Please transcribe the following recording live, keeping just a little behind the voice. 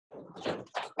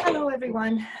Hello,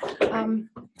 everyone.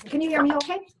 Can you hear me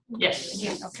okay? Yes.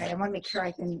 Yeah, okay, I want to make sure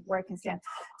where I can stand.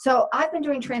 So I've been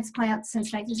doing transplants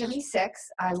since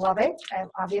 1976. I love it,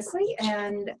 obviously,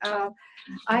 and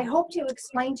I hope to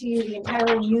explain to you the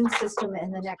entire immune system in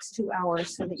the next 2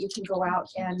 hours so that you can go out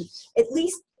and at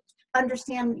least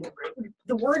understand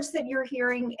the words that you're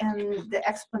hearing and the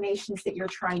explanations that you're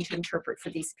trying to interpret for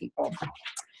these people.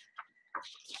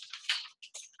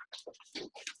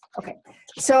 Okay,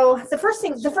 so the first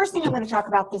thing I'm going to talk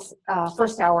about this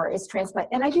first hour is transplant.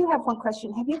 And I do have one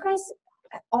question. Have you guys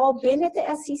all been at the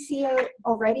SCCA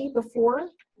already before?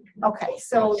 Okay,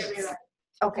 so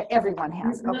okay, everyone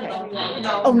has. Okay.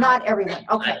 Oh, not everyone.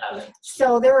 Okay.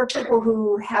 So there are people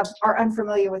who are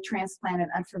unfamiliar with transplant and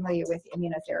unfamiliar with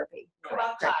immunotherapy.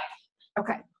 Great.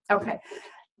 Okay. Okay.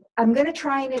 I'm going to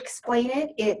try and explain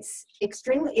it.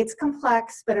 It's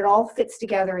complex, but it all fits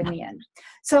together in the end.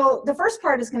 So the first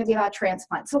part is going to be about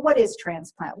transplant. So what is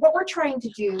transplant? What we're trying to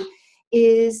do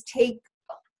is take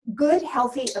good,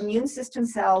 healthy immune system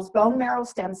cells, bone marrow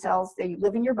stem cells, they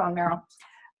live in your bone marrow,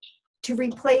 to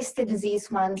replace the diseased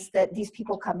ones that these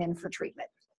people come in for treatment.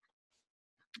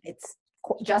 It's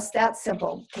just that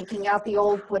simple, taking out the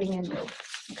old, putting in new.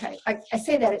 Okay, I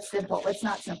say that it's simple. It's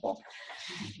not simple.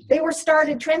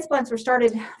 Transplants were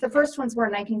started, the first ones were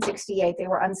in 1968. They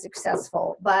were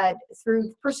unsuccessful, but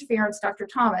through perseverance, Dr.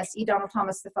 Thomas, E. Donald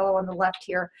Thomas, the fellow on the left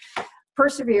here,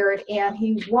 persevered, and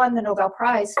he won the Nobel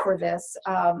Prize for this,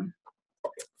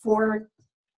 for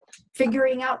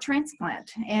figuring out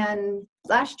transplant. And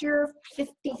last year,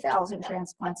 50,000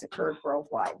 transplants occurred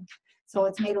worldwide. So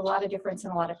it's made a lot of difference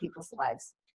in a lot of people's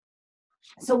lives.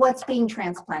 So what's being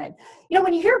transplanted? You know,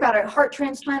 when you hear about a heart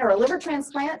transplant or a liver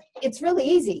transplant, it's really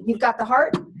easy. You've got the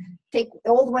heart, take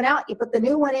the old one out, you put the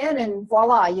new one in, and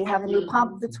voila, you have a new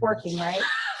pump that's working, right?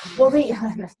 Well,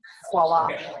 voila.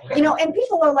 You know, and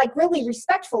people are like really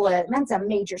respectful of it. It meant a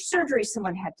major surgery,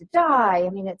 someone had to die. I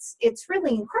mean, it's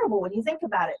really incredible when you think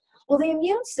about it. Well, the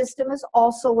immune system is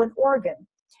also an organ.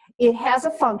 It has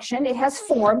a function, it has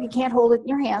form, you can't hold it in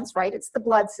your hands, right? It's the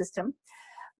blood system.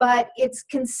 But its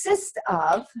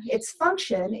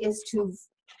function is to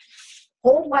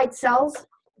hold white cells.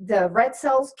 The red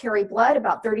cells carry blood,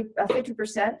 about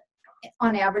 50%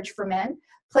 on average for men.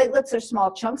 Platelets are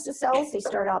small chunks of cells. They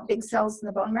start out big cells in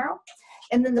the bone marrow.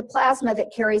 And then the plasma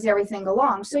that carries everything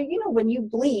along. So, you know, when you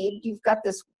bleed, you've got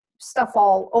this stuff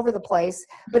all over the place.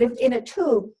 But if in a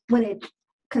tube, when it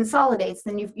consolidates,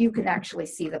 then you can actually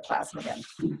see the plasma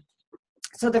then.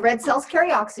 So the red cells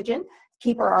carry oxygen,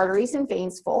 keep our arteries and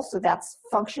veins full, so that's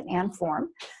function and form.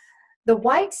 The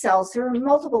white cells, there are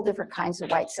multiple different kinds of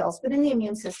white cells, but in the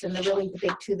immune system, the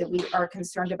big two that we are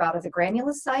concerned about are the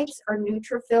granulocytes, or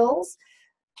neutrophils.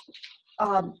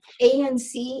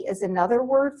 ANC is another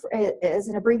word, is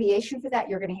an abbreviation for that.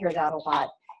 You're going to hear that a lot.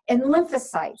 And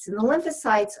lymphocytes. And the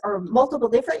lymphocytes are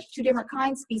two different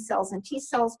kinds, B cells and T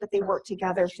cells, but they work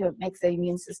together to make the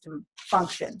immune system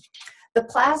function. The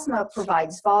plasma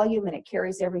provides volume and it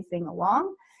carries everything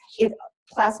along.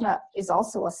 Plasma is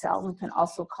also a cell and can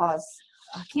also cause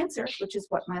cancer, which is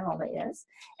what myeloma is.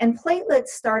 And platelets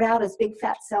start out as big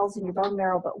fat cells in your bone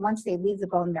marrow, but once they leave the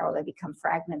bone marrow, they become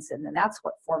fragments, and then that's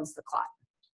what forms the clot.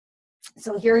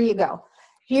 So here you go.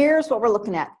 Here's what we're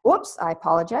looking at. Whoops, I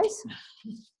apologize.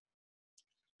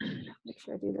 Make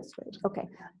sure I do this right. Okay,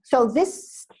 so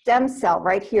this stem cell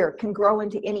right here can grow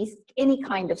into any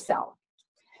kind of cell.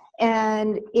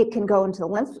 And it can go into the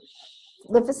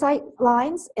lymphocyte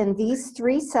lines, and these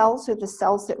three cells are the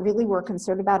cells that really we're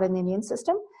concerned about in the immune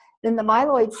system. Then the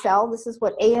myeloid cell, this is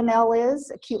what AML is,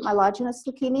 acute myelogenous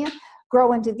leukemia,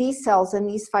 grow into these cells, and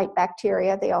these fight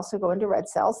bacteria. They also go into red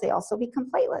cells. They also become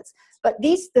platelets. But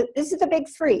this is the big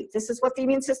three. This is what the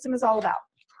immune system is all about.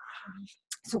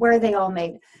 So where are they all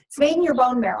made? It's made in your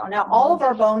bone marrow. Now, all of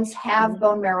our bones have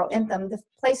bone marrow in them. The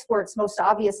place where it's most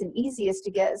obvious and easiest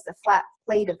to get is the flat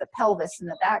plate of the pelvis in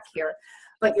the back here.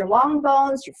 But your long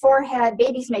bones, your forehead,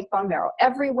 babies make bone marrow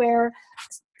everywhere.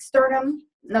 Sternum,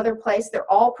 another place,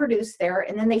 they're all produced there,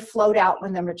 and then they float out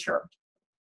when they're mature.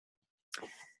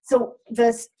 So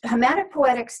the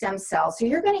hematopoietic stem cells, so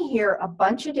you're going to hear a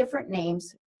bunch of different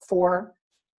names for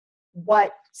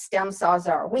what stem cells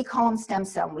are. We call them stem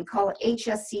cell. We call it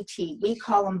HSCT. We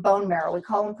call them bone marrow. We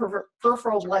call them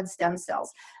peripheral blood stem cells.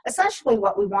 Essentially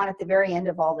what we want at the very end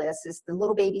of all this is the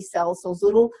little baby cells, those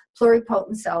little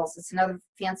pluripotent cells. It's another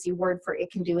fancy word for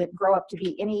it can do it, grow up to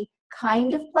be any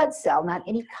kind of blood cell, not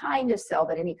any kind of cell,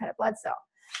 but any kind of blood cell.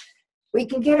 We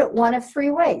can get it one of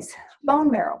three ways.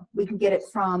 Bone marrow. We can get it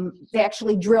from, they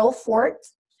actually drill for it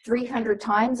 300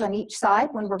 times on each side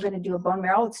when we're going to do a bone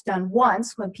marrow. It's done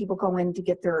once when people go in to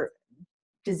get their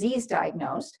disease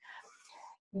diagnosed.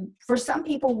 For some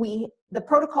people, the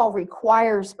protocol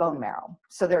requires bone marrow.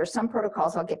 So there are some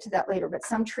protocols, I'll get to that later, but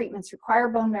some treatments require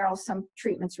bone marrow, some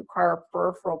treatments require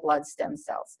peripheral blood stem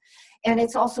cells. And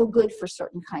it's also good for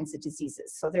certain kinds of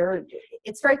diseases. So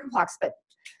it's very complex, but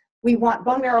we want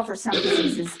bone marrow for some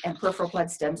diseases and peripheral blood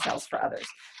stem cells for others.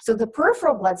 So the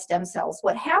peripheral blood stem cells,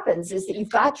 what happens is that you've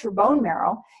got your bone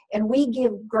marrow, and we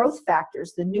give growth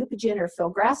factors, the Neupogen or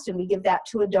filgrastim, we give that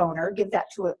to a donor, give that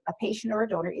to a patient or a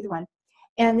donor, either one.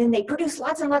 And then they produce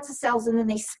lots and lots of cells, and then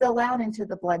they spill out into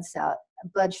the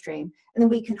bloodstream. And then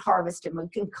we can harvest them. We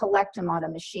can collect them on a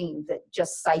machine that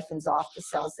just siphons off the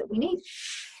cells that we need.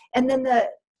 And then the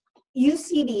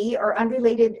UCD, or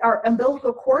unrelated, or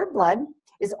umbilical cord blood,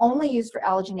 is only used for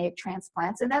allogeneic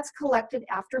transplants, and that's collected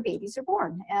after babies are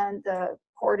born. And the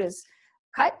cord is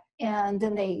cut, and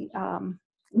then they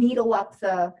needle up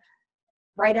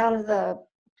right out of the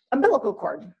umbilical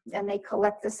cord, and they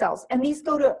collect the cells. And these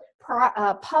go to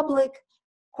public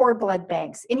cord blood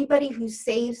banks. Anybody who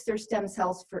saves their stem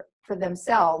cells for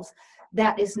themselves,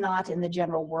 that is not in the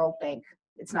general World Bank.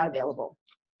 It's not available.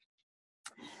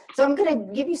 So I'm going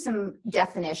to give you some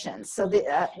definitions. So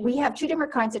we have two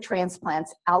different kinds of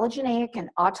transplants, allogeneic and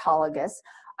autologous.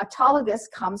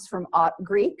 Autologous comes from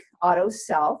Greek, auto,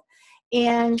 self.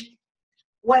 And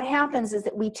what happens is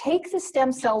that we take the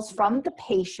stem cells from the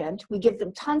patient, we give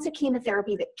them tons of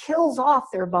chemotherapy that kills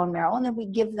off their bone marrow, and then we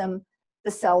give them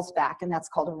the cells back, and that's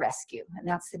called a rescue. And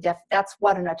that's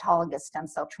what an autologous stem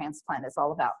cell transplant is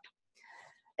all about.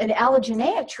 An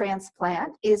allogeneic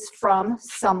transplant is from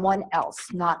someone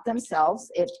else, not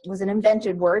themselves. It was an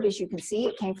invented word, as you can see.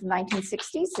 It came from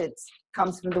 1960s. It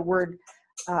comes from the word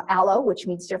allo, which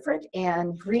means different,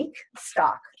 and Greek,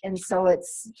 stock. And so like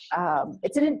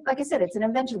I said, it's an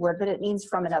invented word, but it means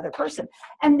from another person.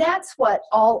 And that's what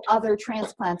all other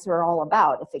transplants are all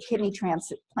about. If a kidney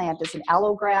transplant is an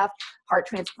allograft, heart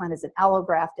transplant is an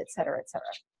allograft, et cetera, et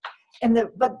cetera.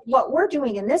 But what we're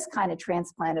doing in this kind of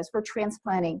transplant is we're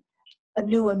transplanting a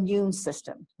new immune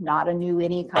system, not a new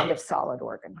any kind of solid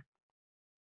organ.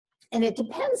 And it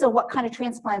depends on what kind of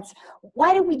transplants.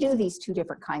 Why do we do these two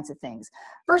different kinds of things?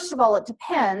 First of all, it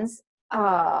depends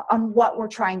on what we're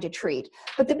trying to treat.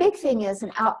 But the big thing is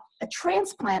a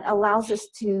transplant allows us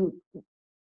to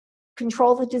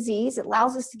control the disease. It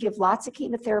allows us to give lots of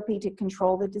chemotherapy to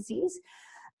control the disease.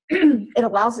 It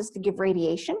allows us to give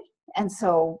radiation. And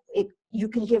so you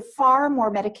can give far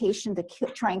more medication to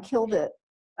try and kill the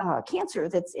cancer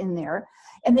that's in there,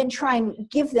 and then try and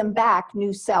give them back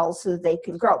new cells so that they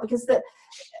can grow. Because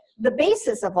the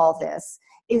basis of all this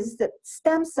is that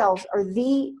stem cells are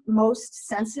the most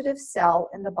sensitive cell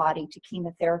in the body to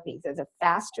chemotherapy. They're the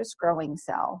fastest growing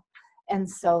cell. And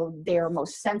so they're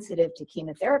most sensitive to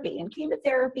chemotherapy. And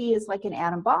chemotherapy is like an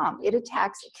atom bomb. It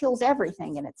kills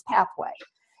everything in its pathway.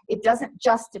 It doesn't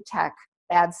just attack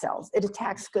bad cells, it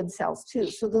attacks good cells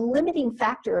too. So the limiting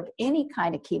factor of any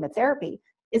kind of chemotherapy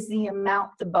is the amount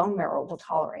the bone marrow will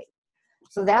tolerate.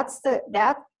 So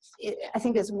I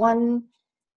think is one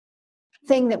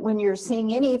thing that when you're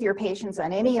seeing any of your patients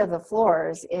on any of the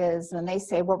floors is when they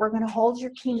say, well, we're going to hold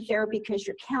your chemotherapy because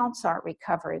your counts aren't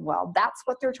recovering well. That's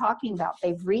what they're talking about.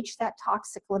 They've reached that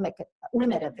toxic limit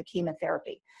of the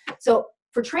chemotherapy. So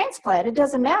for transplant, it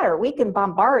doesn't matter. We can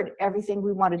bombard everything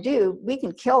we want to do. We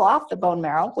can kill off the bone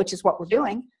marrow, which is what we're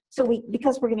doing,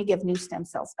 because we're going to give new stem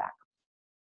cells back.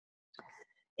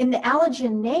 In the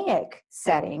allogeneic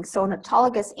setting, so an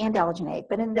autologous and allogeneic,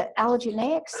 but in the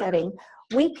allogeneic setting,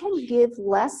 we can give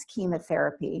less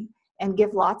chemotherapy and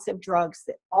give lots of drugs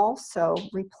that also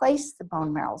replace the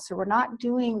bone marrow. So we're not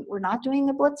doing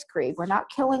a blitzkrieg. We're not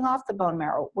killing off the bone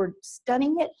marrow. We're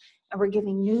stunning it, and we're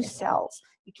giving new cells.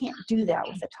 You can't do that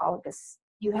with autologous.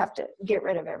 You have to get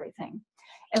rid of everything.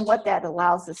 And what that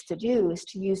allows us to do is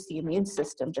to use the immune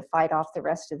system to fight off the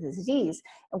rest of the disease.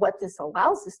 And what this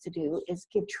allows us to do is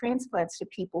give transplants to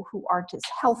people who aren't as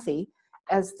healthy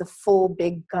as the full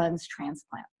big guns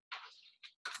transplant.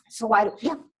 So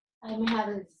yeah. I may have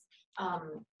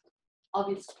an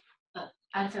obvious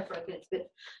answer for this, but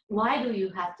why do you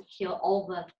have to kill all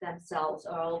the stem cells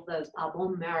or all the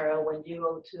bone marrow when you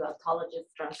go to autologous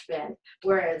transplant,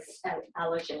 whereas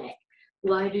allogeneic?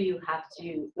 Why do you have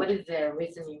to, what is the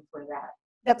reasoning for that?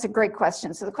 That's a great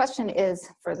question. So the question is,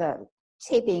 for the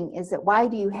taping, is that why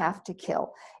do you have to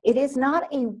kill? It is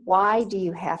not a why do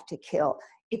you have to kill.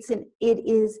 It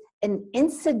is an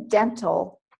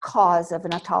incidental cause of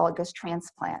an autologous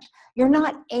transplant. You're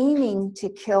not aiming to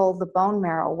kill the bone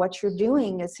marrow. What you're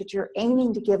doing is that you're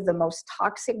aiming to give the most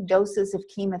toxic doses of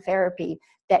chemotherapy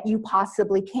that you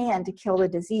possibly can to kill the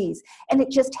disease. And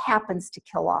it just happens to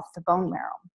kill off the bone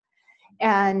marrow.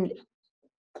 And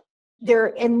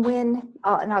and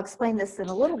I'll explain this in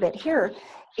a little bit here,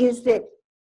 is that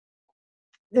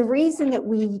the reason that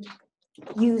we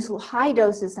use high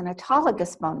doses in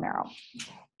autologous bone marrow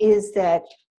is that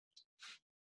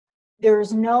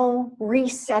there's no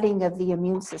resetting of the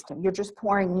immune system. You're just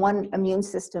pouring one immune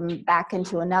system back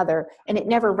into another, and it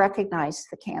never recognized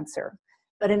the cancer.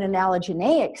 But in an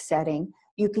allogeneic setting,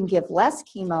 you can give less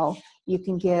chemo. You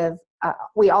can give,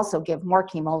 we also give more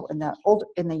chemo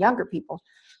in the younger people,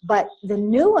 but the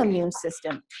new immune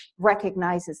system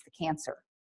recognizes the cancer.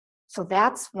 So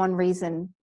that's one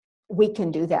reason we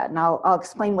can do that, and I'll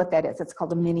explain what that is. It's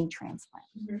called a mini transplant.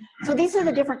 So these are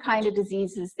the different kind of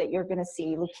diseases that you're going to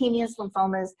see: leukemias,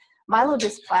 lymphomas.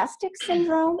 Myelodysplastic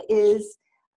syndrome is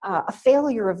a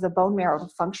failure of the bone marrow to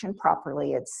function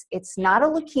properly. It's not a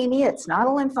leukemia, it's not a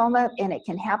lymphoma, and it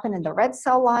can happen in the red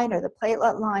cell line or the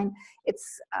platelet line. It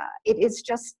is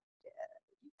just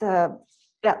that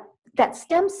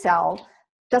stem cell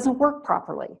doesn't work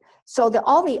properly. So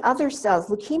all the other cells,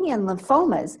 leukemia and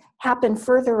lymphomas, happen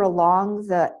further along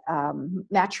the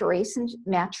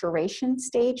maturation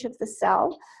stage of the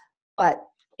cell, but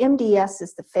MDS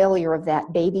is the failure of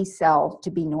that baby cell to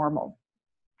be normal.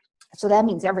 So that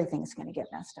means everything's going to get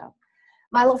messed up.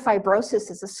 Myelofibrosis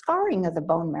is a scarring of the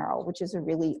bone marrow, which is a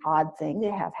really odd thing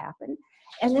to have happen.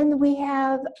 And then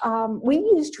we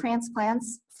use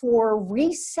transplants for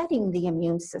resetting the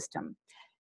immune system.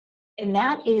 And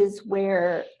that is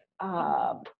where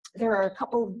there are a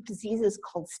couple of diseases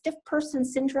called stiff person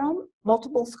syndrome,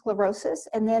 multiple sclerosis,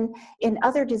 and then in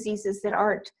other diseases that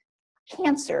aren't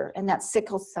cancer, and that's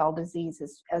sickle cell disease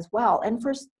as well. And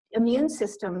for immune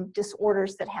system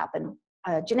disorders that happen,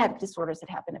 genetic disorders that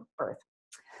happen at birth.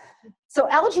 So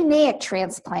allogeneic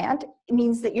transplant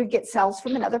means that you get cells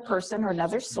from another person or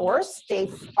another source. They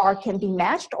can be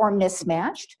matched or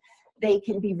mismatched. They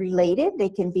can be related. They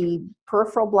can be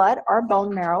peripheral blood or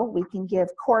bone marrow. We can give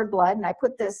cord blood, and I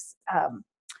put this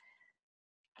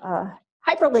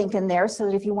hyperlink in there so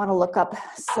that if you want to look up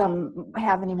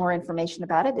have any more information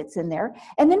about it, it's in there.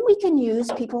 And then we can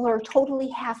use people who are totally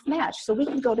half matched. So we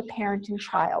can go to parent and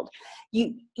child.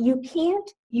 You can't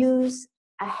use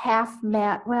a half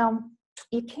match. Well,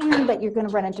 you can, but you're going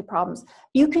to run into problems.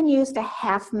 You can use the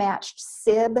half matched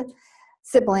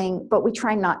sibling, but we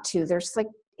try not to.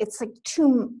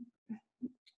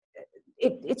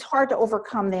 It's hard to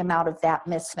overcome the amount of that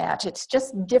mismatch. It's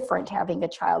just different having a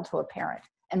child to a parent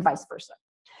and vice versa.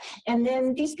 And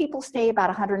then these people stay about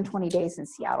 120 days in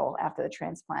Seattle after the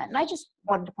transplant. And I just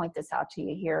wanted to point this out to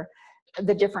you here,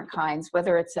 the different kinds,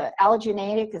 whether it's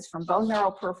allogeneic is from bone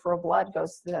marrow, peripheral blood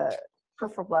goes to the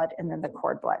peripheral blood, and then the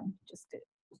cord blood, just to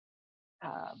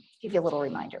give you a little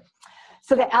reminder.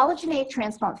 So the allogeneic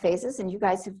transplant phases, and you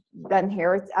guys have been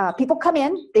here, people come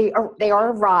in, they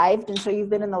are arrived, and so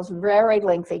you've been in those very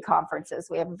lengthy conferences.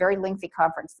 We have a very lengthy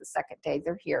conference the second day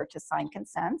they're here to sign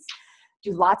consents,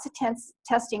 do lots of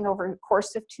testing over the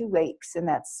course of 2 weeks, and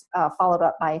that's followed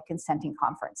up by a consenting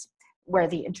conference where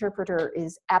the interpreter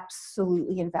is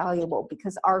absolutely invaluable,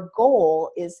 because our goal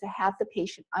is to have the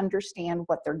patient understand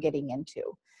what they're getting into.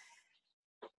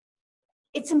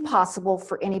 It's impossible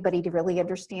for anybody to really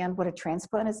understand what a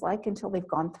transplant is like until they've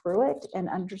gone through it and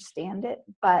understand it,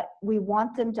 but we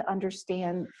want them to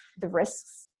understand the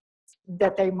risks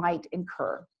that they might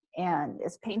incur. And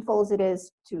as painful as it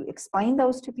is to explain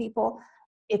those to people,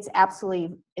 it's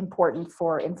absolutely important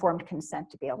for informed consent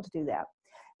to be able to do that.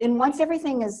 Then once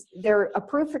they're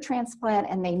approved for transplant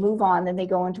and they move on, then they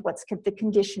go into what's the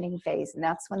conditioning phase, and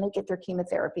that's when they get their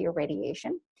chemotherapy or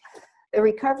radiation. The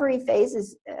recovery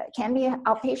phase can be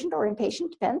outpatient or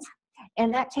inpatient, depends,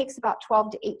 and that takes about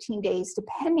 12 to 18 days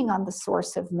depending on the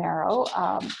source of marrow.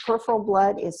 Peripheral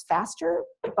blood is faster,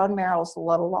 bone marrow is a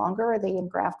little longer, they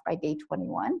engraft by day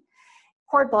 21.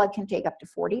 Cord blood can take up to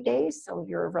 40 days, so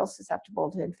you're real susceptible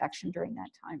to infection during that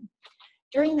time.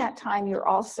 During that time, you're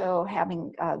also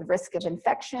having the risk of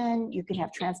infection. You can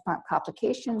have transplant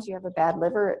complications. You have a bad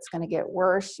liver, it's going to get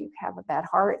worse. You have a bad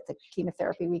heart. The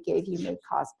chemotherapy we gave you may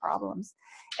cause problems.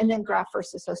 And then graft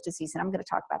versus host disease, and I'm going to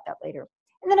talk about that later.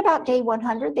 And then about day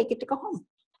 100, they get to go home.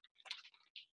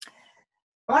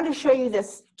 I wanted to show you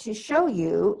this to show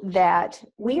you that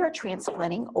we are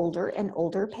transplanting older and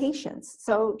older patients.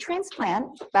 So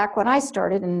transplant, back when I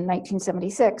started in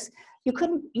 1976,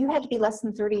 you had to be less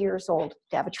than 30 years old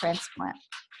to have a transplant.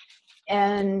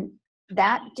 And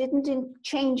that didn't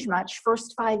change much.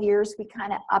 First 5 years, we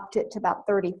kind of upped it to about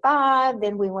 35,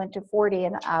 then we went to 40,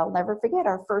 and I'll never forget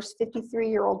our first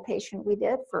 53-year-old patient we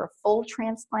did for a full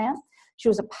transplant. She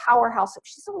was a powerhouse,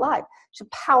 she's alive, she's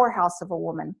a powerhouse of a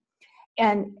woman.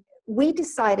 And we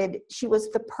decided she was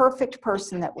the perfect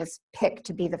person that was picked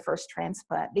to be the first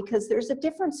transplant, because there's a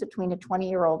difference between a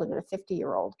 20-year-old and a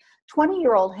 50-year-old.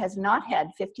 20-year-old has not had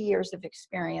 50 years of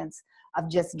experience of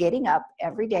just getting up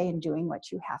every day and doing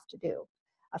what you have to do.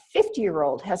 A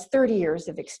 50-year-old has 30 years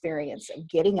of experience of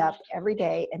getting up every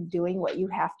day and doing what you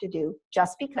have to do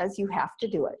just because you have to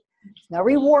do it. There's no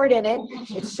reward in it.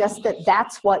 It's just that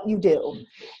that's what you do.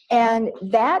 And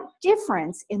that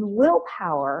difference in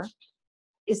willpower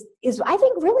is I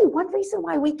think really one reason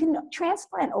why we can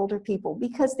transplant older people,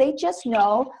 because they just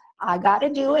know, I got to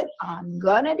do it, I'm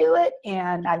going to do it,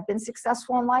 and I've been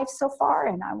successful in life so far,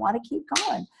 and I want to keep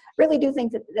going. Really do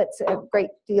think that that's a great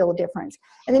deal of difference.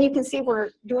 And then you can see we're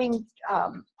doing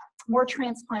more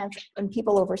transplants in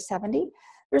people over 70.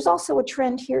 There's also a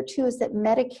trend here too, is that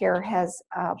Medicare has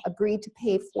agreed to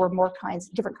pay for more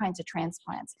different kinds of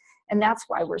transplants. And that's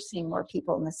why we're seeing more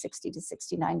people in the 60 to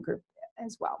 69 group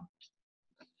as well.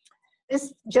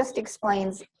 This just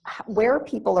explains where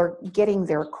people are getting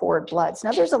their cord bloods.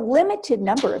 Now, there's a limited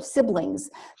number of siblings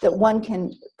that one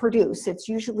can produce. It's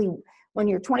usually when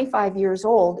you're 25 years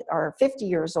old or 50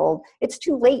 years old, it's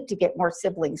too late to get more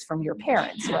siblings from your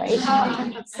parents, right?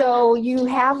 So you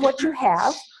have what you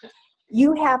have.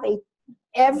 You have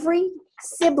every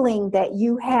sibling that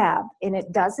you have, and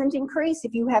it doesn't increase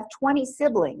if you have 20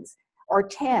 siblings or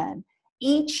 10.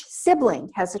 Each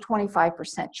sibling has a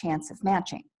 25% chance of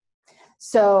matching.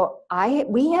 So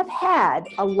we have had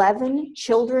 11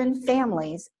 children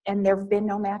families, and there have been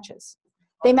no matches.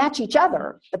 They match each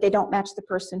other, but they don't match the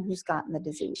person who's gotten the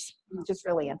disease, which is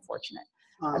really unfortunate.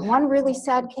 And one really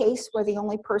sad case where the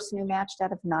only person who matched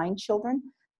out of 9 children,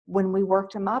 when we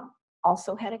worked him up,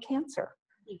 also had a cancer.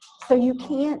 So you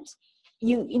can't,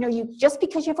 you just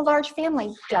because you have a large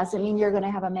family doesn't mean you're going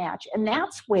to have a match. And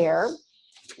that's where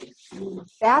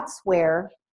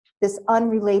this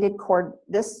unrelated cord,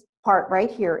 this part right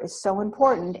here is so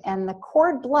important. And the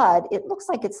cord blood, it looks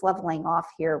like it's leveling off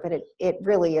here, but it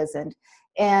really isn't.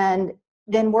 And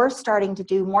then more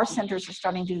centers are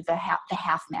starting to do the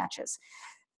half matches.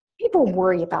 People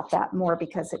worry about that more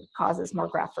because it causes more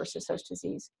graft versus host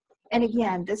disease. And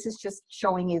again, this is just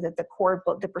showing you that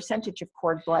the percentage of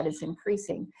cord blood is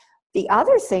increasing. The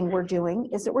other thing we're doing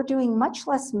is that we're doing much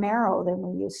less marrow than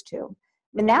we used to.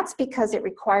 And that's because it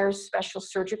requires special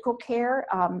surgical care,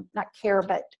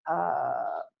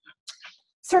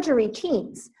 surgery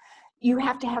teams. You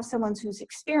have to have someone who's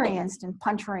experienced in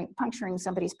puncturing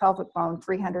somebody's pelvic bone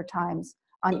 300 times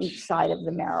on each side of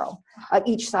the marrow,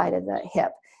 each side of the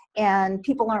hip. And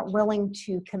people aren't willing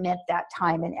to commit that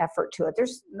time and effort to it.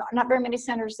 There's not very many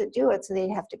centers that do it, so they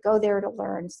have to go there to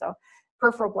learn. So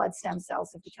peripheral blood stem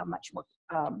cells have become much more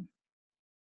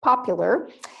popular.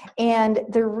 And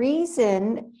the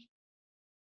reason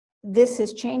this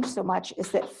has changed so much is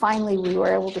that finally we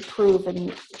were able to prove in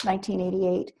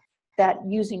 1988 that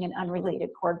using an unrelated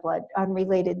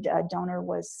donor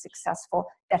was successful.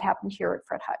 That happened here at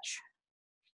Fred Hutch.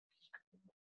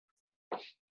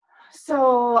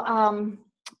 So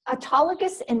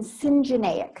autologous and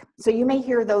syngeneic. So you may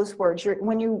hear those words.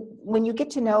 When you get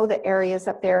to know the areas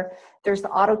up there, there's the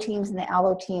auto teams and the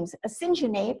allo teams. A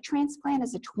syngeneic transplant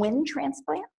is a twin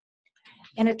transplant,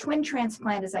 and a twin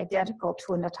transplant is identical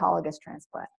to an autologous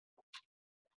transplant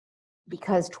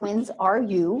because twins are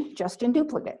you, just in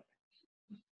duplicate.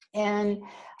 And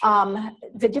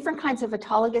the different kinds of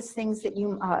autologous things that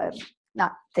you,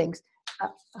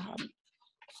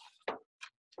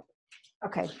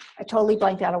 okay, I totally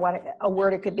blanked out of what a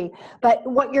word it could be. But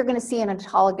what you're going to see in an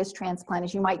autologous transplant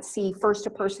is you might see first a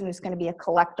person who's going to be a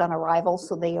collect on arrival,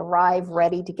 so they arrive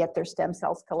ready to get their stem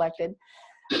cells collected.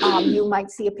 You might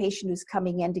see a patient who's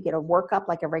coming in to get a workup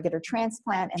like a regular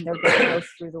transplant, and they're going to go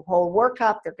through the whole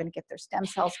workup. They're going to get their stem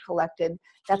cells collected.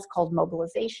 That's called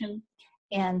mobilization.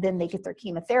 And then they get their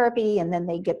chemotherapy, and then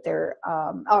they get their,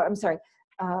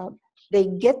 they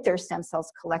get their stem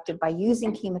cells collected by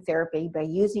using chemotherapy, by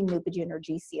using Neupogen or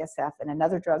GCSF and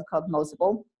another drug called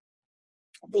Mosable.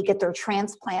 They get their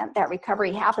transplant. That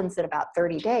recovery happens in about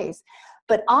 30 days.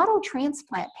 But auto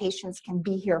transplant patients can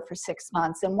be here for 6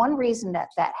 months. And one reason that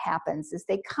happens is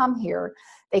they come here,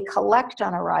 they collect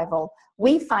on arrival.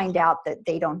 We find out that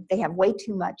they have way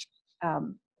too much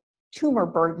tumor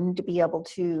burden to be able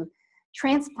to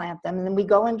transplant them, and then we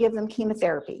go and give them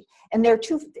chemotherapy. And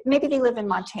maybe they live in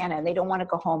Montana and they don't want to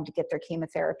go home to get their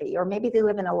chemotherapy, or maybe they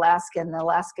live in Alaska and the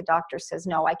Alaska doctor says,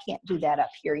 no, I can't do that up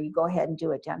here. You go ahead and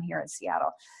do it down here in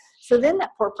Seattle. So then that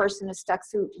poor person is stuck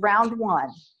through round 1,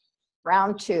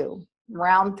 round 2,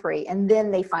 round 3, and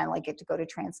then they finally get to go to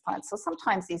transplant. So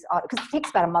sometimes because it takes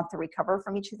about a month to recover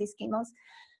from each of these chemos.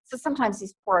 So sometimes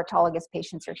these poor autologous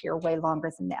patients are here way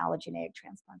longer than the allogeneic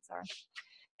transplants are.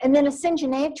 And then a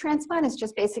syngeneic transplant is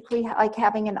just basically like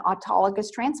having an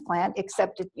autologous transplant,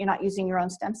 except you're not using your own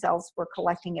stem cells, we're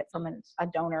collecting it from a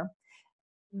donor.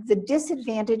 The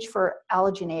disadvantage for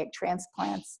allogeneic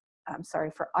transplants,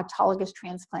 for autologous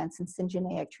transplants and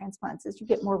syngeneic transplants is you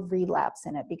get more relapse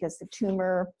in it because the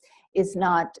tumor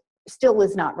still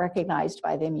is not recognized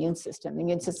by the immune system. The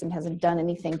immune system hasn't done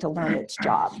anything to learn its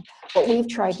job. What we've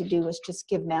tried to do is just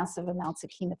give massive amounts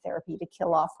of chemotherapy to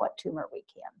kill off what tumor we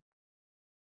can.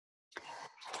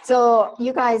 So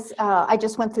you guys, I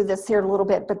just went through this here a little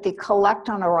bit, but the collect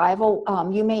on arrival,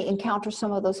 you may encounter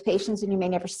some of those patients and you may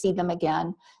never see them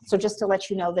again. So just to let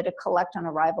you know that a collect on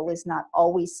arrival does not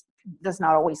always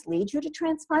lead you to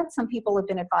transplant. Some people have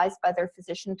been advised by their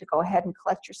physician to go ahead and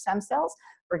collect your stem cells.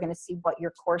 We're going to see what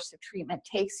your course of treatment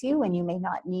takes you, and you may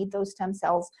not need those stem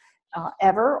cells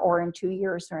ever, or in 2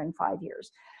 years or in 5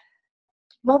 years.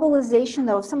 Mobilization,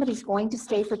 though, if somebody's going to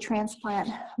stay for transplant,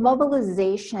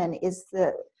 mobilization is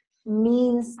the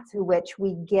means to which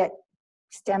we get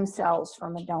stem cells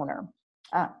from a donor,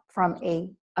 from a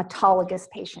autologous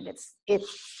patient.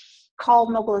 It's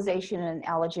called mobilization in an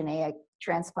allogeneic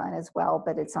transplant as well,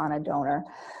 but it's on a donor.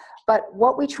 But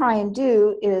what we try and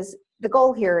do is, the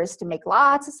goal here is to make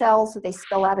lots of cells so they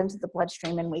spill out into the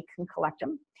bloodstream and we can collect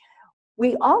them.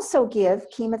 We also give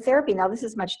chemotherapy. Now, this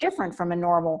is much different from a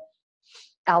normal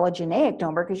allogeneic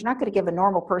donor, because you're not going to give a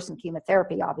normal person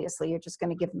chemotherapy, obviously. You're just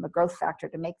going to give them a growth factor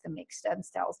to make them make stem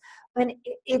cells. But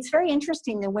it's very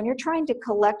interesting that when you're trying to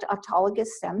collect autologous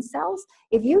stem cells,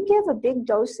 if you give a big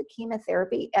dose of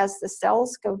chemotherapy, as the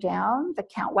cells go down, the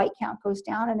white count goes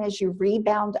down, and as you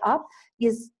rebound up,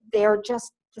 the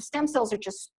stem cells are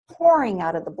just pouring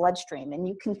out of the bloodstream, and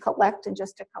you can collect in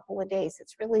just a couple of days.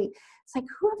 It's like,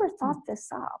 whoever thought this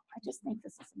up? I just think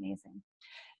this is amazing.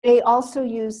 They also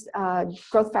use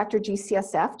growth factor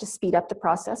GCSF to speed up the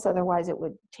process. Otherwise, it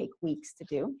would take weeks to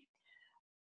do.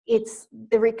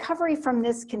 The recovery from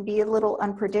this can be a little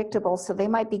unpredictable. So they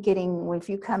might be getting, if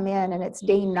you come in and it's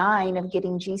day 9 of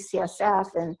getting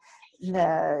GCSF, and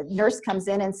the nurse comes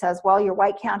in and says, well, your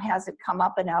white count hasn't come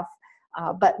up enough,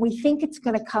 but we think it's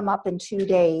going to come up in 2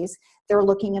 days. They're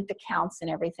looking at the counts and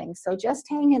everything. So just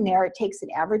hang in there. It takes an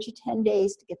average of 10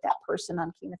 days to get that person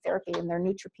on chemotherapy, and they're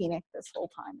neutropenic this whole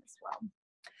time as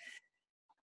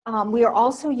well. We are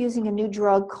also using a new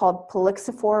drug called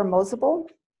palixifor mosable,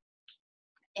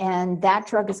 and that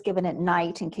drug is given at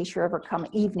night in case you're ever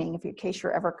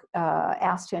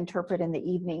asked to interpret in the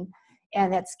evening,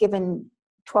 and that's given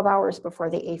 12 hours before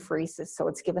the apheresis, so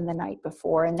it's given the night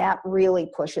before, and that really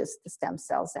pushes the stem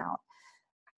cells out.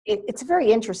 It's a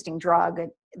very interesting drug.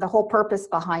 The whole purpose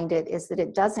behind it is that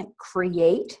it doesn't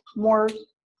create more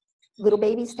little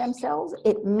baby stem cells,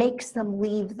 it makes them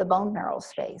leave the bone marrow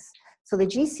space. So the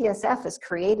GCSF has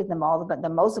created them all, but the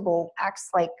mosable acts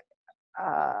like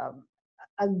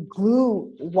a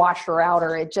glue washer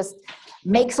outer. It just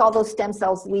makes all those stem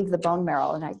cells leave the bone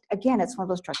marrow. And again, it's one of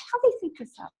those drugs. How they think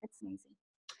this up? It's amazing.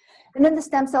 And then the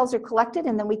stem cells are collected,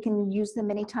 and then we can use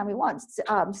them anytime we want.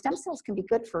 Stem cells can be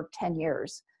good for 10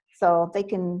 years. So they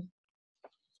can,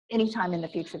 anytime in the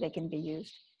future, they can be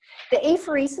used. The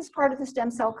apheresis part of the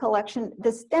stem cell collection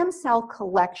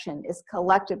is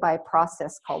collected by a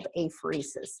process called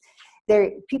apheresis.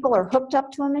 People are hooked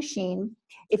up to a machine.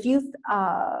 If you've,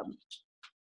 I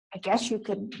guess you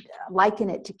could liken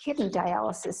it to kidney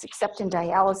dialysis, except in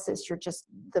dialysis,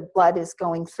 the blood is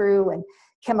going through and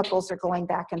chemicals are going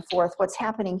back and forth. What's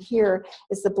happening here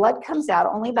is the blood comes out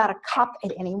only about a cup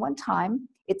at any one time.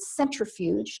 It's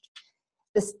centrifuged.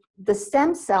 The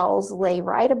stem cells lay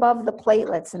right above the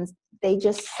platelets, and they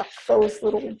just suck those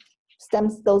little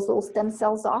stem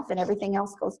cells off, and everything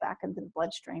else goes back into the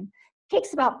bloodstream. It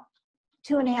takes about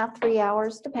 2.5, 3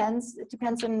 hours, It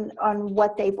depends on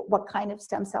what kind of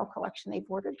stem cell collection they've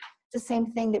ordered. It's the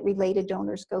same thing that related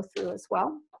donors go through as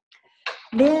well.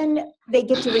 Then they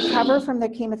get to recover from their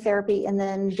chemotherapy, and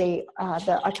then the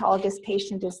autologous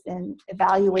patient is then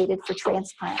evaluated for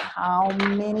transplant. How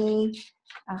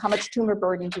much tumor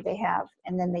burden do they have?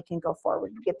 And then they can go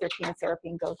forward, get their chemotherapy,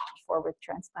 and go forward with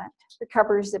transplant.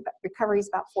 Recovery is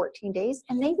about 14 days,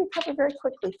 and they recover very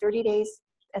quickly. 30 days,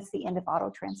 that's the end of auto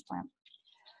transplant.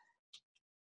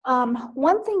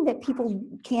 One thing that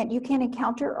you can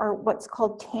encounter are what's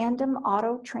called tandem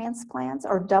auto transplants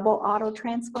or double auto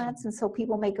transplants, and so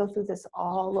people may go through this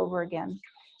all over again.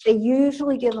 They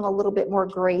usually give them a little bit more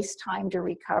grace time to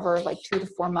recover, like 2 to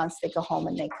 4 months. They go home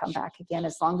and they come back again,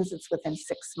 as long as it's within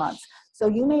 6 months. So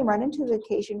you may run into the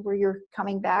occasion where you're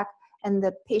coming back and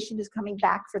the patient is coming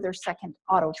back for their second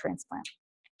auto transplant.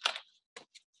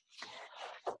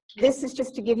 this is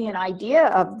just to give you an idea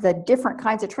of the different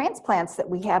kinds of transplants that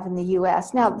we have in the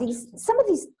US. Now, some of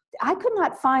these, I could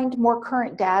not find more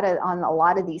current data on a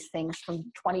lot of these things from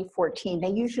 2014. They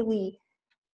usually,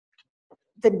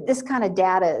 this kind of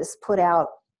data is put out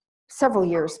several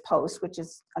years post, which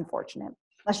is unfortunate,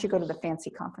 unless you go to the fancy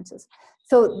conferences.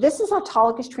 So this is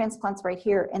autologous transplants right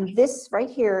here. And this right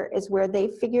here is where they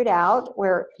figured out,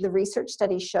 where the research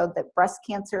studies showed that breast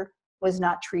cancer was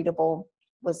not treatable,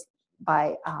 was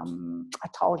by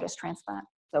autologous transplant.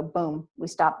 So boom, we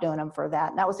stopped doing them for that.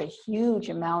 And that was a huge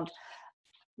amount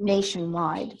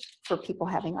nationwide for people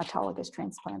having autologous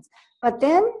transplants. But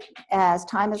then as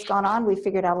time has gone on, we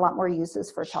figured out a lot more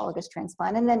uses for autologous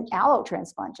transplant, and then allo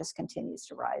transplant just continues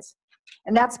to rise.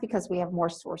 And that's because we have more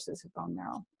sources of bone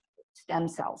marrow, stem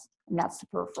cells, and that's the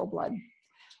peripheral blood.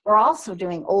 We're also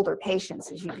doing older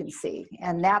patients, as you can see,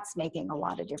 and that's making a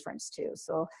lot of difference too.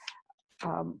 So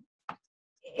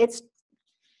it's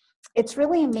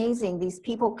really amazing. These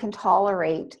people can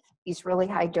tolerate these really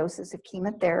high doses of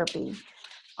chemotherapy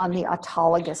on the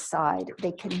autologous side.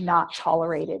 They cannot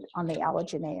tolerate it on the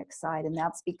allogeneic side, and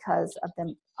that's because of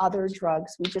the other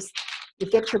drugs. You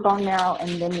get your bone marrow,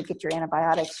 and then you get your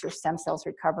antibiotics, your stem cells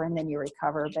recover, and then you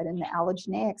recover. But in the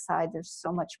allogeneic side, there's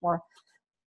so much more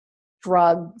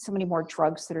so many more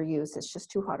drugs that are used. It's just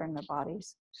too hard on their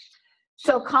bodies.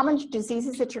 So common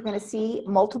diseases that you're going to see,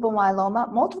 multiple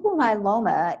myeloma. Multiple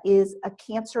myeloma is a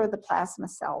cancer of the plasma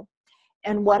cell.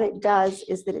 And what it does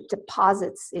is that it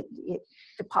deposits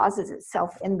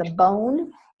itself in the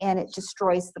bone, and it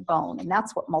destroys the bone. And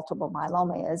that's what multiple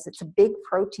myeloma is. It's a big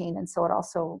protein, and so it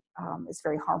also is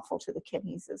very harmful to the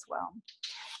kidneys as well.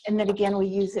 And then again, we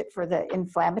use it for the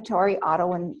inflammatory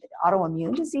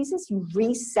autoimmune diseases. You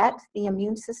reset the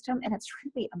immune system, and it's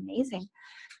really amazing.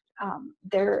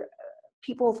 There are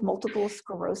people with multiple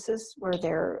sclerosis where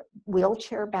they're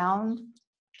wheelchair bound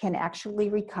can actually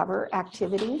recover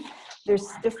activity. There's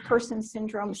stiff person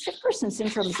syndrome. Stiff person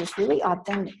syndrome is this really odd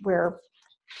thing where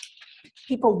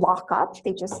people lock up,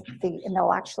 and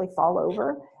they'll actually fall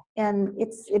over. And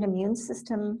it's an immune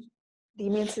system. The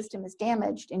immune system is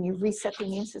damaged, and you reset the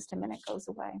immune system and it goes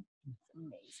away. It's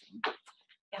amazing.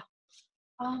 Yeah.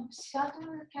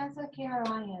 Seattle Cancer Care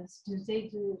Alliance, do they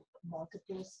do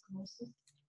multiple sclerosis?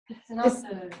 It's not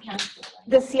the cancer, right?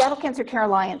 The Seattle Cancer Care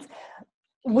Alliance,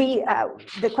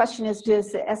 the question is,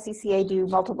 does the SCCA do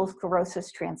multiple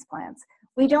sclerosis transplants?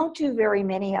 We don't do very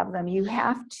many of them. You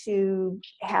have to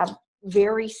have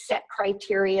very set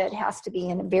criteria. It has to be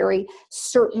in a very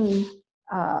certain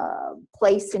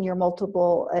place in your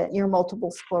multiple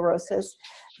sclerosis.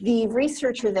 The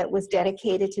researcher that was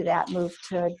dedicated to that moved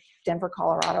to Denver,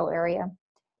 Colorado area,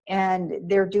 and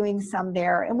they're doing some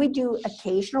there. And we do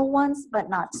occasional ones, but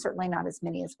certainly not as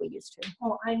many as we used to.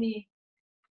 Oh, I mean,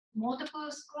 multiple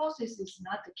sclerosis is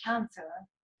not the cancer.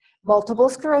 Multiple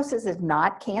sclerosis is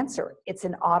not cancer. It's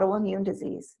an autoimmune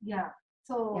disease. Yeah.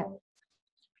 So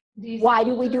why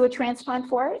do we do a transplant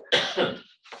for it?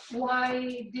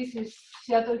 Why this is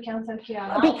Seattle Cancer Care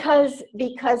Alliance?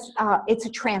 Because it's a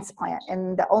transplant,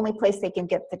 and the only place they can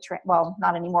get well,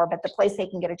 not anymore, but the place they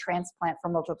can get a transplant for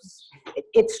multiple,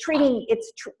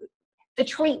 the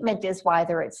treatment is why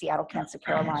they're at Seattle Cancer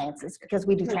Care Alliance, is because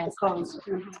we do transplants.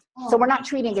 So we're not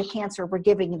treating a cancer, we're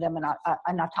giving them an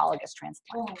autologous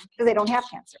transplant because they don't have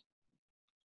cancer.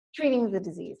 Treating the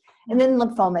disease. And then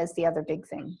lymphoma is the other big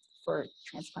thing for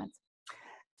transplants.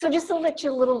 So just to let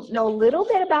you know a little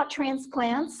bit about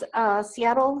transplants,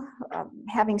 Seattle,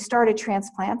 having started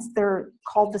transplants, they're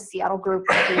called the Seattle Group.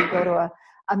 If you go to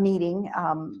a meeting,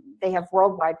 they have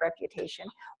worldwide reputation.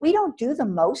 We don't do the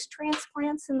most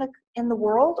transplants in the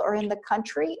world or in the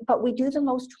country, but we do the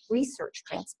most research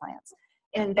transplants.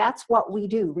 And that's what we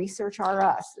do. Research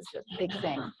RS is a big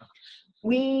thing.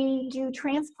 We do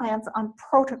transplants on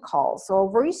protocols. So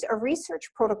a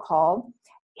research protocol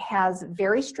has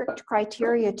very strict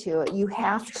criteria to it. You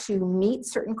have to meet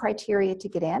certain criteria to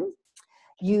get in.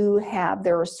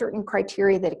 There are certain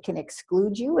criteria that it can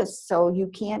exclude you, so you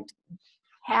can't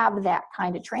have that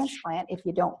kind of transplant if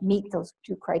you don't meet those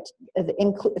two criteria.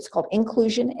 It's called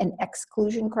inclusion and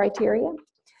exclusion criteria.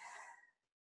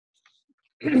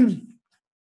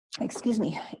 Excuse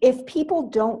me. If people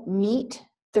don't meet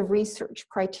the research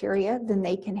criteria, then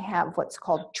they can have what's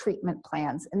called treatment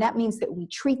plans. And that means that we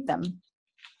treat them,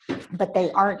 but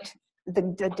they aren't,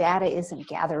 the data isn't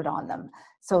gathered on them.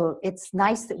 So it's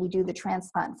nice that we do the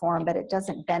transplant for them, but it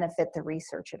doesn't benefit the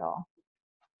research at all.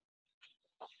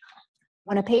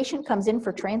 When a patient comes in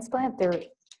for transplant,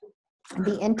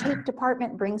 The intake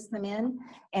department brings them in,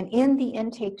 and in the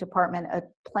intake department, a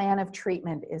plan of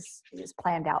treatment is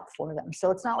planned out for them.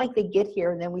 So it's not like they get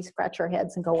here and then we scratch our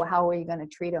heads and go, well, how are you going to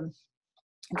treat them?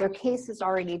 Their case is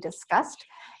already discussed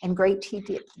in great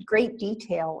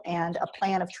detail, and a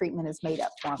plan of treatment is made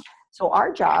up for them. So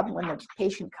our job when the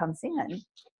patient comes in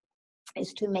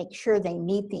is to make sure they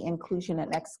meet the inclusion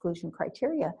and exclusion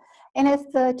criteria. And if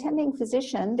the attending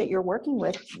physician that you're working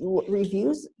with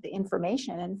reviews the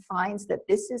information and finds that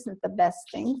this isn't the best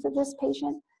thing for this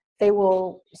patient, they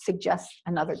will suggest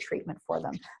another treatment for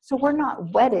them. So we're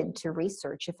not wedded to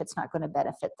research if it's not going to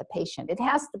benefit the patient. It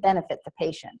has to benefit the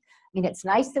patient. I mean, it's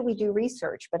nice that we do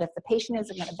research, but if the patient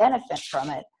isn't going to benefit from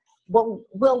it,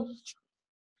 we'll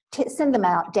send them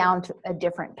out down to a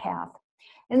different path.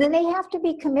 And then they have to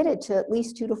be committed to at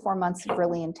least 2 to 4 months of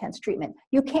really intense treatment.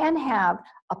 You can have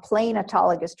a plain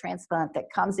autologous transplant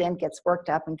that comes in, gets worked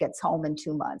up, and gets home in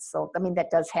 2 months. So, I mean, that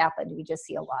does happen. We just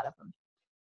see a lot of them.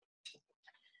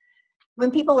 When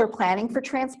people are planning for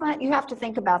transplant, you have to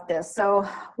think about this. So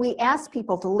we ask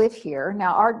people to live here.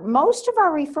 Now, most of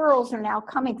our referrals are now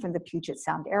coming from the Puget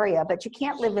Sound area, but you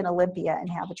can't live in Olympia and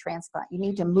have a transplant. You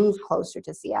need to move closer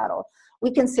to Seattle.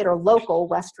 We consider local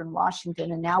Western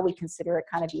Washington, and now we consider it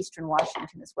kind of Eastern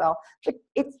Washington as well. But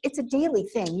it's a daily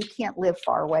thing. You can't live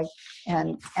far away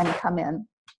and come in.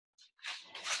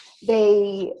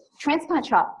 They transplant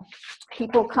shop.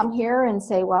 People come here and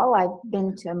say, well, I've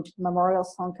been to Memorial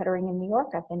Sloan Kettering in New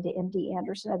York. I've been to MD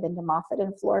Anderson. I've been to Moffitt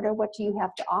in Florida. What do you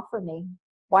have to offer me?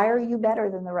 Why are you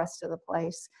better than the rest of the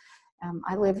place?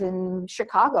 I live in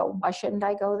Chicago. Why shouldn't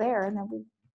I go there? And then we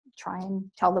try and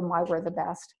tell them why we're the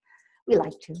best. We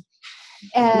like to.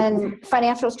 And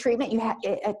financial treatment,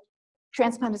 a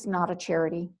transplant is not a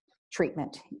charity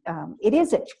treatment. It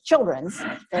is at children's.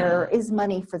 There is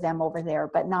money for them over there,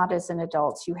 but not as an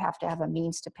adult. You have to have a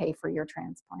means to pay for your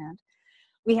transplant.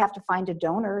 We have to find a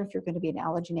donor if you're going to be an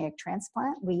allogeneic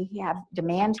transplant. We have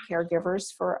demand caregivers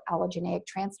for allogeneic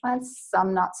transplants,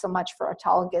 some not so much for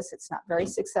autologous. It's not very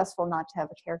successful not to have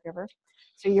a caregiver.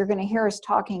 So you're going to hear us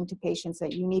talking to patients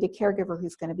that you need a caregiver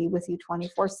who's going to be with you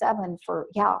 24/7 for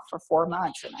 4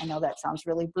 months. And I know that sounds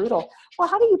really brutal. Well,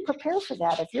 how do you prepare for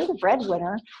that? If you're the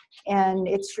breadwinner and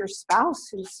it's your spouse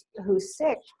who's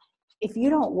sick, if you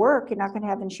don't work, you're not going to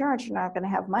have insurance, you're not going to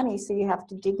have money, so you have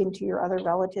to dig into your other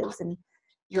relatives and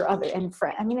your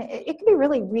friends. I mean, it can be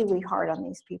really, really hard on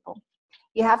these people.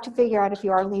 You have to figure out if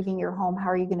you are leaving your home, how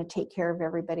are you going to take care of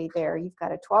everybody there? You've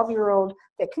got a 12-year-old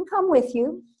that can come with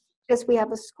you because we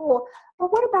have a school.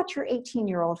 But what about your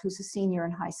 18-year-old who's a senior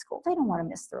in high school? They don't want to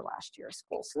miss their last year of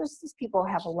school. So these people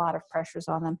have a lot of pressures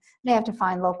on them. They have to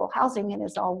find local housing, and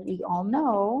we all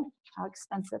know how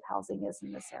expensive housing is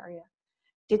in this area.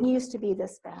 Didn't used to be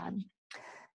this bad.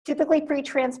 Typically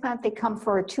pre-transplant, they come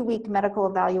for a 2-week medical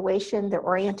evaluation. They're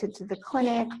oriented to the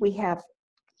clinic. We have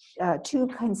 2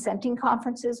 consenting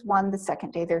conferences, one the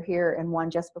second day they're here and one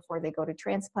just before they go to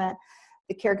transplant.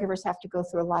 The caregivers have to go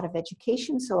through a lot of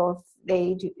education. So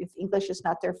if English is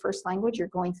not their first language, you're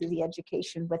going through the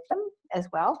education with them as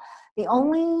well. The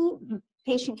only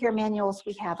patient care manuals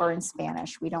we have are in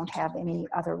Spanish. We don't have any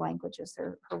other languages.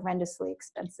 They're horrendously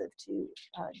expensive to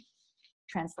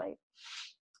translate.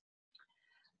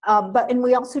 And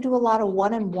we also do a lot of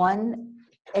one-on-one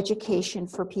education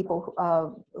for people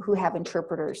who have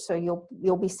interpreters. So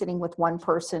you'll be sitting with one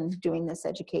person doing this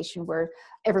education where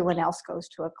everyone else goes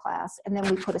to a class, and then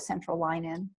we put a central line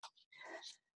in.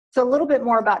 So a little bit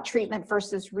more about treatment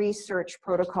versus research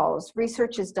protocols.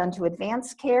 Research is done to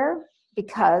advance care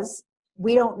because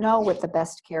we don't know what the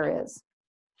best care is.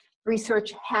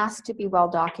 Research has to be well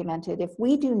documented. If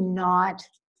we do not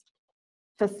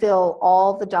fulfill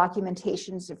all the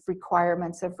documentations of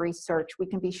requirements of research, we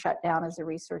can be shut down as a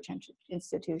research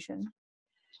institution.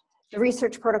 The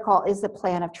research protocol is the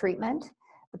plan of treatment.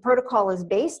 The protocol is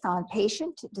based on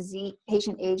patient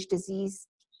age, disease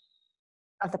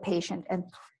of the patient, and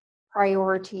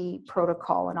priority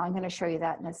protocol, and I'm going to show you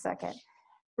that in a second.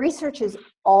 Research is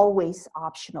always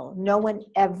optional. No one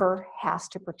ever has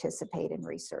to participate in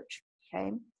research,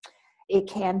 okay? It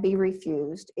can be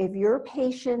refused. If your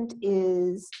patient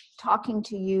is talking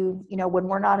to you, when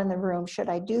we're not in the room, should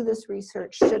I do this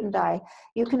research? Shouldn't I?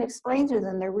 You can explain to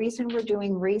them the reason we're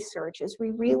doing research is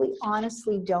we really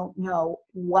honestly don't know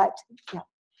what. Yeah.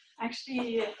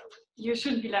 Actually, you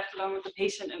shouldn't be left alone with the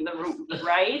patient in the room,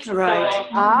 right? Right.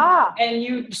 So, and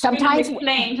you sometimes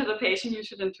explain to the patient, you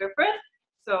should interpret.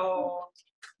 So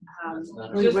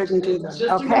We wouldn't do that. Just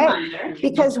a Okay. reminder.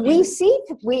 Because I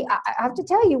have to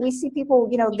tell you, we see people,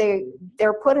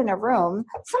 they're put in a room.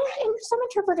 Some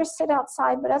interpreters sit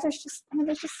outside, but others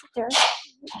they just sit there.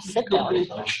 Sit there.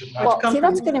 Well, see,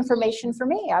 that's good information for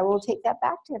me. I will take that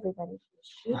back to everybody.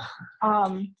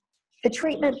 The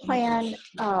treatment plan,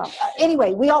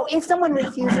 anyway, if someone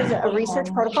refuses a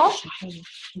research protocol,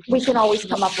 we can always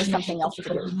come up with something else to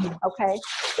do, okay?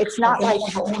 It's not like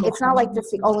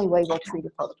that's the only way we'll treat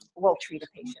a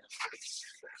patient.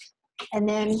 And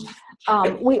then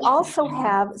we also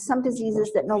have some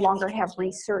diseases that no longer have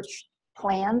research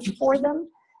plans for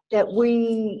them, that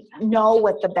we know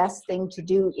what the best thing to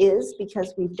do is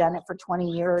because we've done it for 20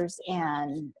 years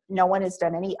and no one has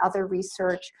done any other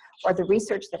research, or the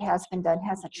research that has been done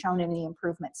hasn't shown any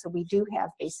improvement. So we do have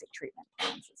basic treatment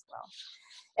plans as well.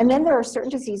 And then there are certain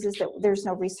diseases that there's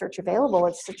no research available.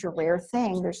 It's such a rare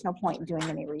thing. There's no point in doing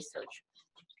any research.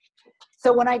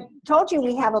 So when I told you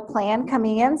we have a plan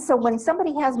coming in, so when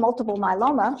somebody has multiple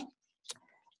myeloma,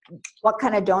 what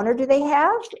kind of donor do they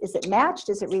have? Is it matched?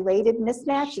 Is it related,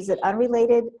 mismatched? Is it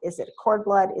unrelated? Is it cord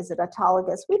blood? Is it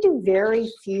autologous? We do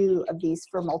very few of these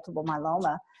for multiple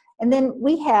myeloma. And then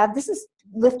this is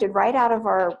lifted right out of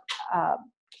our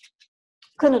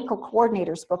clinical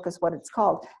coordinator's book is what it's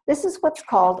called. This is what's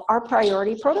called our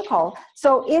priority protocol.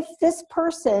 So if this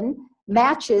person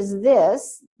matches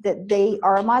this, that they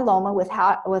are a myeloma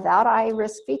without high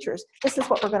risk features, this is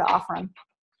what we're going to offer them.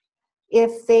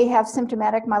 If they have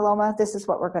symptomatic myeloma, this is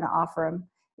what we're going to offer them.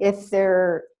 If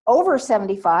they're over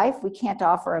 75, we can't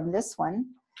offer them this one.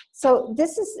 So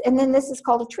this is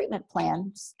called a treatment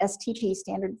plan, STP,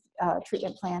 standard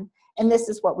treatment plan, and this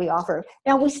is what we offer.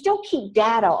 Now we still keep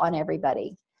data on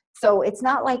everybody. So it's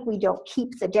not like we don't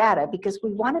keep the data, because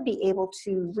we want to be able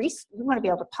to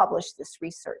publish this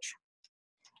research.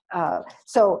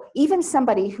 So even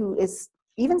somebody who's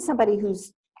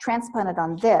transplanted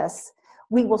on this,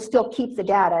 we will still keep the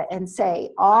data and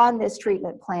say, on this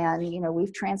treatment plan,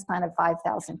 we've transplanted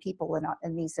 5,000 people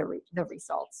and these are the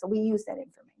results. So we use that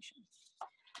information.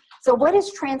 So what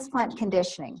is transplant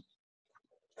conditioning?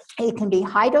 It can be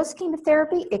high-dose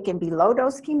chemotherapy. It can be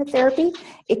low-dose chemotherapy.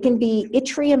 It can be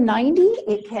yttrium-90.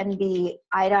 It can be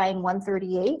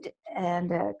iodine-138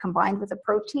 and combined with a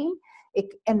protein.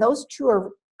 And those two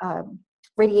are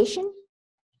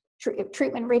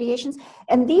treatment radiations.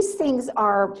 And these things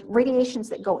are radiations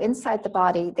that go inside the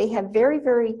body. They have very,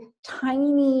 very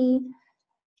tiny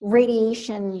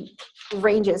radiation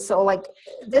ranges. So like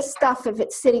this stuff, if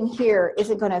it's sitting here,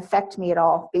 isn't going to affect me at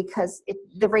all, because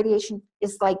the radiation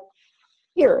is like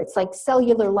here. It's like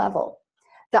cellular level.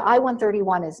 The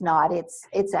I-131 is not.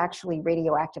 It's actually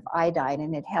radioactive iodine,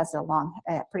 and it has a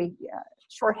pretty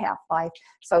short half-life.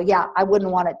 So yeah, I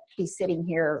wouldn't want it to be sitting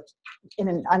here in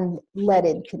an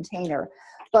unleaded container.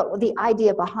 But the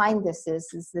idea behind this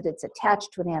is that it's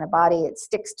attached to an antibody. It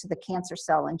sticks to the cancer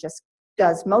cell and just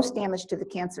does most damage to the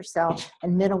cancer cell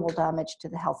and minimal damage to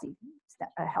the healthy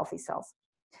cells.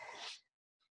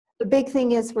 The big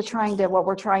thing is what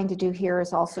we're trying to do here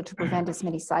is also to prevent as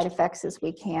many side effects as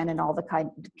we can and all the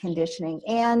kind of conditioning.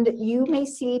 And you may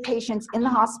see patients in the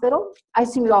hospital. I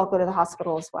assume you all go to the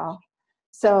hospital as well.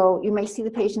 So you may see the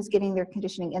patients getting their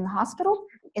conditioning in the hospital,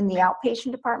 in the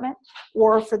outpatient department,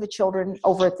 or for the children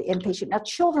over at the inpatient. Now,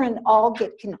 children they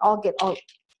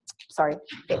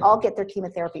all get their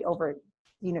chemotherapy over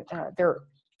their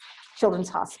children's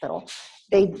hospital.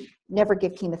 They never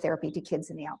give chemotherapy to kids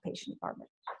in the outpatient department.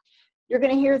 You're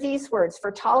going to hear these words: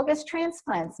 for autologous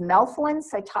transplants, melphalan,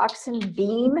 Cytoxan,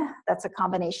 beam. That's a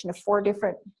combination of 4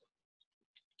 different.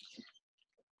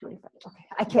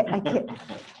 Okay,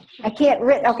 I can't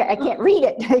read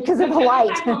it because of the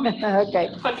light. Okay.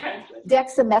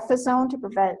 Dexamethasone to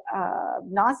prevent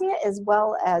nausea, as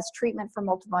well as treatment for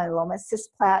multiple myeloma,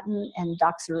 cisplatin, and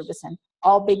doxorubicin,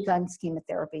 all big guns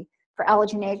chemotherapy. For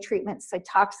allogeneic treatment,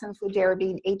 Cytoxan,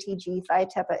 fludarabine, ATG,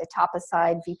 Thiotepa,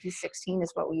 etoposide, VP16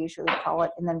 is what we usually call it,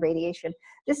 and then radiation.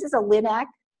 This is a LINAC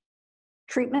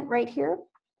treatment right here.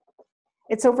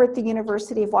 It's over at the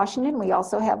University of Washington. We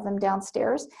also have them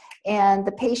downstairs. And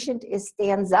the patient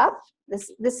stands up.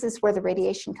 This is where the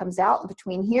radiation comes out.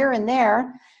 Between here and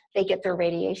there, they get their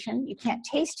radiation. You can't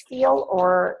taste, feel,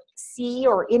 or see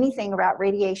or anything about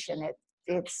radiation.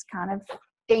 It's kind of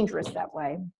dangerous that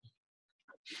way.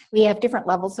 We have different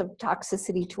levels of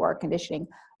toxicity to our conditioning.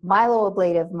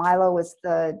 Myeloablative. Myelo is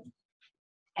the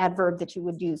adverb that you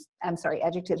would use,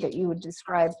 adjective that you would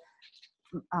describe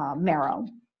marrow.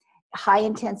 High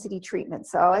intensity treatment.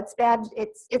 So it's bad.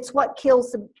 It's what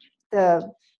kills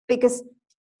the biggest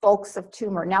bulks of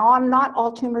tumor. Now, not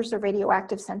all tumors are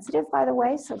radioactive sensitive, by the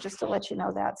way, so just to let you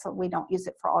know that, so we don't use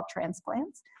it for all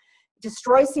transplants. It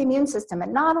destroys the immune system. It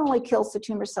not only kills the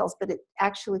tumor cells, but it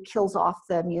actually kills off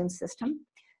the immune system.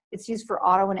 It's used for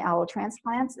auto and allo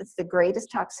transplants. It's the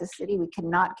greatest toxicity. We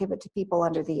cannot give it to people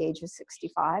under the age of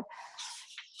 65,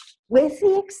 with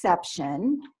the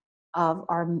exception of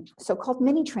our so-called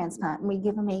mini transplant, and we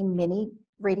give them a mini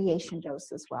radiation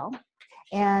dose as well.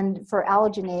 And for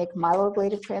allogeneic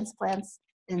myeloablative transplants,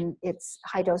 and it's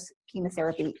high-dose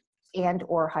chemotherapy and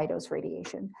or high-dose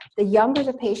radiation. The younger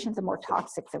the patient, the more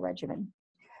toxic the regimen.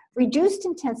 Reduced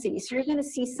intensity, so you're gonna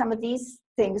see some of these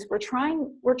things. We're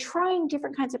trying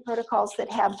different kinds of protocols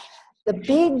that have the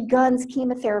big guns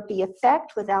chemotherapy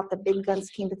effect without the big guns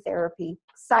chemotherapy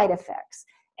side effects.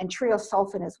 And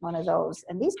triosulfan is one of those.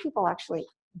 And these people actually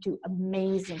do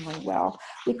amazingly well.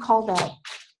 We call that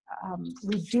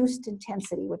reduced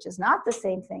intensity, which is not the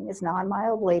same thing as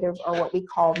non-myeloablative or what we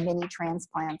call mini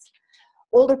transplants.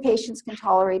 Older patients can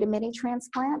tolerate a mini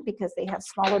transplant because they have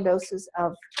smaller doses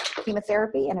of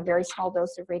chemotherapy and a very small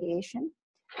dose of radiation.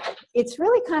 It's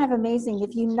really kind of amazing.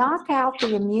 If you knock out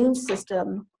the immune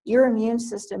system, your immune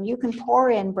system, you can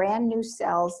pour in brand new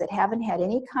cells that haven't had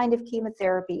any kind of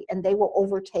chemotherapy, and they will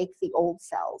overtake the old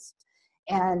cells.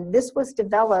 And this was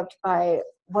developed by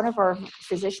one of our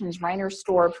physicians, Rainer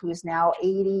Storb, who is now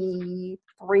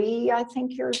 83, I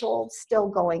think, years old, still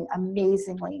going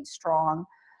amazingly strong,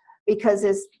 because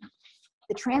as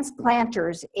the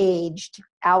transplanters aged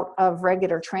out of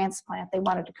regular transplant, they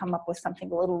wanted to come up with something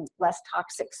a little less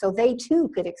toxic so they too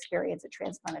could experience a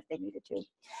transplant if they needed to.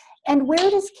 And where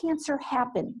does cancer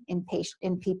happen in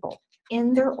people?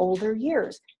 In their older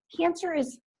years. Cancer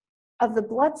of the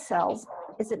blood cells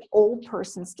is an old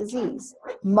person's disease.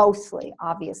 Mostly,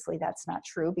 obviously that's not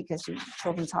true because your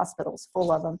children's hospital is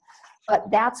full of them, but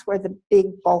that's where the big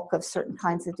bulk of certain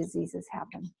kinds of diseases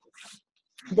happen.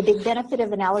 The big benefit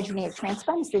of an allogeneic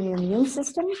transplant is the immune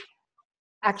system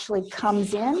actually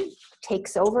comes in,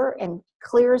 takes over, and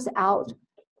clears out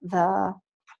the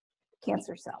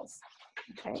cancer cells,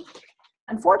 okay?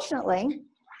 Unfortunately,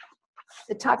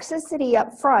 the toxicity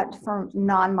up front from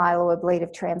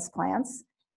non-myeloablative transplants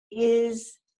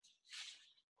is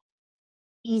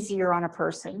easier on a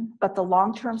person, but the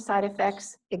long-term side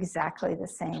effects, exactly the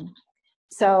same.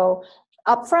 So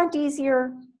up front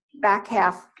easier, back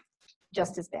half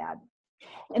just as bad.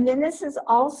 And then this is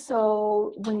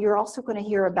also when you're also going to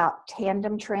hear about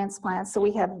tandem transplants. So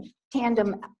we have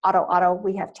tandem auto,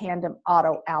 we have tandem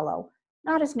auto allo.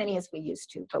 Not as many as we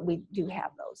used to, but we do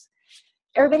have those.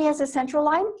 Everybody has a central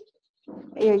line.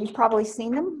 You've probably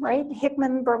seen them, right?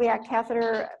 Hickman, Berbiak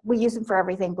catheter, we use them for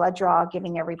everything, blood draw,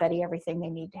 giving everybody everything they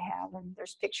need to have. And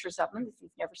there's pictures of them if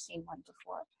you've never seen one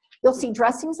before. You'll see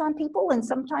dressings on people, and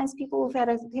sometimes people who've had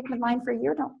a Hickman line for a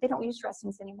year, they don't use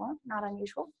dressings anymore, not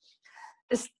unusual.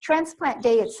 This transplant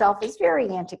day itself is very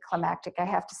anticlimactic, I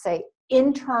have to say,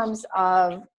 in terms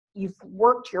of you've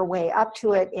worked your way up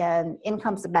to it and in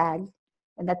comes the bag,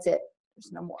 and that's it,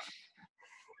 there's no more.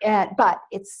 But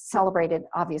it's celebrated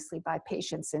obviously by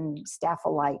patients and staff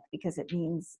alike because it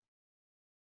means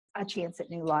a chance at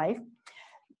new life.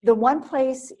 The one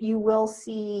place you will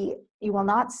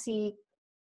not see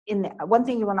one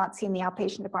thing you will not see in the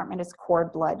outpatient department is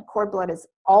cord blood. Cord blood is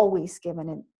always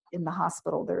given in the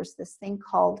hospital. There's this thing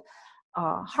called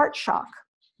heart shock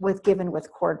given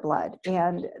with cord blood,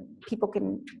 and people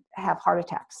can have heart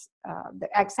attacks.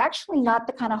 It's actually not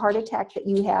the kind of heart attack that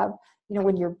you have,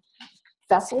 when your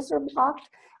vessels are blocked.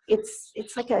 It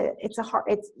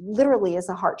literally is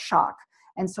a heart shock,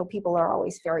 and so people are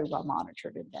always very well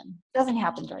monitored. And then doesn't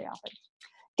happen very often.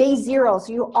 Day 0,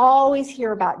 so you always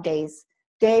hear about days.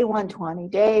 Day 120,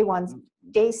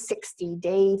 day 60,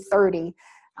 day 30,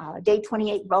 day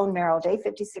 28 bone marrow, day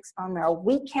 56 bone marrow.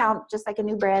 We count, just like a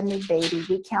brand new baby,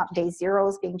 we count day 0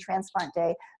 as being transplant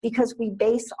day because we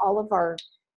base all of our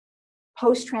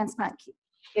post-transplant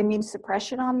immune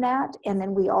suppression on that, and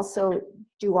then we also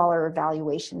do all our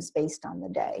evaluations based on the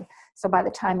day. So by the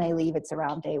time they leave, it's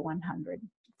around day 100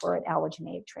 for an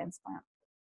allogeneic transplant.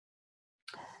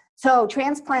 So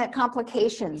transplant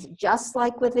complications, just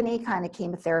like with any kind of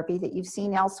chemotherapy that you've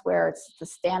seen elsewhere, it's the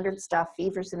standard stuff: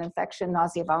 fevers and infection,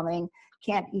 nausea, vomiting,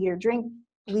 can't eat or drink,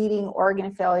 bleeding,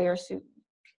 organ failure,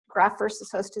 graft versus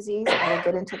host disease. I will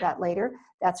get into that later.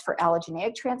 That's for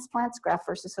allogeneic transplants. Graft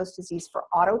versus host disease for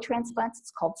auto transplants,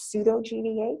 it's called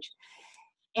pseudo-GVH.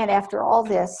 And after all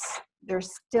this,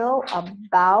 there's still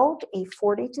about a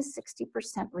 40 to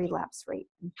 60% relapse rate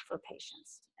for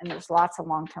patients. And there's lots of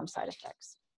long-term side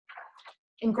effects.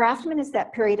 Engraftment is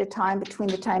that period of time between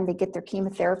the time they get their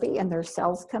chemotherapy and their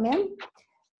cells come in.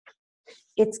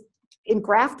 It's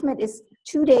Engraftment is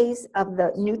 2 days of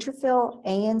the neutrophil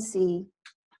ANC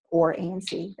or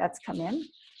ANC that's come in.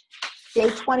 Day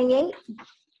 28,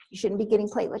 you shouldn't be getting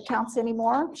platelet counts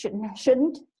anymore.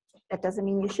 Shouldn't. That doesn't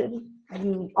mean you shouldn't.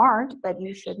 You aren't, but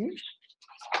you shouldn't.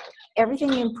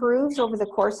 Everything improves over the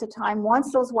course of time.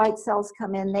 Once those white cells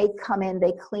come in, they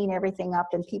clean everything up,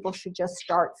 and people should just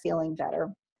start feeling better.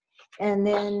 And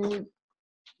then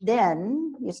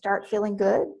you start feeling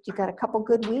good. You've got a couple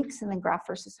good weeks, and then graft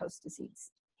versus host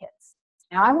disease hits.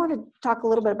 Now, I want to talk a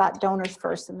little bit about donors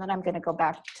first, and then I'm going to go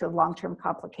back to long-term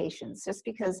complications, just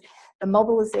because the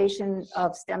mobilization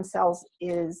of stem cells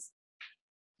is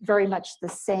very much the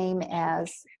same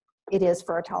as it is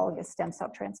for autologous stem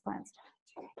cell transplants.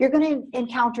 You're going to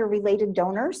encounter related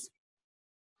donors,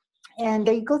 and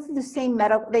they go through the same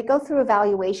they go through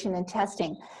evaluation and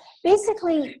testing.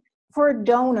 Basically, for a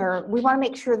donor, we want to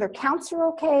make sure their counts are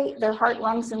okay, their heart,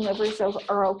 lungs, and livers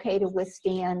are okay to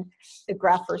withstand the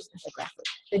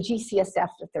GCSF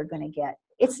that they're going to get.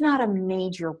 It's not a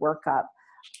major workup.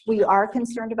 We are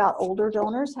concerned about older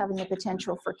donors having the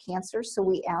potential for cancer, so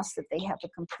we ask that they have a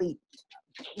complete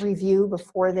review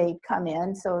before they come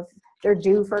in. So if they're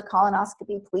due for a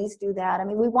colonoscopy, please do that. I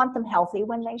mean, we want them healthy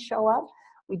when they show up.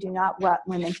 We do not want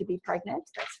women to be pregnant.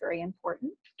 That's very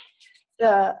important.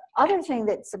 The other thing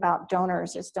that's about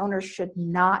donors is donors should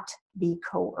not be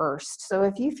coerced. So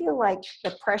if you feel like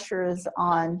the pressure is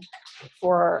on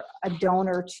for a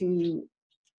donor to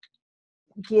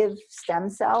give stem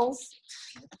cells,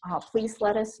 please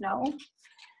let us know.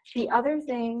 The other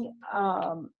thing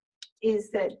is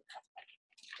that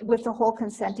with the whole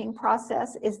consenting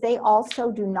process is they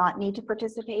also do not need to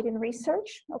participate in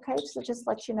research. Okay, so just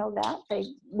let you know that.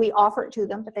 We offer it to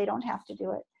them, but they don't have to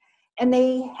do it. And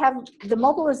they have the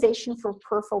mobilization for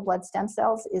peripheral blood stem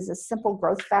cells is a simple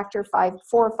growth factor, 4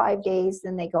 or 5 days,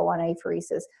 then they go on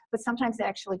apheresis. But sometimes they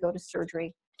actually go to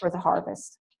surgery for the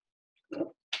harvest.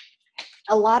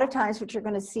 A lot of times what you're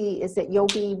going to see is that you'll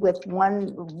be with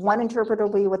one interpreter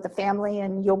will be with the family,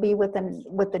 and you'll be with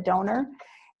the donor.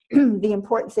 The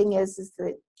important thing is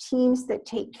that teams that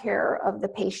take care of the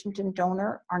patient and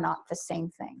donor are not the same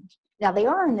thing. Now, they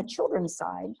are on the children's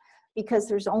side because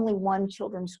there's only one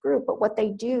children's group, but what they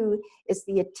do is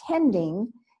the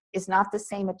attending is not the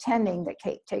same attending that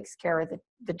takes care of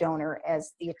the donor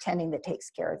as the attending that takes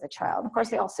care of the child. Of course,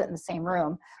 they all sit in the same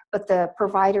room, but the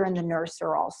provider and the nurse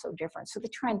are also different. So they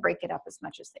try and break it up as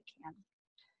much as they can.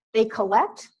 They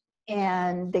collect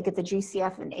and they get the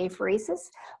GCF and apheresis.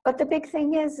 But the big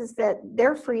thing is that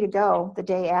they're free to go the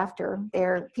day after.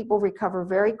 People recover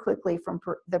very quickly from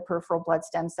the peripheral blood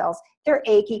stem cells. They're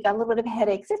achy, got a little bit of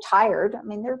headaches, they're tired. I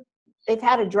mean, they've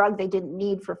had a drug they didn't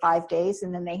need for 5 days,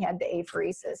 and then they had the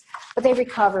apheresis. But they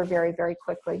recover very, very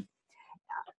quickly.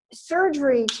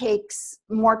 Surgery takes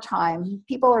more time.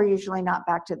 People are usually not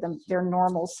back to their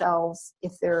normal selves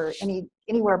if they're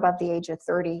anywhere above the age of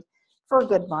 30 for a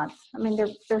good month. I mean,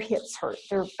 their hips hurt,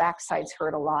 their backsides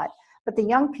hurt a lot. But the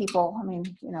young people, I mean,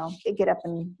 you know, they get up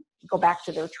and go back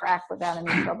to their track without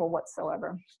any trouble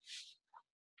whatsoever.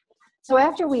 So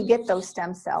after we get those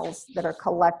stem cells that are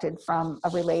collected from a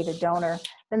related donor,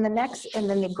 then the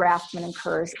engraftment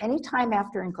occurs. Anytime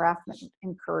after engraftment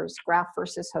occurs, graft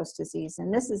versus host disease,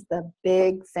 and this is the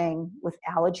big thing with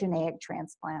allogeneic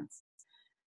transplants.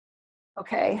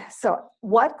 Okay, so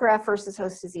what graft versus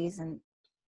host disease, and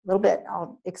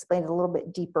I'll explain it a little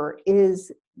bit deeper,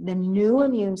 is the new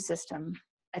immune system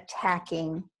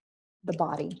attacking the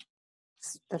body.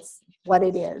 That's what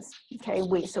it is. Okay,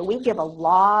 so we give a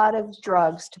lot of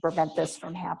drugs to prevent this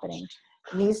from happening.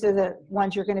 And these are the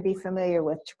ones you're going to be familiar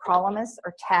with: tacrolimus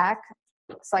or TAC,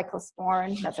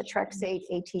 cyclosporin, methotrexate,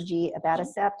 ATG,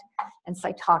 abatacept, and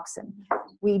Cytoxan.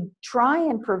 We try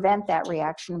and prevent that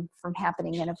reaction from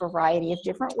happening in a variety of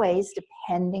different ways,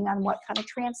 depending on what kind of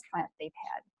transplant they've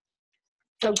had.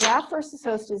 So graft versus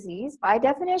host disease, by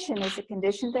definition, is a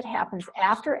condition that happens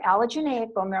after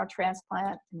allogeneic bone marrow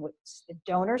transplant in which the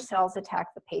donor cells attack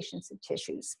the patient's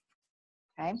tissues.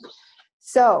 Okay,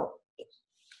 so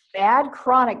bad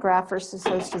chronic graft versus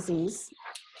host disease,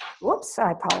 whoops,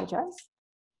 I apologize,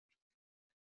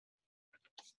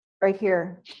 right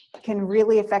here, can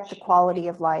really affect the quality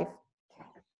of life.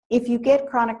 If you get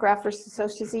chronic graft versus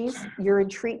host disease, you're in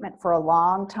treatment for a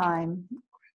long time.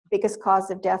 Biggest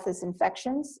cause of death is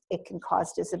infections. It can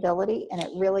cause disability, and it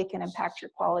really can impact your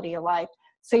quality of life.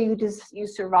 So you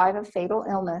survive a fatal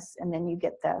illness, and then you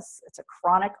get this. It's a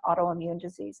chronic autoimmune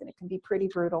disease, and it can be pretty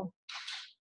brutal.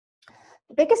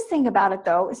 The biggest thing about it,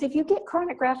 though, is if you get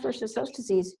chronic graft versus host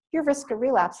disease, your risk of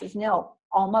relapse is nil,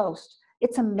 almost.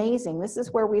 It's amazing. This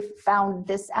is where we found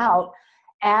this out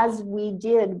as we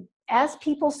did as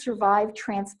people survived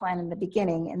transplant in the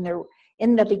beginning,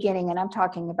 and I'm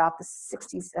talking about the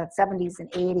 60s, 70s,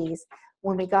 and 80s,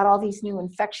 when we got all these new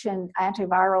infection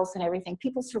antivirals and everything,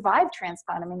 people survived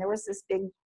transplant. I mean, there was this big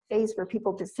phase where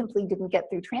people just simply didn't get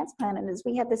through transplant. And as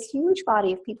we had this huge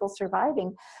body of people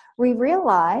surviving, we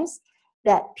realized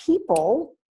that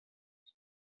people,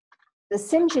 the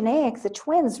syngeneic, the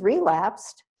twins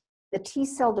relapsed, the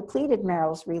T-cell depleted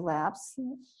marrows relapsed,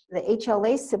 the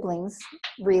HLA siblings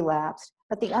relapsed,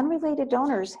 but the unrelated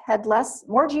donors had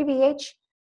more GVH,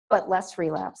 but less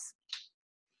relapse.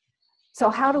 So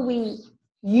how do we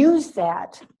use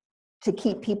that to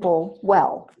keep people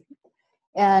well?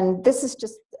 And this is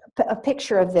just a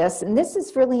picture of this, and this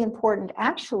is really important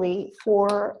actually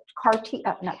for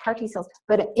not CAR T cells,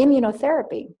 but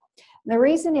immunotherapy. And the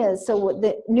reason is, so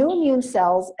the new immune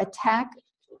cells attack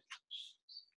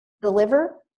the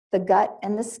liver, the gut,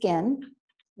 and the skin,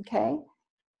 okay?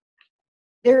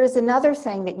 There is another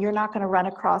thing that you're not going to run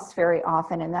across very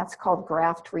often, and that's called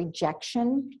graft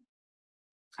rejection.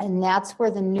 And that's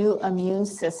where the new immune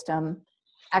system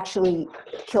actually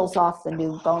kills off the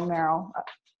new bone marrow,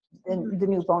 the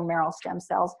new bone marrow stem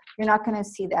cells. You're not going to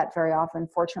see that very often,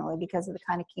 fortunately, because of the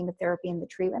kind of chemotherapy and the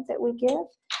treatment that we give.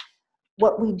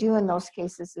 What we do in those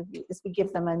cases is we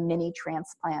give them a mini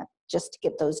transplant just to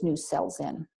get those new cells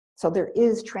in. So there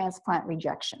is transplant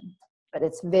rejection, but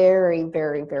it's very,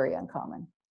 very, very uncommon.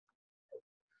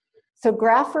 So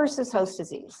graft versus host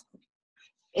disease.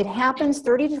 It happens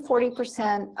 30 to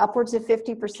 40%, upwards of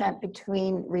 50%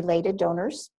 between related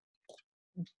donors.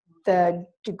 The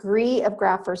degree of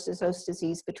graft versus host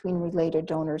disease between related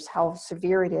donors, how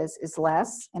severe it is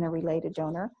less in a related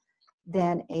donor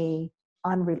than an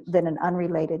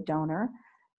unrelated donor.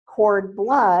 Cord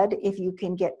blood, if you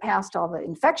can get past all the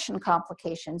infection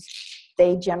complications,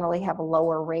 they generally have a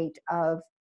lower rate of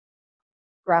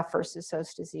graft versus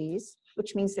host disease,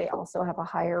 which means they also have a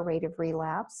higher rate of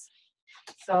relapse.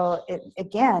 So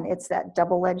again, it's that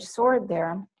double-edged sword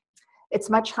there. It's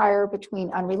much higher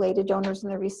between unrelated donors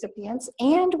and the recipients,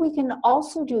 and we can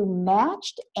also do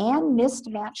matched and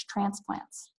mismatched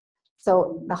transplants.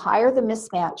 So the higher the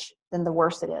mismatch, then the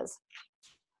worse it is.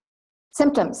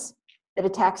 Symptoms: it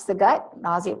attacks the gut,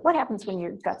 nausea. What happens when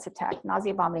your gut's attacked?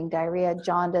 Nausea, vomiting, diarrhea,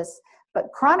 jaundice.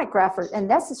 But chronic graft,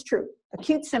 and this is true,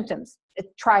 acute symptoms,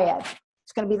 triad.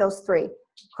 It's going to be those three.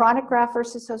 Chronic graft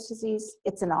versus host disease,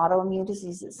 it's an autoimmune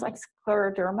disease. It's like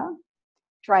scleroderma,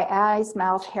 dry eyes,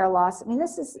 mouth, hair loss. I mean,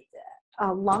 this is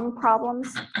lung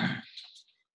problems.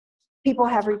 People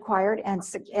have required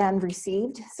and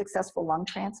received successful lung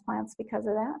transplants because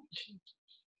of that.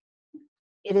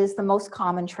 It is the most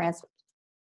common transplant.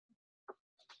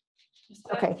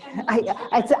 Okay, my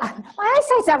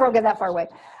eyesight's not real good that far away.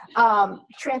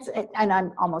 And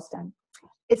I'm almost done.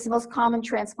 It's the most common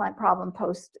transplant problem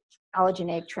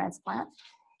post-allogeneic transplant.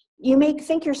 You may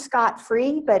think you're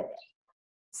scot-free, but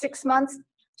 6 months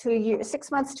to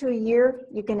a year,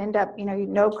 you can end up,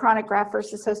 no chronic graft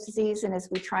versus host disease, and as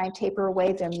we try and taper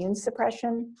away the immune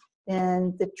suppression,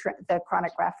 then the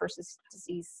chronic graft versus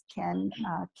disease can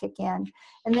kick in.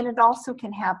 And then it also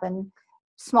can happen,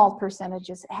 small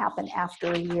percentages happen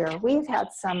after a year. We've had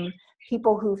some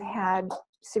people who've had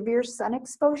severe sun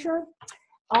exposure,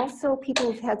 also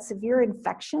people who've had severe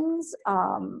infections,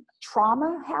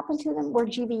 trauma happen to them where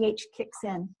GVH kicks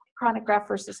in, chronic graft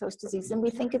versus host disease. And we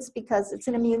think it's because it's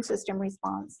an immune system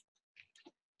response.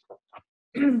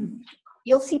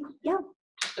 You'll see, yeah.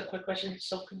 Just a quick question.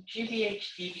 So could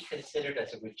GVHD be considered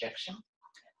as a rejection?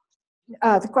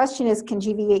 The question is, can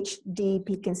GVHD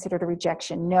be considered a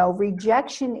rejection? No,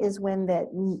 rejection is when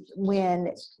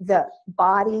the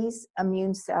body's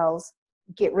immune cells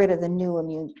get rid of the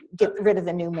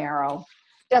new marrow.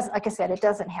 Like I said, it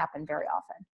doesn't happen very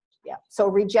often. Yeah. So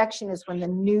rejection is when the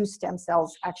new stem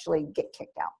cells actually get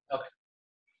kicked out. Okay.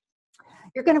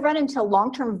 You're going to run into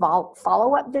long-term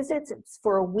follow-up visits. It's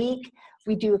for a week.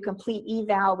 We do a complete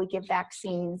eval. We give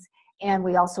vaccines, and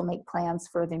we also make plans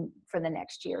for the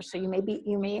next year. So you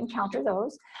may encounter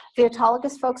those. The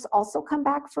autologous folks also come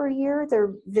back for a year.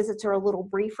 Their visits are a little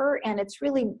briefer, and it's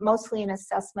really mostly an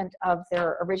assessment of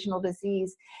their original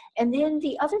disease. And then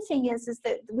the other thing is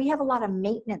that we have a lot of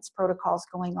maintenance protocols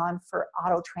going on for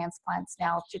auto transplants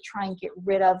now to try and get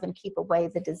rid of and keep away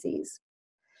the disease.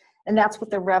 And that's what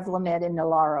the Revlimid and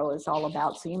Marrow is all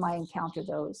about. So you might encounter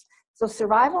those. So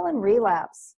survival and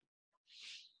relapse.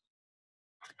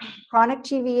 Chronic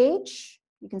GVH,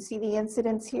 you can see the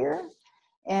incidence here.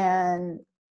 And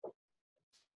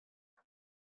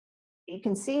you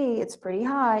can see it's pretty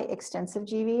high, extensive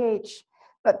GVH.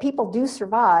 But people do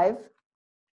survive,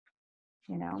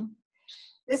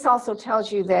 This also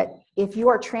tells you that if you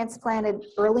are transplanted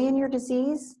early in your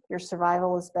disease, your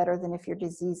survival is better than if your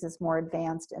disease is more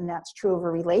advanced, and that's true of a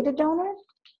related donor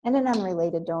and an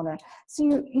unrelated donor. So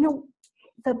you know,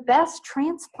 the best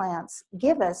transplants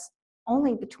give us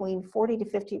only between 40 to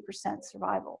 50%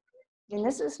 survival. And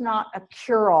this is not a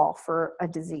cure-all for a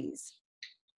disease.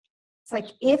 It's like,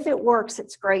 if it works,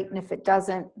 it's great, and if it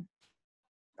doesn't,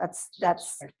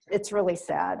 it's really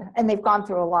sad. And they've gone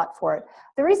through a lot for it.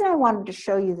 The reason I wanted to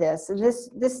show you this, and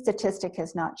this statistic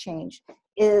has not changed,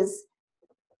 is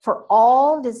for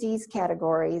all disease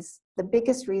categories, the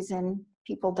biggest reason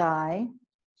people die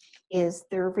is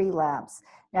their relapse.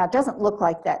 Now, it doesn't look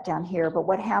like that down here, but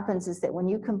what happens is that when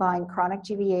you combine chronic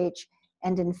GVH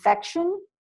and infection,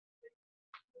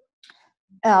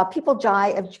 people die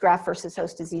of graft versus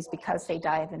host disease because they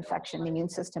die of infection. The immune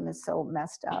system is so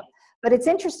messed up. But it's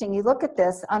interesting, you look at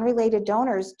this, unrelated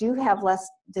donors do have less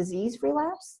disease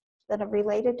relapse than a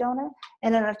related donor.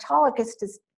 And an autologous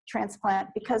transplant,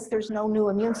 because there's no new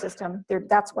immune system,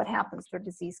 that's what happens, their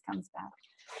disease comes back.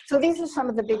 So these are some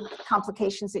of the big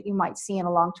complications that you might see in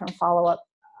a long-term follow-up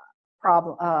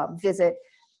visit.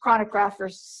 Chronic graft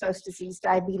versus host disease,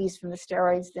 diabetes from the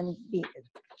steroids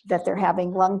that they're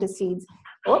having, lung disease,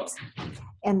 oops,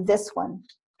 and this one,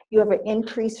 you have an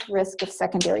increased risk of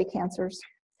secondary cancers.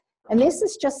 And this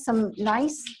is just some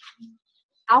nice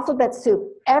alphabet soup.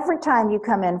 Every time you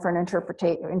come in for an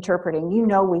interpreting, you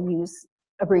know we use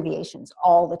abbreviations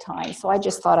all the time. So I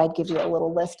just thought I'd give you a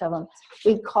little list of them.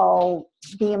 We call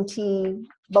BMT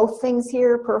both things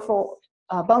here, peripheral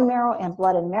bone marrow and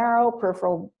blood and marrow,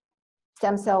 peripheral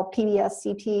stem cell,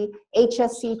 PBSCT,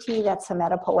 HSCT, that's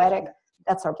hematopoietic,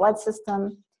 that's our blood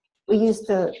system. We use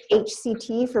the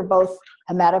HCT for both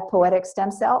hematopoietic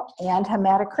stem cell and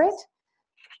hematocrit.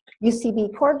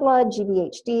 UCB cord blood,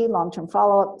 GVHD, long-term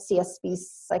follow-up, CSV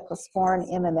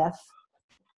cyclosporin, MMF.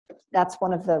 That's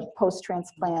one of the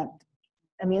post-transplant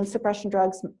immune suppression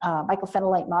drugs,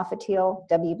 mycophenolate mofetil,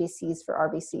 WBCs for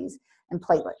RBCs, and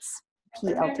platelets,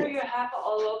 Remember, PLT. you have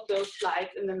all of those slides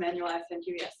in the manual I sent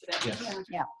you yesterday. Yes.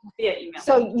 Yeah. Via email.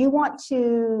 So you want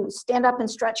to stand up and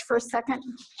stretch for a second?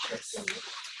 So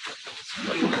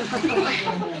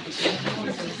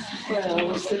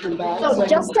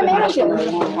just imagine,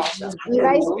 you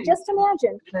guys, just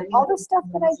imagine all the stuff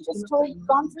that I just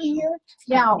gone through here.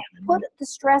 Now, put the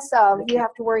stress of, you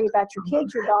have to worry about your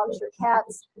kids, your dogs, your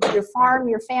cats, your farm,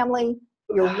 your family,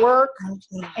 your work,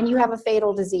 and you have a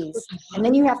fatal disease. And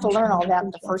then you have to learn all that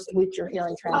the first week you're here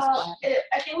in transplant.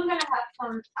 I think we're gonna have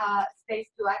some space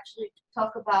to actually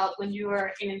talk about when you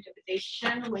are in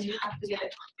interpretation, when you have to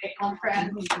get a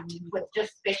conference with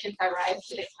just patients arrive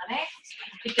to the clinic,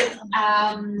 because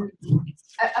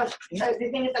the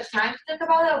thing is, the time to talk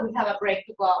about it, we have a break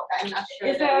to go out. I'm not sure.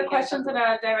 Is there questions that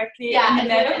are directly? Yeah, in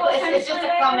medical it's just a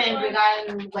center comment related,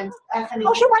 regarding when.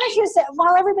 Oh, sure, why don't you say,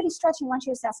 while everybody's stretching, why don't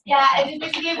you just ask me? Yeah, it's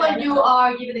basically when you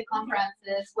are giving the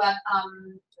conferences, what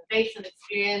based on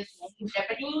experience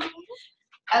interpreting.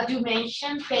 As you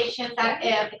mentioned, patients are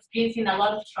experiencing a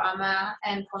lot of trauma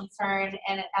and concern,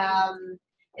 and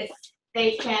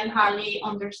they can hardly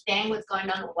understand what's going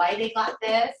on, why they got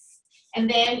this. And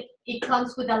then it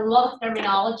comes with a lot of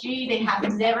terminology they have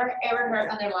never ever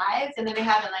heard in their lives, and then they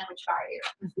have a language barrier.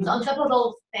 So on top of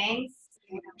those things,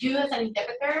 you as an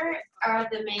interpreter are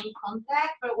the main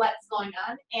contact for what's going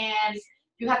on, and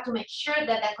you have to make sure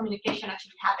that that communication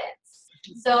actually happens.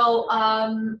 So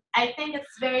I think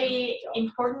it's very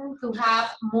important to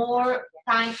have more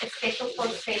time scheduled for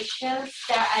patients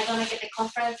that are going to get the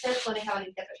conferences when they have an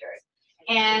interpreter.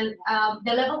 And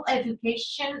the level of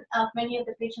education of many of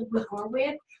the patients we work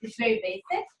with is very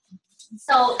basic.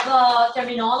 So the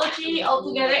terminology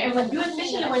altogether, and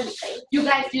especially when you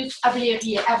guys use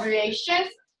abbreviations,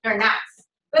 they're not.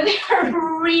 But they're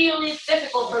really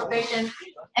difficult for patients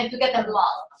and to get them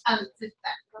lost on the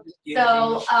system.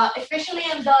 So especially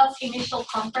in those initial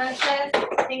conferences,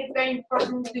 I think it's very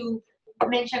important to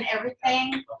mention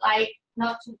everything, like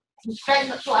not to try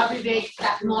not to abbreviate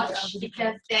that much,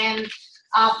 because then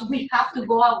we have to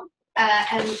go out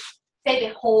and say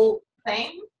the whole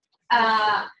thing,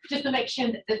 just to make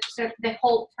sure that the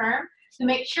whole term, to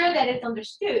make sure that it's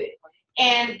understood.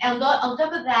 And on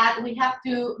top of that, we have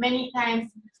to many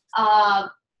times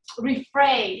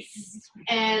rephrase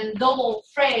and double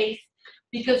phrase,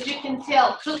 because you can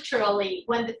tell culturally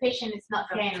when the patient is not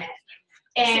getting it.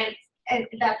 And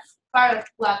that's part of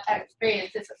what our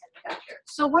experience is as a doctor.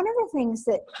 So one of the things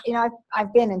that, you know,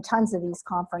 I've been in tons of these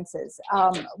conferences.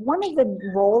 One of the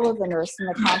role of the nurse in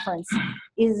the conference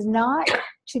is not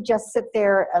to just sit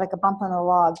there like a bump on the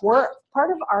log.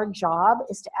 Part of our job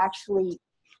is to actually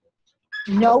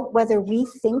note whether we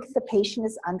think the patient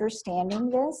is understanding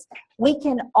this. We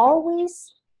can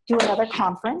always do another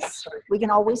conference. We can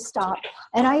always stop.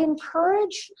 And I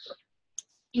encourage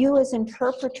you as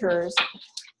interpreters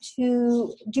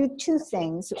to do two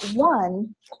things.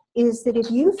 One is that if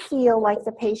you feel like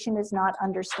the patient is not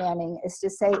understanding, is to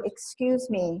say, excuse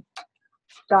me,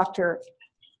 doctor,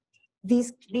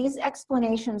 these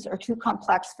explanations are too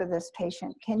complex for this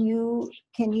patient. Can you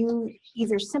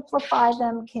either simplify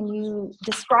them? Can you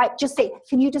describe, just say,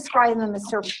 can you describe them a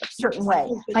certain way?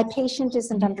 The patient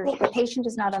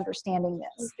is not understanding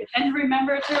this. And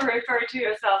remember to refer to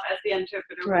yourself as the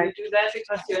interpreter when you do that,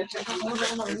 because you're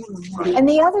interpreting. And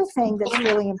the other thing that's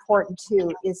really important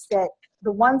too is that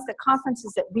the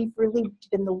conferences that we've really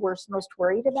been the most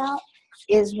worried about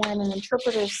is when an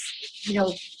interpreter's,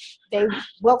 they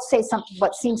will say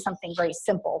what seems something very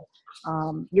simple.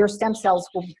 Your stem cells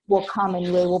will come and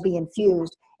they will be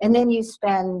infused. And then you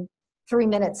spend 3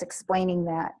 minutes explaining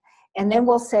that. And then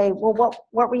we'll say, well,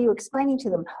 what were you explaining to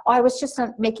them? Oh, I was just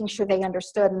making sure they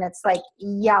understood. And it's like,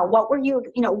 yeah, what were you,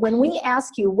 when we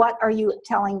ask you, what are you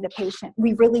telling the patient?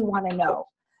 We really want to know,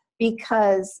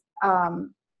 because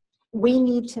we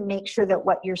need to make sure that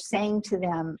what you're saying to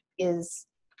them is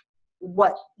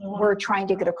what we're trying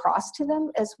to get across to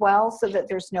them as well, so that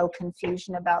there's no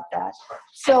confusion about that.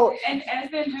 So, and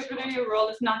as the interpreter, your role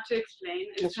is not to explain,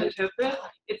 it's to interpret.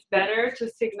 It's better to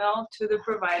signal to the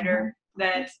provider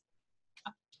that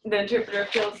the interpreter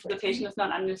feels the patient is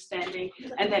not understanding,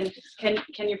 and then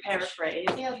can you paraphrase,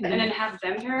 and then have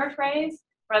them paraphrase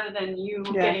rather than you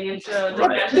getting into the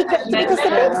because the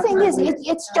big thing is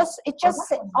it's just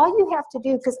all you have to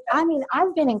do, because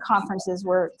I've been in conferences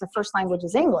where the first language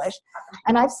is English,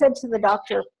 and I've said to the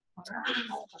doctor,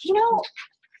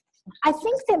 I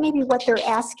think that maybe what they're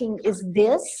asking is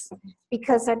this,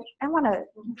 because I want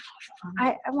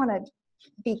to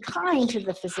be kind to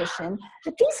the physician,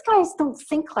 but these guys don't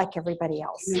think like everybody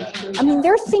else.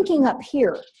 They're thinking up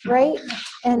here, right?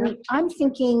 And I'm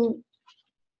thinking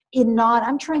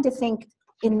I'm trying to think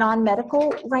in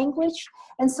non-medical language.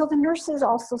 And so the nurses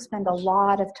also spend a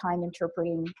lot of time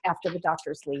interpreting after the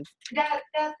doctors leave. That's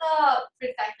a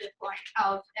precise point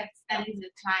of extending the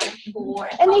time for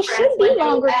a And they should be conference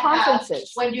longer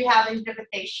conferences. when you have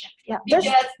interpretation. Yeah, Because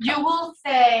you will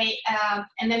say,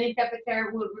 and then the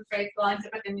interpreter will rephrase, well,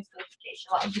 interpreting is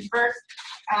notification. Well, you first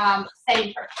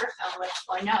say for person what's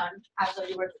going on, as though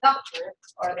you were the doctor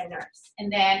or the nurse.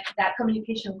 And then that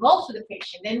communication goes to the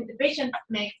patient. Then the patient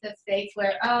makes the mistakes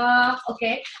where,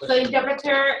 okay, so the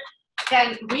interpreter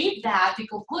can read that,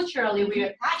 because culturally we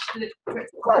attach to the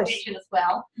patient as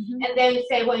well. And then you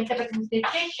say, well, interpreting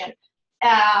dictation.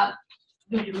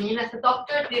 Do you mean as a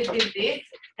doctor this? Do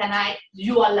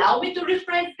you allow me to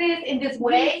rephrase this in this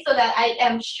way so that I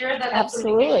am sure that that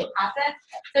communication happens?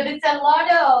 So there's a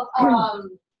lot of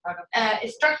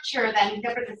structure that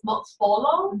interpreters must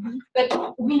follow,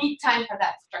 but we need time for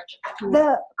that structure.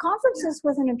 The conferences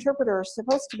with an interpreter are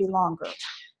supposed to be longer.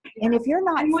 And if you're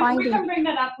not finding... We can bring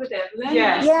that up with Evelyn.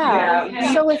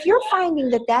 Yeah. So if you're finding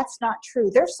that that's not true,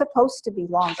 they're supposed to be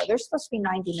longer. They're supposed to be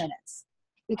 90 minutes.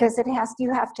 Because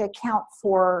you have to account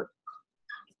for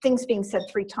things being said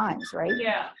 3 times, right?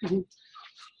 Yeah.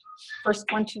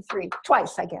 First 1, 2, 3,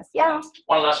 twice, I guess. Yeah.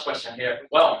 One last question here.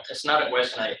 Well, it's not a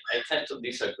question. I tend to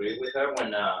disagree with her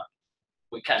when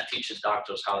we can't teach the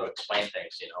doctors how to explain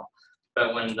things,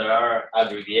 But when there are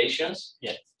abbreviations,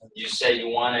 you say you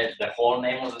wanted the whole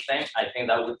name of the thing. I think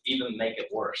that would even make it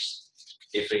worse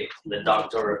if the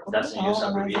doctor doesn't use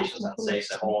abbreviations and says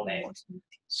the whole name.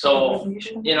 So,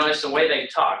 it's the way they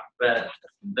talk, but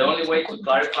the only way to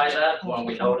clarify that when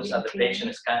we notice that the patient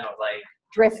is kind of like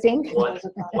drifting.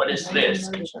 What is this?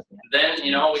 Then,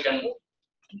 we can,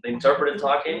 the interpreter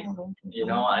talking,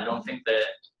 I don't think the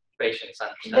patient is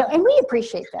understanding. And we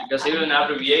appreciate that. Because even an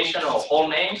abbreviation or whole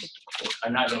names are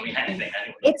not going to mean anything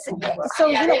anyway. It's so,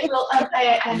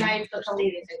 and I totally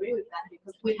disagree with that,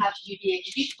 because we have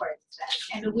GVHD, for instance,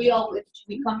 and we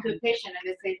come to a patient and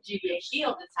they say GVHD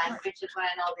all the time, which is when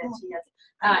I know that she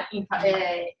has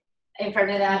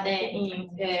enfermedad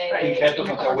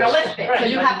intrahuésped. So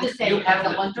you have to say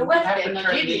intrahuésped, not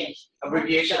GVHD.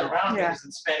 Abbreviation around it, because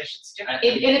in Spanish it's different.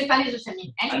 In Spanish it doesn't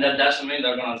mean anything. And that doesn't mean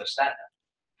they're going to understand that.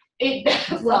 It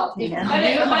is well as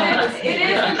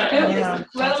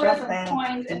a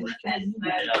point in the sense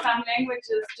that some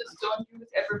languages just don't use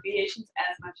abbreviations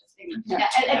as much as English. Yeah,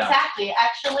 exactly.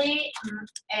 Actually,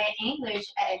 English,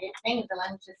 I think the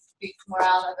language speaks more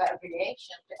out of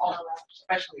abbreviation,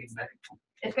 Especially in medical.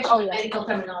 Especially medical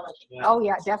terminology. Yeah. Oh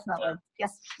yeah, definitely.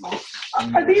 Yes.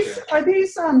 Are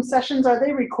these sessions, are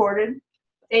they recorded?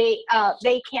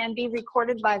 They can be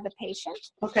recorded by the patient.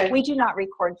 Okay. We do not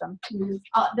record them.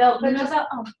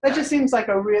 That just seems like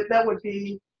that would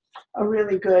be a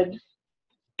really good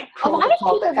A lot of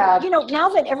protocol to have. people, now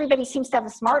that everybody seems to have a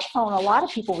smartphone, a lot of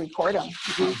people record them.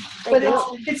 They But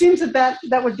do. it seems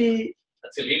that would be,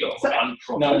 That's illegal. So-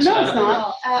 No, it's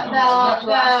not.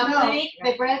 The No. clinic,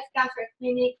 the breast cancer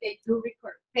clinic, they do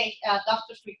record,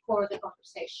 doctors record the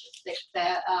conversations.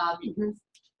 Mhm.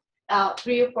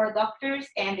 3 or 4 doctors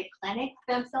and the clinic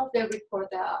themselves, they record For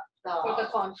the the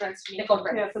conference the meeting.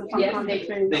 conference. Yeah, for the Yes, conference they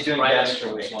do. meeting. They do Right.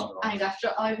 gastro as well. And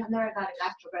gastro, I've never got a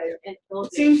gastro, but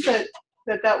It seems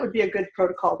that would be a good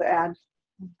protocol to add.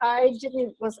 I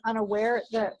was unaware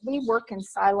that we work in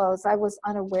silos. I was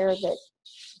unaware that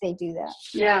they do that.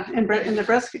 Yeah, in the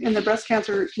breast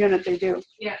cancer unit they do.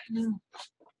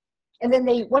 And then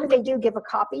what do? Give a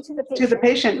copy to the patient? To the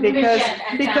patient because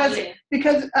Yeah,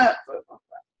 because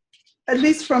at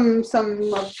least from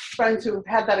some of friends who've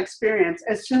had that experience,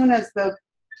 as soon as the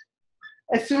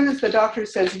doctor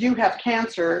says you have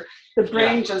cancer, the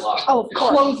brain Yeah, just locked. Oh, of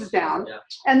course. closes down. Yeah.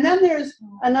 And then there's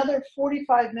another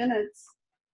 45 minutes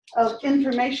of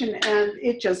information and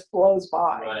it just blows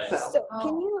by. Right. So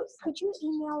could you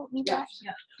email me Yeah. that?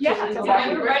 Yeah. Go Yeah, back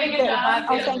we're and- writing it down.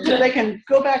 Oh, thank So you. they can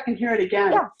go back and hear it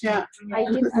again. Yeah. Yeah. I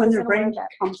When wasn't their aware brain of that.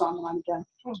 comes online again.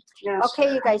 Hmm. Yes.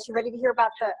 Okay, you guys, you ready to hear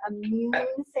about the immune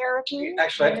therapy?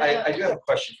 Actually, I do have a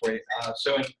question for you.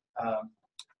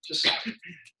 Just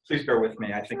please bear with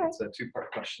me. I think it's a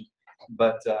two-part question.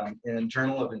 But in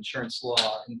Journal of Insurance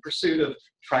Law, in pursuit of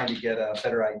trying to get a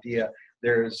better idea,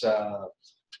 there's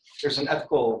an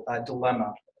ethical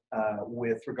dilemma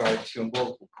with regard to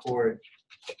umbilical cord.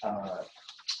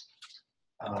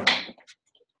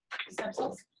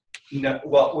 No,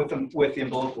 well, with the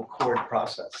umbilical cord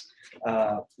process,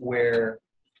 where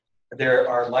there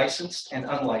are licensed and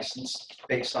unlicensed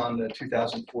based on the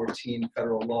 2014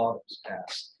 federal law that was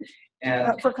passed.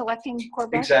 And For collecting cord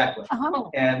blood? exactly. Uh-huh.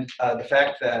 And the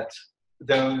fact that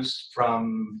those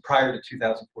from prior to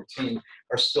 2014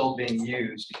 are still being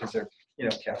used because they're,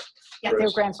 kept. Yeah, they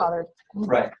were frozen. grandfathered.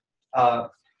 Right.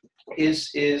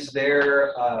 Is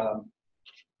there,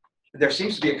 there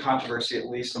seems to be a controversy, at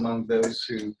least among those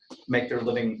who make their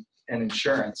living in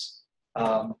insurance,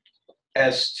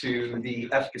 as to the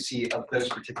efficacy of those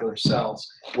particular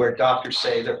cells, where doctors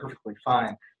say they're perfectly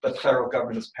fine, but the federal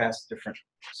government has passed a different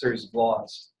series of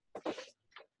laws.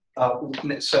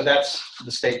 So that's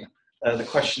the statement. The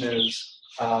question is,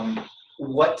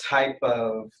 what type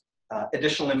of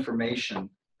additional information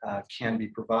can be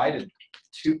provided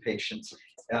to patients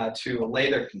to allay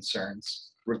their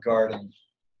concerns regarding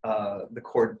the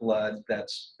cord blood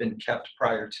that's been kept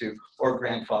prior to or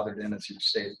grandfathered in, as you've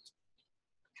stated?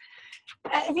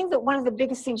 I think that one of the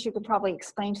biggest things you could probably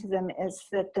explain to them is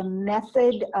that the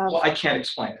method of, Well, I can't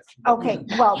explain it. okay,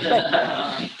 well,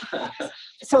 but,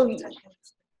 so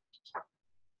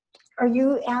are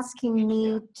you asking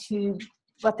me to,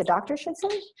 what the doctor should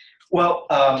say? Well,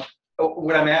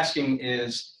 what I'm asking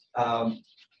is,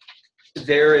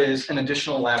 there is an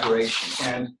additional elaboration,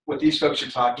 and what these folks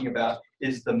are talking about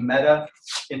is the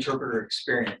meta-interpreter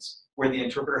experience, where the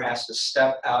interpreter has to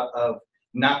step out of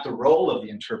not the role of the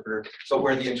interpreter, but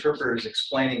where the interpreter is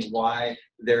explaining why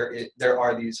there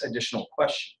are these additional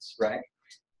questions, right?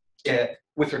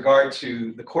 With regard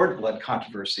to the cord blood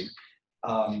controversy.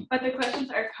 But the questions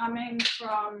are coming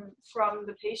from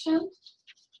the patient?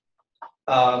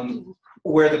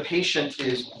 Where the patient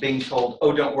is being told,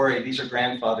 oh, don't worry, these are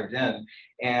grandfathered in,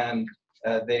 and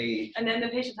they... And then the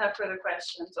patients have further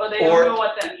questions, or they don't know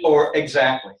what that means. Or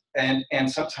exactly, and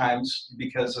sometimes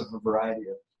because of a variety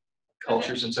of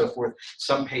cultures and so forth,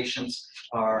 some patients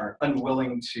are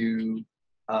unwilling to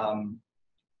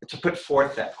put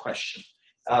forth that question.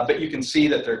 But you can see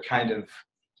that they're kind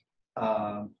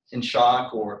of in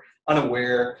shock or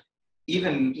unaware,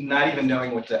 not even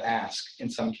knowing what to ask in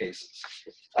some cases.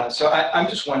 So I'm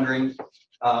just wondering,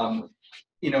 how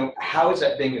is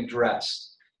that being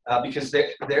addressed? Because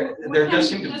there does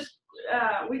seem to be...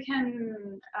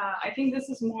 I think this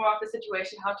is more of a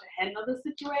situation, how to handle the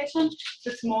situation.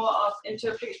 It's more of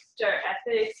interpreter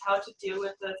ethics, how to deal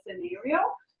with the scenario.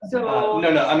 So no,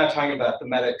 I'm not talking about the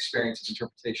meta experience as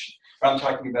interpretation. What I'm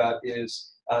talking about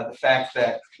is the fact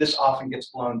that this often gets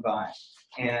blown by.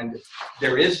 And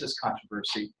there is this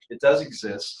controversy. It does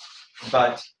exist,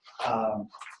 but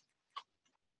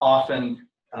often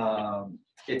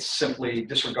it's simply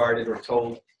disregarded or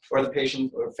told, or the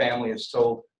patient or family is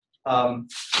told,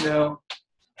 no,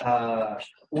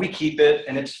 we keep it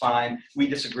and it's fine. We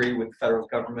disagree with the federal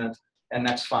government and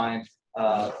that's fine.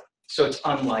 So it's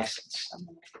unlicensed.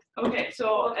 Okay,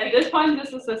 so at this point,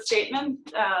 this is a statement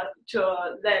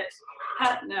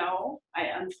no, I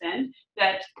understand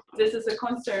that this is a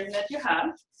concern that you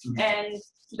have. And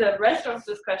the rest of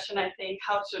this question, I think,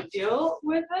 how to deal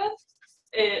with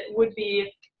it would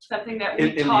be something that we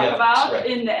In the talk ethics, about right.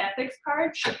 in the ethics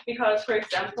part. Sure. Because, for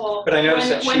example, But I noticed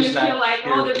that when you she's not feel like,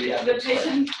 here oh, for the the ethics part.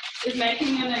 patient is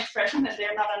making an expression that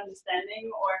they're not understanding,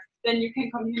 or then you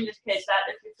can communicate that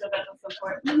if you feel that it's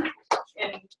important.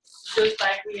 And just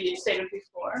like we stated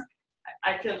before,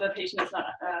 I feel the patient is not,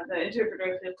 the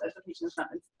interpreter feels that the patient is not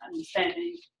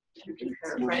understanding.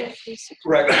 Right?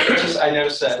 Right. It's just, I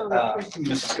noticed that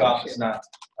Mrs. Goff is not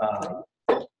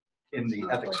in the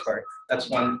ethics part. That's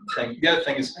one thing. The other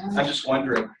thing is, I'm just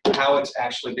wondering how it's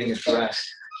actually being addressed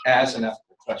as an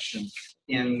ethical question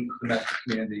in the medical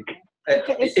community.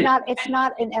 It's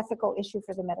not an ethical issue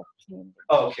for the medical community.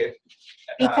 Oh, okay.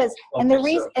 Because, and the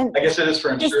reason, and I guess it is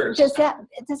for insurers. does that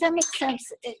make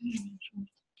sense?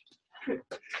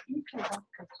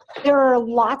 There are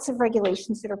lots of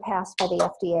regulations that are passed by the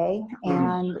FDA,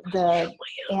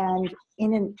 and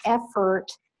in an effort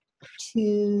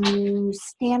to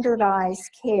standardize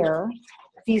care,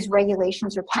 these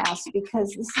regulations are passed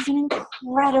because this is an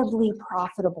incredibly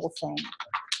profitable thing.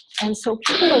 And so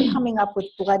people are coming up with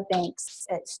blood banks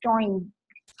storing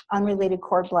unrelated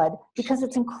cord blood because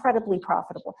it's incredibly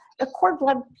profitable.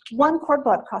 One cord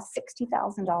blood costs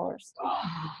 $60,000.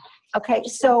 Okay,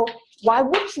 so why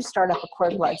wouldn't you start up a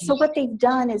cord blood? So what they've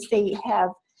done is they have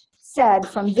said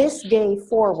from this day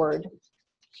forward,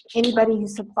 anybody who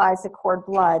supplies a cord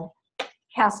blood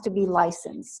has to be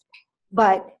licensed.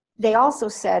 But they also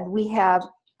said we have,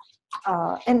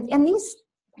 and these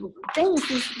things,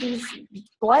 these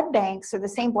blood banks are the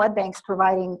same blood banks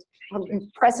providing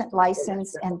present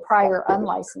licensed and prior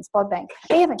unlicensed blood bank.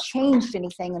 They haven't changed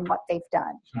anything in what they've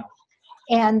done.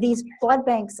 And these blood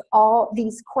banks,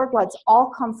 these cord bloods all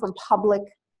come from public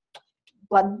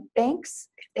blood banks.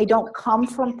 They don't come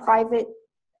from private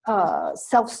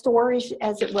self-storage,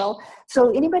 as it will.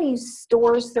 So anybody who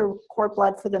stores their cord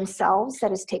blood for themselves,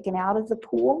 that is taken out of the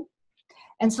pool.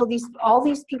 And so all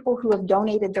these people who have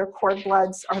donated their cord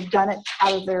bloods have done it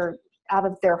out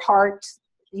of their heart,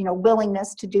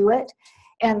 willingness to do it.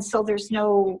 And so there's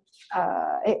no,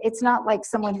 it's not like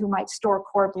someone who might store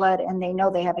cord blood and they know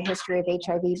they have a history of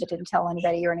HIV but didn't tell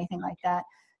anybody or anything like that.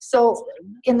 So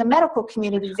in the medical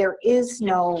community, there is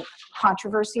no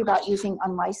controversy about using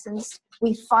unlicensed.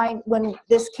 We find when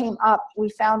this came up, we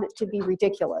found it to be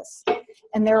ridiculous.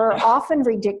 And there are often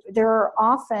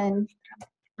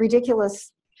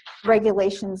ridiculous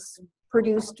regulations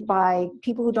produced by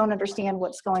people who don't understand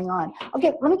what's going on.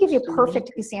 Okay, let me give you a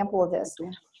perfect example of this.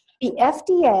 The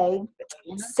FDA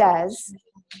says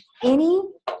any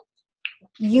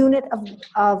unit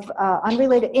of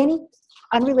any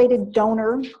unrelated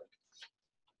donor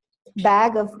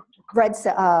bag of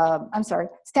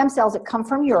stem cells that come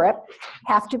from Europe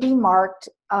have to be marked,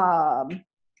 oh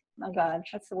God,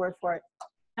 what's the word for it?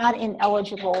 Not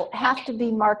ineligible, have to be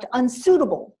marked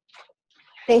unsuitable.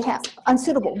 They have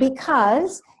unsuitable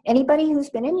because anybody who's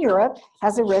been in Europe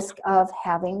has a risk of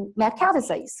having mad cow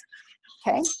disease.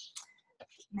 Okay,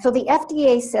 so the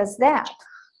FDA says that.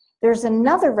 There's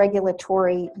another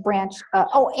regulatory branch,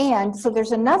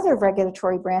 there's another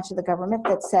regulatory branch of the government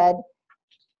that said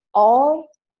all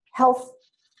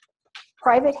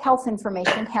private health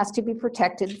information has to be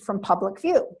protected from public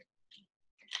view.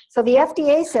 So the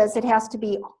FDA says it has to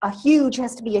be a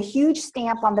huge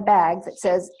stamp on the bag that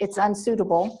says it's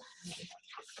unsuitable,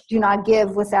 do not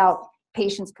give without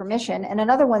patient's permission, and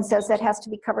another one says that has to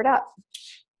be covered up.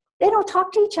 They don't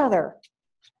talk to each other.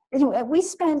 We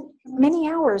spent many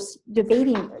hours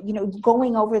debating,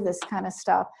 going over this kind of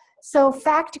stuff. So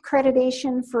FACT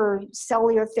accreditation for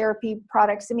cellular therapy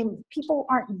products, people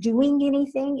aren't doing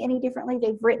anything any differently.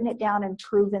 They've written it down and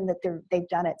proven that they've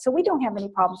done it. So we don't have any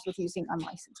problems with using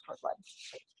unlicensed cord blood.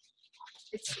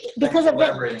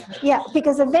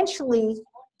 Because eventually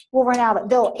we'll run out,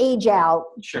 they'll age out.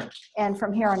 Sure. And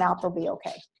from here on out, they'll be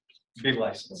okay. Be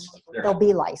licensed. They'll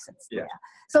be licensed. Yeah.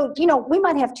 So, we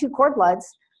might have two cord bloods,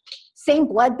 same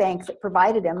blood bank that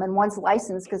provided them, and one's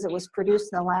licensed because it was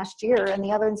produced in the last year, and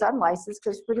the other one's unlicensed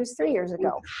because it was produced 3 years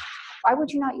ago. Why would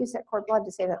you not use that cord blood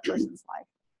to save that person's life?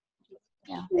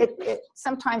 Yeah.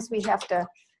 Sometimes we have to.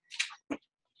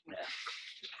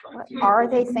 What are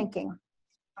they thinking?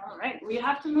 All right, we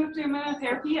have to move to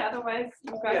immunotherapy, otherwise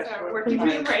you guys are working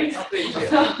with race.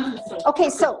 Okay,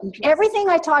 so everything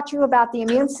I taught you about the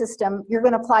immune system, you're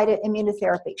going to apply to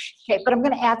immunotherapy. Okay, but I'm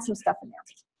going to add some stuff in there.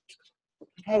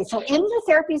 Okay, so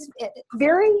immunotherapy is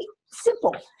very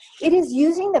simple. It is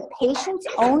using the patient's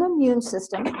own immune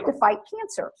system to fight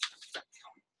cancer.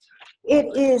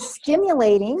 It is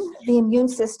stimulating the immune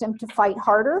system to fight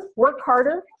harder, work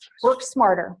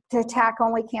smarter, to attack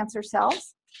only cancer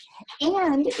cells.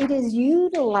 And it is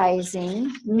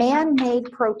utilizing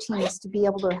man-made proteins to be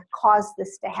able to cause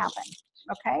this to happen,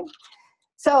 okay?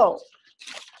 So,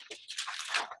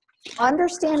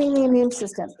 understanding the immune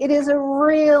system, it is a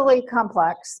really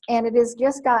complex, and it has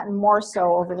just gotten more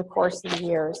so over the course of the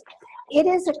years. It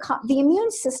is the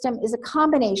immune system is a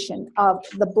combination of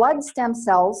the blood stem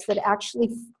cells that actually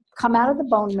come out of the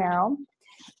bone marrow.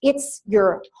 It's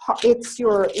your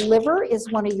liver is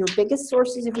one of your biggest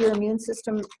sources of your immune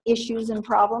system issues and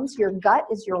problems. Your gut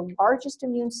is your largest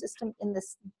immune system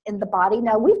in the body.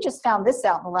 Now, we've just found this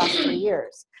out in the last 3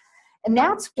 years. And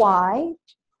that's why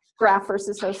graft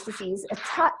versus host disease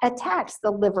attacks the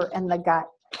liver and the gut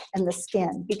and the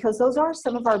skin, because those are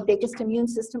some of our biggest immune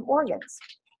system organs.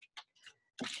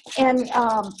 And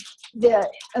the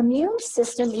immune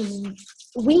system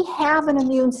we have an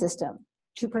immune system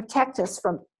to protect us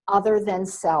from other than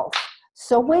self.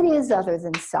 So what is other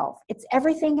than self? It's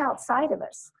everything outside of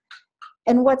us.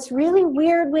 And what's really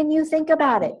weird when you think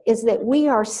about it is that we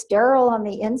are sterile on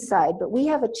the inside, but we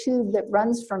have a tube that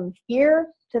runs from here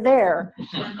to there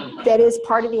that is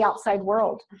part of the outside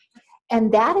world.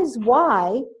 And that is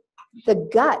why the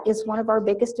gut is one of our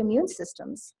biggest immune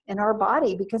systems in our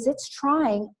body, because it's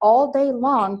trying all day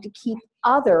long to keep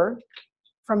other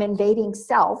from invading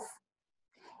self,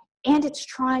 and it's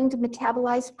trying to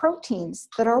metabolize proteins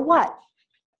that are what?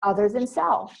 Other than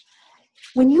self.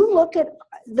 When you look at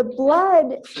the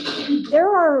blood, there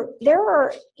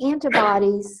are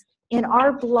antibodies in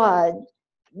our blood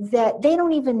that they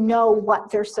don't even know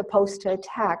what they're supposed to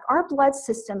attack. Our blood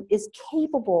system is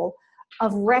capable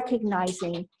of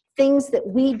recognizing things that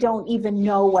we don't even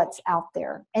know what's out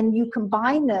there. And you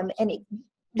combine them and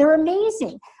they're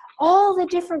amazing. All the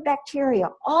different bacteria,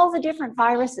 all the different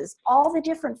viruses, all the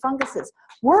different funguses,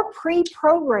 we're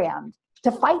pre-programmed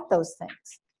to fight those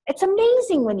things. It's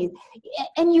amazing when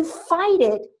you fight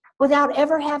it without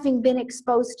ever having been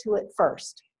exposed to it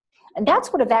first. And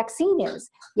that's what a vaccine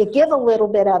is. You give a little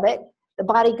bit of it, the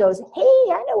body goes, hey,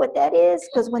 I know what that is,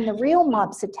 because when the real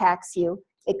mumps attacks you,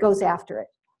 it goes after it.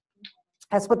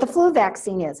 That's what the flu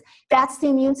vaccine is. That's the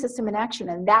immune system in action,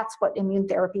 and that's what immune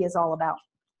therapy is all about.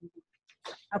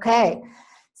 Okay,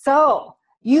 so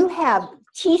you have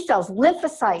T cells.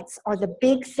 Lymphocytes are the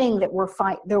big thing that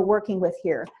they're working with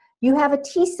here. You have a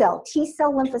T cell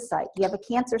lymphocyte. You have a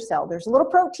cancer cell. There's a little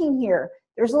protein here.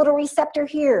 There's a little receptor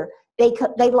here. They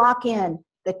lock in.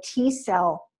 The T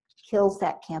cell kills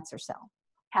that cancer cell.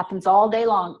 Happens all day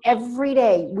long. Every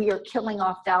day we are killing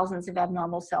off thousands of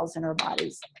abnormal cells in our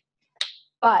bodies.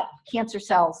 But cancer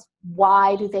cells,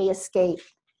 why do they escape?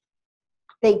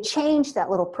 They change that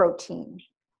little protein.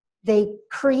 They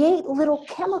create little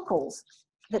chemicals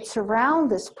that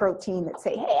surround this protein that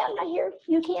say, hey, I'm not here.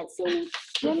 You can't see me.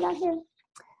 I'm not here.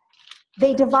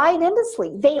 They divide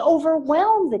endlessly. They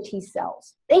overwhelm the T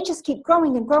cells. They just keep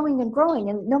growing and growing and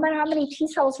growing. And no matter how many T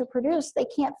cells are produced, they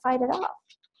can't fight it off.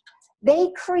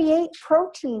 They create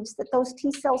proteins that those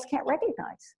T cells can't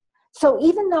recognize. So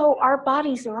even though our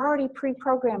bodies are already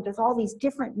pre-programmed with all these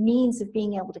different means of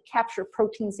being able to capture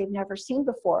proteins they've never seen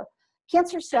before,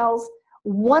 cancer cells,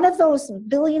 one of those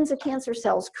billions of cancer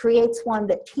cells creates one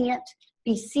that can't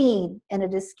be seen, and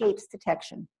it escapes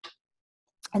detection.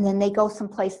 And then they go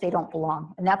someplace they don't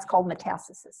belong, and that's called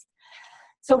metastasis.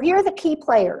 So here are the key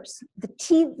players. The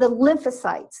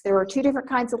lymphocytes. There are two different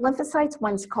kinds of lymphocytes.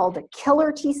 One's called a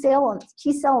killer T cell, and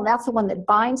that's the one that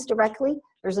binds directly.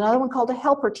 There's another one called a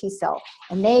helper T cell,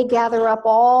 and they gather up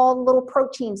all the little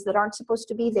proteins that aren't supposed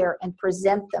to be there and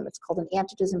present them. It's called an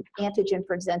antigen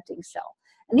presenting cell.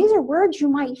 And these are words you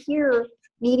might hear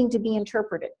needing to be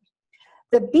interpreted.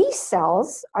 The B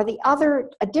cells are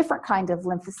a different kind of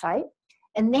lymphocyte,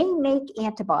 and they make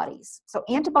antibodies. So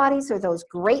antibodies are those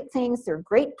great things. They're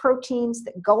great proteins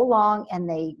that go along and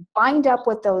they bind up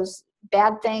with those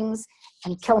bad things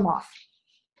and kill them off.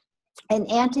 An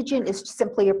antigen is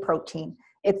simply a protein.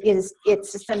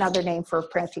 It's just another name for a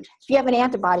protein. If you have an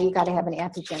antibody, you got to have an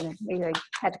antigen. Maybe I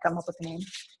had to come up with a name.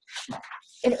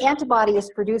 An antibody is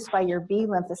produced by your B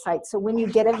lymphocytes. So when you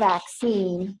get a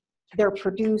vaccine, they're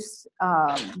produced,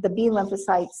 the B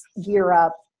lymphocytes gear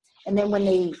up, and then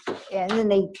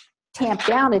they tamp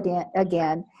down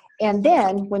again. And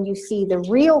then when you see the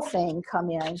real thing come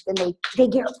in, then they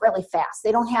gear up really fast.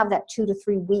 They don't have that 2 to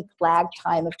 3 week lag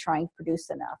time of trying to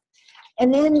produce enough.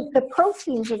 And then the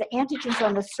proteins or the antigens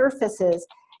on the surfaces,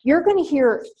 you're going to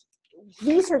hear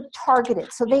these are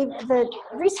targeted. So the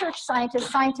research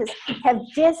scientists have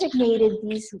designated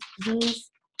these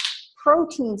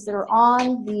proteins that are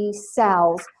on these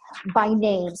cells by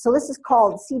name. So this is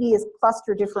called, CD is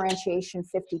cluster differentiation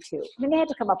 52. I mean, they had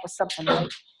to come up with something like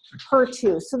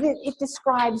HER2. So that it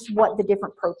describes what the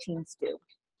different proteins do.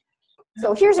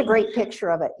 So here's a great picture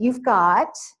of it. You've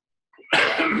got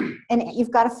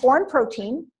a foreign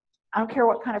protein. I don't care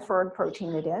what kind of foreign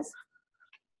protein it is.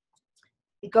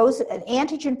 It goes, an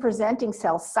antigen presenting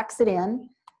cell sucks it in.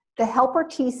 The helper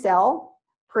T cell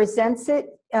presents it,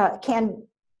 can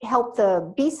help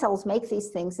the B cells make these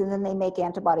things, and then they make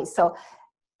antibodies. So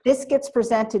this gets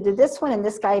presented to this one, and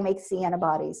this guy makes the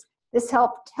antibodies. This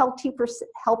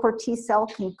helper T cell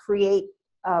can create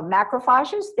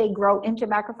macrophages. They grow into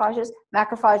macrophages.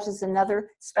 Macrophages is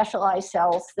another specialized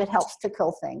cells that helps to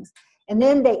kill things. And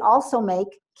then they also make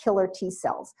killer T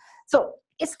cells. So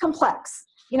it's complex.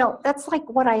 You know, that's like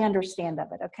what I understand of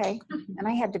it, okay? And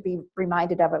I had to be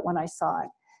reminded of it when I saw it.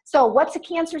 So what's a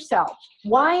cancer cell?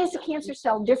 Why is a cancer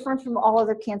cell different from all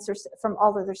other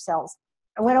cells?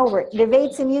 I went over it. It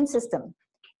evades the immune system.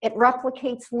 It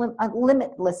replicates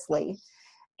limitlessly.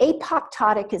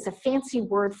 Apoptotic is a fancy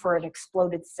word for an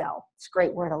exploded cell. It's a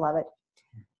great word, I love it.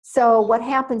 So what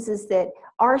happens is that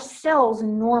our cells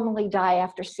normally die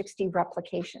after 60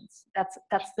 replications. That's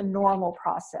the normal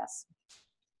process.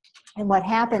 And what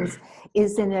happens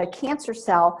is in a cancer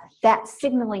cell, that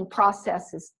signaling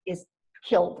process is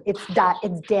killed. It's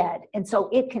dead. And so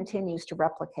it continues to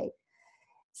replicate.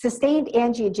 Sustained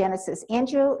angiogenesis.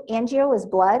 Angio is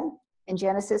blood, and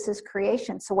genesis is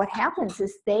creation. So what happens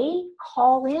is they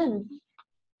call in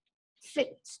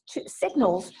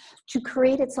signals to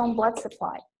create its own blood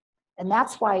supply. And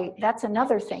that's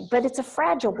another thing. But it's a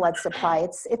fragile blood supply.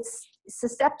 It's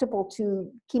susceptible to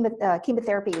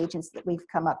chemotherapy agents that we've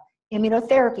come up,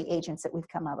 immunotherapy agents that we've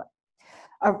come up with.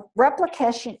 A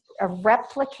replication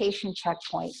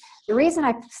checkpoint. The reason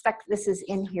I stuck this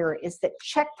in here is that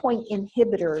checkpoint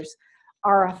inhibitors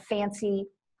are a fancy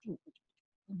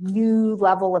new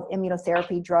level of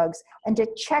immunotherapy drugs. And a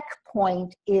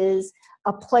checkpoint is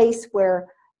a place where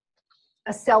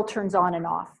a cell turns on and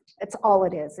off. That's all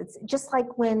it is. It's just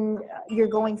like when you're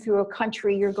going through a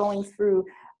country, you're going through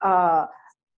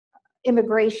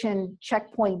immigration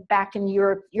checkpoint back in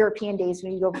European days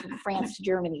when you go from France to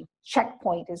Germany.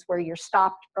 Checkpoint is where you're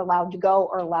stopped or allowed to go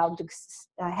or allowed to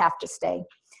have to stay.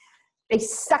 They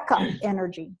suck up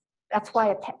energy. That's why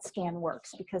a PET scan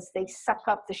works, because they suck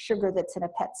up the sugar that's in a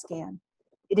PET scan.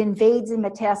 It invades and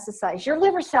metastasizes. Your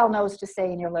liver cell knows to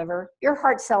stay in your liver. Your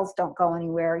heart cells don't go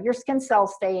anywhere. Your skin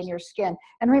cells stay in your skin.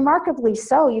 And remarkably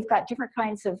so, you've got different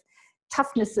kinds of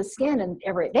toughness of skin and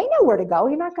they know where to go.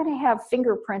 You're not going to have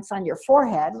fingerprints on your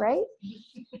forehead, right?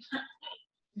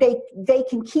 They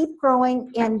can keep growing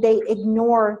and they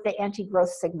ignore the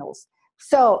anti-growth signals.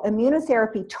 So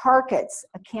immunotherapy targets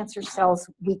a cancer cell's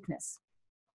weakness.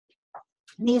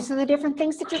 And these are the different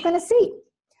things that you're going to see.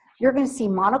 You're going to see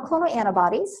monoclonal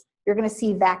antibodies. You're going to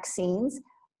see vaccines.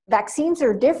 Vaccines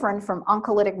are different from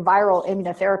oncolytic viral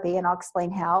immunotherapy, and I'll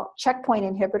explain how. Checkpoint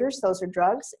inhibitors, those are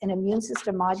drugs, and immune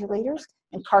system modulators,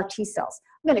 and CAR T cells.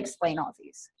 I'm going to explain all of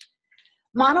these.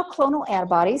 Monoclonal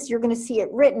antibodies, you're going to see it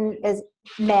written as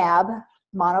MAB,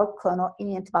 monoclonal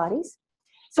antibodies.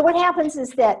 So what happens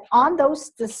is that on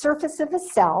the surface of a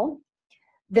cell,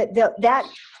 that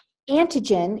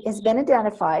antigen has been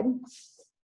identified,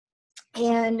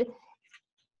 and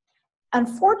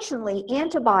unfortunately,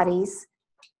 antibodies,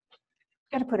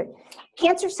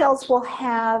 cancer cells will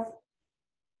have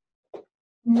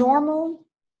normal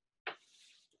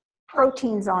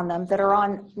proteins on them that are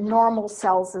on normal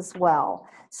cells as well.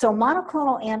 So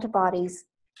monoclonal antibodies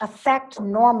affect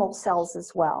normal cells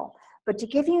as well. But to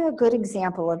give you a good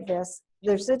example of this,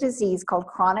 there's a disease called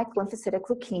chronic lymphocytic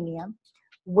leukemia,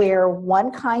 where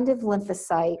one kind of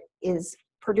lymphocyte is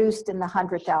produced in the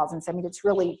 100,000s. I mean, it's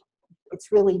really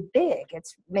big. It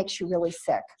makes you really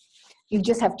sick. You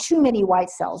just have too many white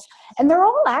cells. And they're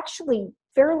all actually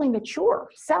fairly mature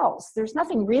cells. There's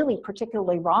nothing really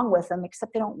particularly wrong with them,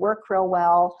 except they don't work real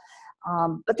well.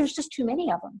 But there's just too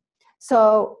many of them.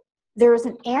 So there's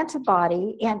an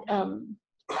antibody, and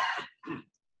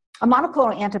a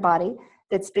monoclonal antibody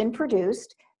that's been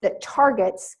produced that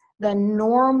targets the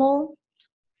normal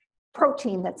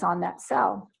protein that's on that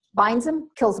cell. Binds them,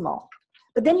 kills them all.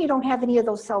 But then you don't have any of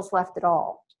those cells left at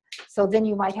all. So then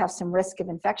you might have some risk of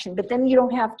infection, but then you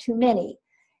don't have too many.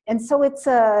 And so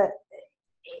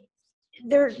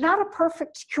they're not a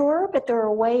perfect cure, but they're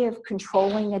a way of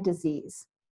controlling a disease.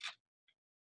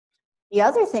 The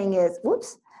other thing is,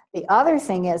 The other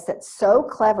thing is that's so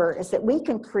clever is that we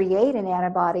can create an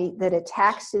antibody that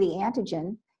attacks to the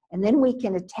antigen, and then we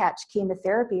can attach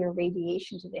chemotherapy or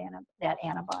radiation to that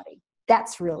antibody.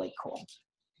 That's really cool.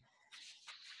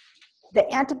 The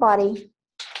antibody,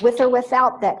 with or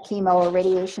without that chemo or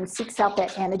radiation, seeks out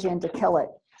that antigen to kill it.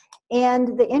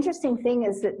 And the interesting thing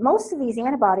is that most of these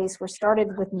antibodies were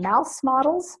started with mouse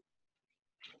models,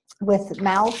 with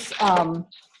mouse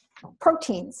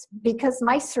proteins, because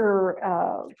mice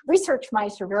are, research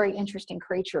mice are very interesting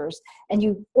creatures, and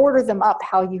you order them up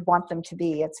how you want them to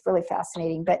be. It's really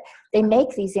fascinating, but they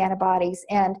make these antibodies,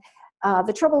 and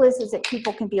the trouble is that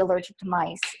people can be allergic to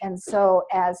mice. And so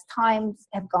as times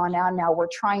have gone on now, we're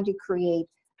trying to create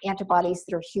antibodies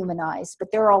that are humanized,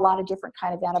 but there are a lot of different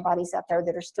kind of antibodies out there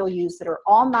that are still used that are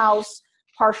all mouse,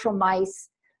 partial mice,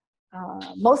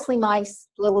 mostly mice,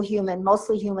 little human,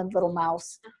 mostly human, little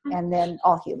mouse, and then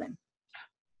all human.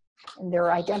 And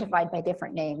they're identified by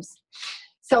different names.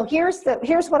 So here's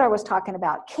what I was talking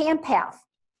about. CAMPATH.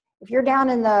 If you're down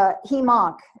in the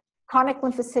HEMONC, chronic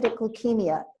lymphocytic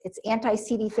leukemia, it's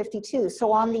anti-CD52.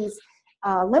 So on these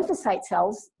lymphocyte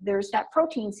cells, there's that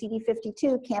protein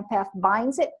CD52. CAMPATH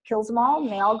binds it, kills them all, and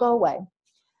they all go away.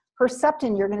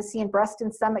 Herceptin, you're going to see in breast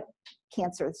and stomach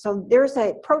cancer. So there's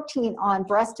a protein on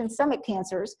breast and stomach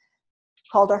cancers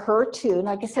called a HER2. And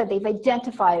like I said, they've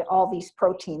identified all these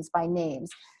proteins by names.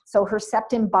 So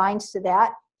Herceptin binds to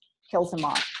that, kills them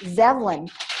off. Zevalin,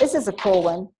 this is a cool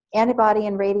one. Antibody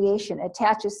and radiation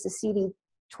attaches to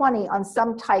CD20 on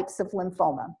some types of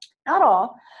lymphoma. Not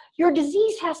all. Your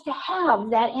disease has to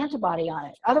have that antibody on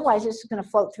it. Otherwise, it's just going to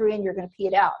float through and you're going to pee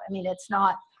it out. I mean, it's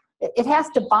not, it has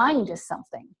to bind to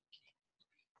something.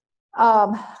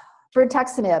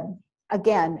 Brentuximab,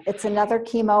 again, it's another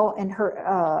chemo and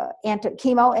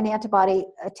chemo and antibody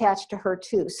attached to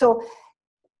HER2. So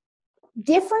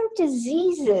different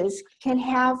diseases can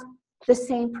have the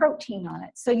same protein on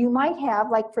it. So you might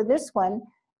have, like for this one,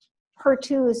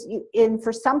 HER2 is in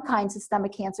for some kinds of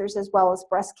stomach cancers as well as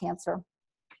breast cancer.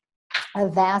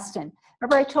 Avastin.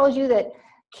 Remember I told you that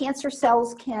cancer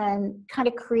cells can kind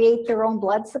of create their own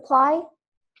blood supply?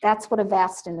 That's what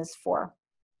Avastin is for.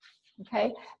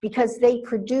 Okay, because they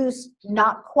produce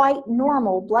not quite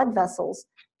normal blood vessels,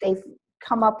 they've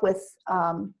come up with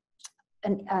an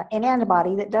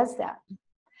antibody that does that.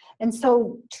 And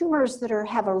so tumors that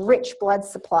have a rich blood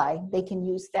supply, they can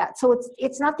use that. So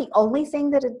it's not the only thing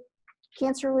that a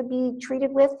cancer would be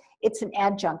treated with, it's an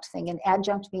adjunct thing. An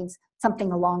adjunct means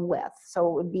something along with, so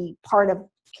it would be part of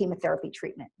chemotherapy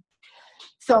treatment.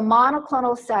 So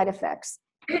monoclonal side effects.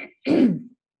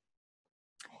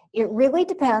 It really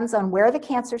depends on where the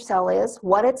cancer cell is,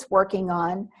 what it's working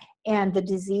on, and the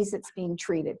disease it's being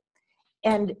treated.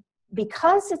 And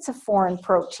because it's a foreign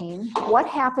protein, what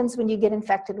happens when you get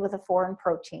infected with a foreign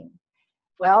protein?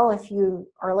 Well, if you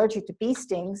are allergic to bee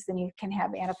stings, then you can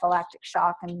have anaphylactic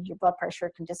shock and your blood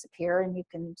pressure can disappear and you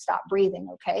can stop breathing,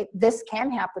 okay? This can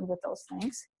happen with those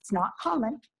things. It's not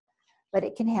common, but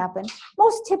it can happen.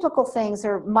 Most typical things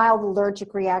are mild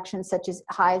allergic reactions such as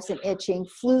hives and itching,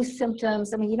 flu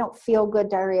symptoms. I mean, you don't feel good,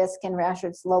 diarrhea, skin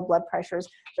rashes, low blood pressures.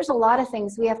 There's a lot of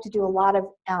things. We have to do a lot of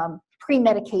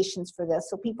pre-medications for this.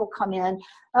 So people come in,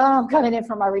 oh, I'm coming in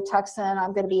for my Rituxan,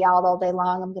 I'm going to be out all day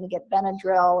long, I'm going to get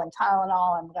Benadryl and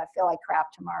Tylenol, I'm going to feel like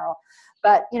crap tomorrow.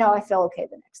 But, you know, I feel okay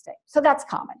the next day. So that's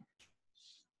common.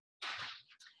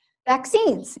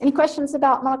 Vaccines. Any questions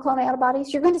about monoclonal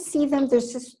antibodies? You're going to see them.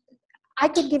 There's just, I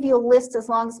could give you a list as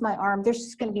long as my arm. There's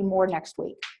just going to be more next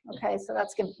week. Okay, so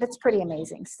that's pretty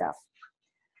amazing stuff.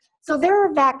 So there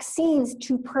are vaccines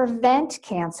to prevent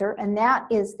cancer, and that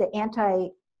is the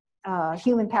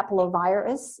anti-human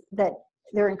papillovirus that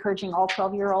they're encouraging all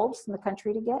 12-year-olds in the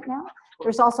country to get now.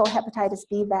 There's also a hepatitis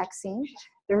B vaccine.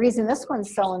 The reason this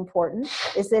one's so important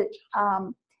is that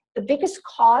the biggest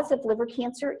cause of liver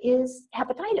cancer is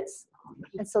hepatitis.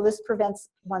 And so this prevents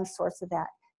one source of that.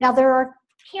 Now there are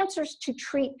cancers to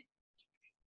treat,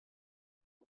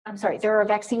 there are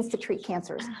vaccines to treat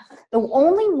cancers. The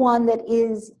only one that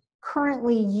is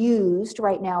currently used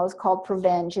right now is called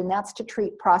Prevenge, and that's to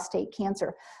treat prostate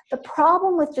cancer. The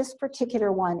problem with this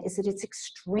particular one is that it's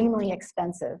extremely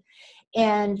expensive.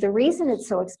 And the reason it's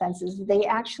so expensive is they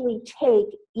actually take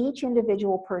each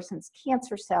individual person's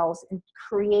cancer cells and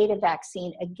create a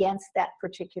vaccine against that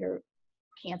particular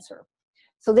cancer.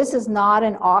 So this is not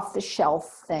an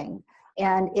off-the-shelf thing.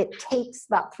 And it takes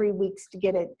about 3 weeks to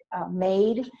get it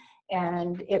made,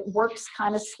 and it works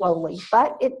kind of slowly,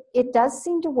 but it does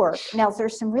seem to work. Now,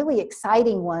 there's some really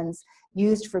exciting ones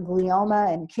used for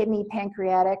glioma and kidney,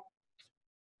 pancreatic,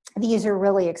 These are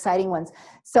really exciting ones.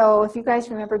 So if you guys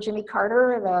remember Jimmy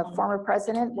Carter, the former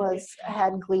president,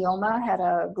 had glioma, had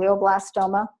a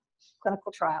glioblastoma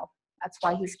clinical trial. That's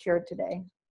why he's cured today.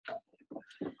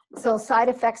 So side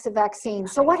effects of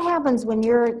vaccines. So what happens when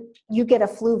you get a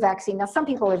flu vaccine? Now, some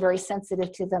people are very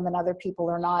sensitive to them and other people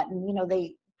are not. And, you know,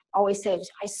 they always say,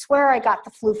 I swear I got the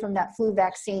flu from that flu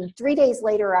vaccine. 3 days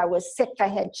later, I was sick. I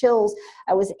had chills.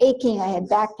 I was aching. I had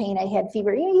back pain. I had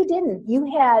fever. Yeah, you didn't.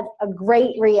 You had a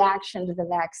great reaction to the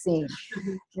vaccine.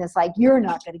 And it's like, you're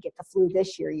not going to get the flu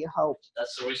this year, you hope.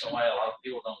 That's the reason why a lot of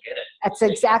people don't get it. That's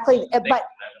exactly, but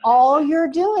all you're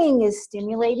doing is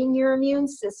stimulating your immune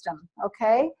system,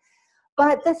 okay?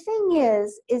 But the thing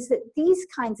is that these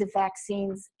kinds of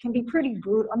vaccines can be pretty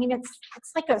brutal. I mean, it's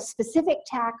like a specific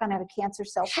tack on a cancer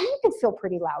cell, so you can feel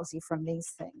pretty lousy from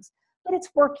these things, but it's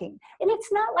working. And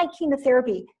it's not like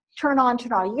chemotherapy, turn on,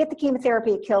 turn on. You get the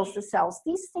chemotherapy, it kills the cells.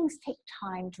 These things take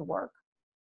time to work.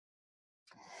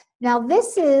 Now,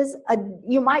 this is,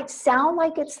 you might sound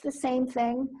like it's the same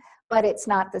thing, but it's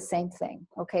not the same thing,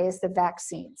 okay, as the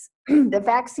vaccines. The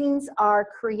vaccines are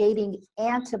creating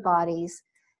antibodies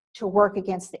to work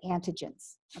against the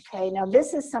antigens, okay? Now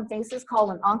this is called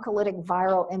an oncolytic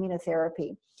viral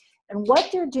immunotherapy. And what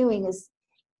they're doing is,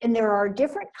 and there are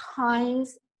different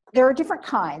kinds. I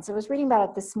was reading about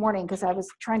it this morning because I was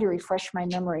trying to refresh my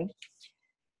memory.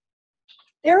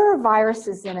 There are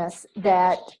viruses in us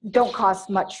that don't cause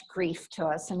much grief to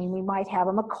us. I mean, we might have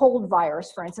them, a cold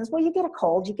virus, for instance. Well, you get a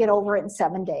cold, you get over it in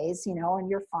 7 days, you know, and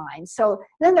you're fine. So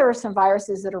then there are some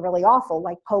viruses that are really awful,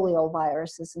 like polio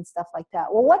viruses and stuff like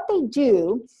that. Well, what they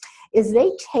do is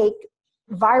they take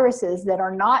viruses that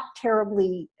are not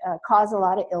terribly, cause a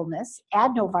lot of illness.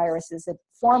 Adenovirus is a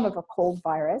form of a cold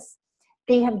virus.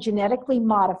 They have genetically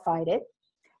modified it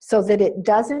so that it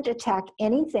doesn't attack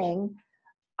anything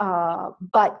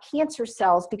but cancer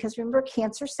cells, because remember,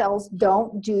 cancer cells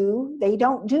don't do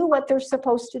what they're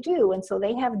supposed to do. And so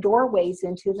they have doorways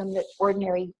into them that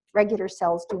ordinary regular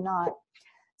cells do not.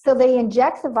 So they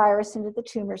inject the virus into the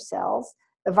tumor cells.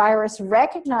 The virus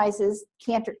recognizes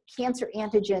cancer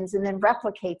antigens and then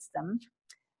replicates them.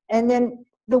 And then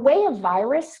the way a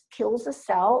virus kills a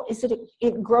cell is that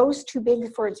it grows too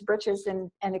big for its britches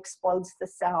and explodes the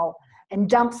cell and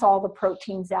dumps all the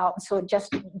proteins out. And so it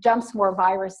just dumps more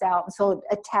virus out. And so it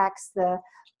attacks the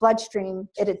bloodstream.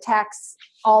 It attacks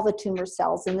all the tumor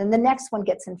cells. And then the next one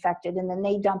gets infected, and then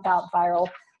they dump out viral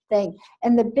thing.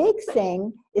 And the big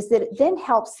thing is that it then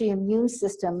helps the immune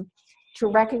system to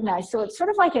recognize. So it's sort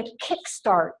of like a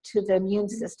kickstart to the immune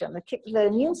system. The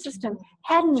immune system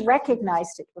hadn't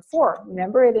recognized it before.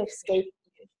 Remember, it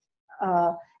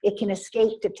can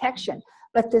escape detection.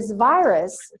 But this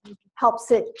virus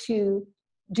helps it to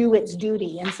do its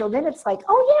duty. And so then it's like,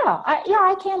 oh yeah,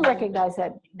 I can recognize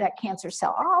that cancer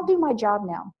cell. I'll do my job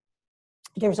now.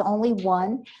 There's only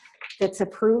one that's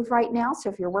approved right now. So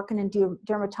if you're working in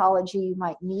dermatology, you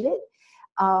might need it.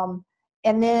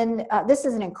 And then this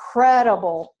is an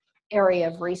incredible area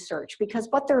of research, because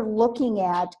what they're looking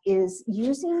at is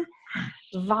using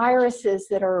viruses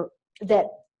that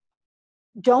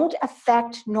don't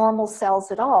affect normal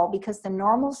cells at all, because the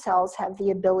normal cells have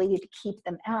the ability to keep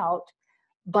them out,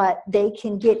 but they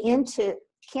can get into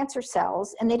cancer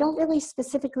cells, and they don't really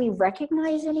specifically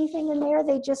recognize anything in there.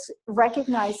 They just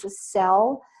recognize a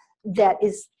cell that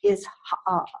is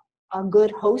a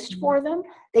good host for them.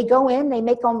 They go in, they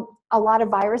make them a lot of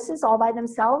viruses all by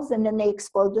themselves, and then they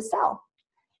explode the cell.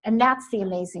 And that's the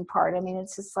amazing part. I mean,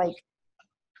 it's just like,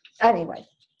 anyway,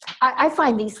 I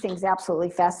find these things absolutely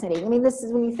fascinating. I mean, this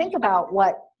is when you think about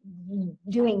what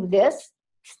doing this,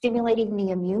 stimulating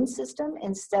the immune system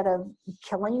instead of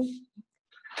killing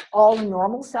all the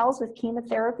normal cells with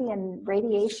chemotherapy and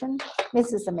radiation,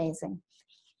 this is amazing.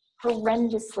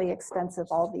 Horrendously expensive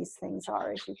all these things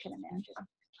are, as you can imagine.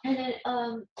 And then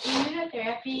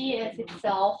immunotherapy as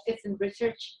itself is in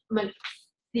research,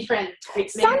 different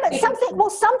treatment. Some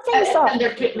things are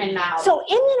under treatment now. So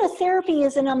immunotherapy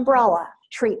is an umbrella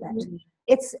treatment. Mm-hmm.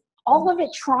 It's all of it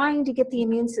trying to get the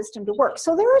immune system to work.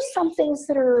 So there are some things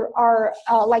that are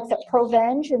like the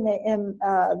Provenge and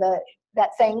that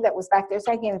thing that was back there.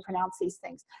 So I can't even pronounce these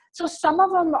things. So some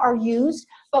of them are used,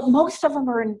 but most of them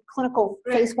are in clinical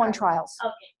phase 1 trials.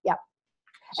 Okay. Yeah.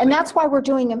 And that's why we're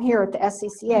doing them here at the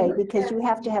SCCA, because you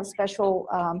have to have special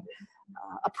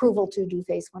approval to do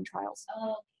phase 1 trials.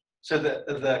 So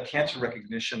the cancer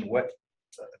recognition, what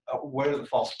are the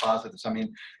false positives? I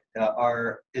mean,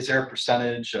 is there a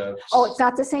percentage of? Oh, it's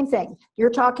not the same thing. You're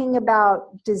talking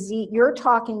about disease. You're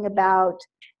talking about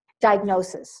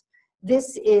diagnosis.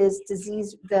 This is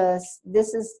disease.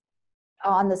 This is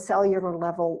on the cellular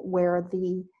level where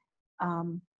the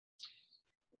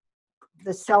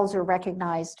the cells are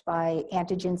recognized by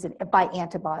antigens and by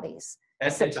antibodies.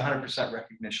 And it's 100%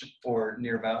 recognition or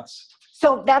near bounce.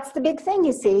 So that's the big thing,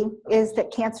 you see, is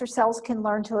that cancer cells can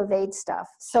learn to evade stuff.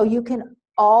 So you can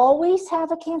always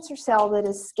have a cancer cell that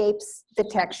escapes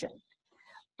detection.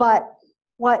 But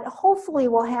what hopefully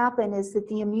will happen is that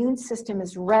the immune system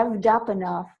is revved up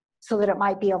enough so that it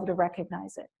might be able to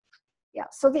recognize it. Yeah,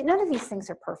 so none of these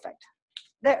things are perfect.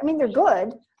 I mean, they're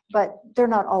good, but they're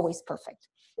not always perfect.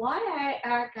 Why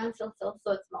are cancer cells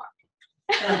so smart?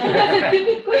 That's a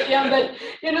stupid question, but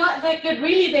you know, like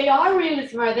really, they are really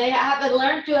smart. They have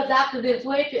learned to adapt to this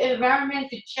way, to environment,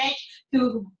 to change,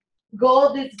 to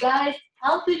go these guys.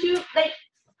 How did you like?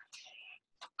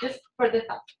 Just for the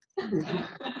fun.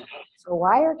 So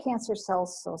why are cancer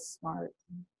cells so smart?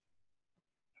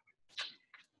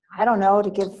 I don't know, to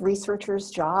give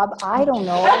researchers job. I don't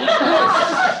know.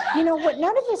 You know what?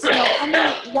 None of us know. I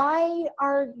mean,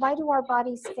 why do our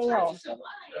bodies fail?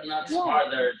 They're not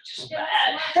smart, they're just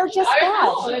bad. They're just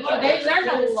bad. They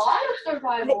learned a lot of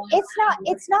survival.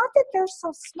 It's not that they're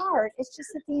so smart. It's just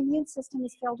that the immune system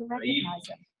has failed to recognize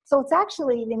them. So it's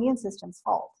actually the immune system's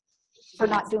fault for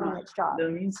not doing its job.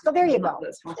 So there you go.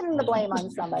 Pin the blame on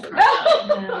somebody.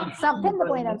 Pin the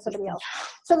blame on somebody else.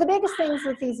 So the biggest things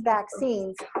with these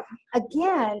vaccines,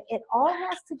 again, it all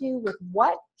has to do with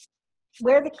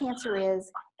where the cancer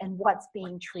is and what's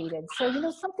being treated. So, you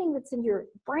know, something that's in your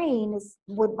brain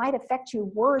might affect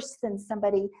you worse than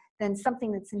something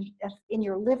that's in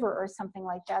your liver or something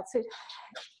like that. So,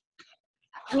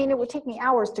 I mean, it would take me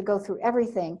hours to go through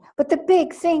everything. But the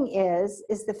big thing is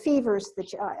the fevers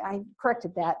that I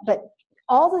corrected that, but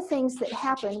all the things that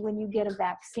happen when you get a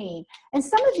vaccine. And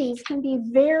some of these can be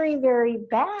very, very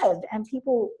bad. And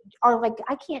people are like,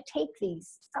 I can't take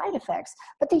these side effects,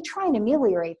 but they try and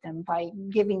ameliorate them by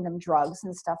giving them drugs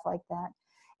and stuff like that.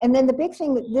 And then the big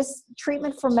thing, this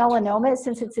treatment for melanoma,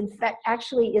 since it's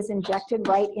actually is injected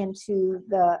right into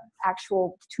the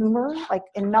actual tumor, like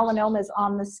in melanoma is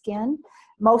on the skin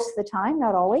most of the time,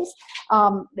 not always.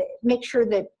 Make sure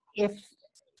that if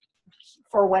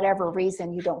for whatever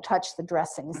reason you don't touch the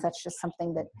dressings, that's just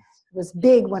something that was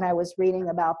big when I was reading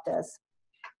about this.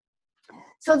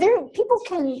 So people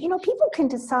can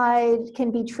decide,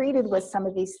 can be treated with some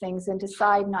of these things and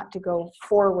decide not to go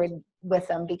forward with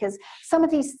them, because some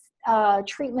of these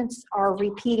treatments are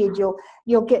repeated.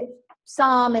 You'll get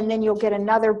some, and then you'll get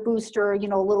another booster, you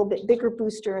know, a little bit bigger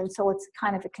booster, and so it's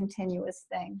kind of a continuous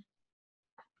thing.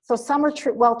 So some are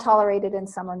well tolerated and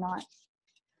some are not.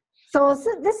 So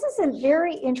this is a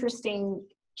very interesting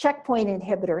checkpoint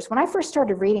inhibitors. When I first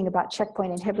started reading about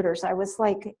checkpoint inhibitors, I was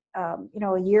like, you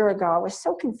know, a year ago, I was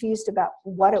so confused about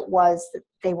what it was that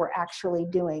they were actually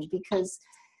doing, because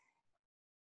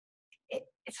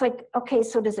it's like, okay,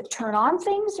 so does it turn on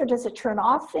things or does it turn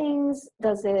off things?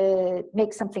 Does it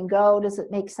make something go? Does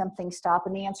it make something stop?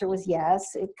 And the answer was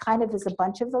yes. It kind of is a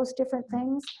bunch of those different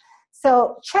things.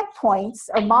 So checkpoints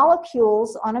are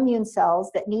molecules on immune cells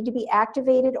that need to be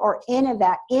activated or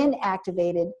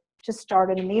inactivated to start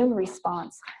an immune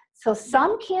response. So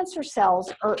some cancer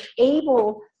cells are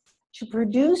able to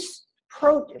produce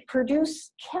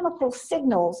chemical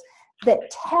signals that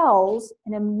tells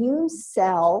an immune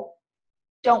cell,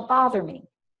 don't bother me.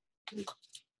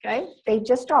 Okay, they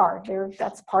just are.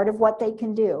 That's part of what they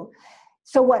can do.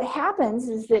 So what happens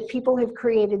is that people have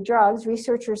created drugs,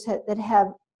 researchers that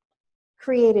have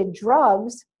created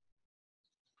drugs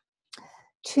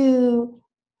to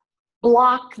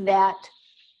block that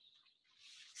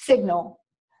signal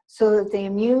so that the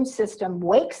immune system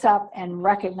wakes up and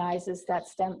recognizes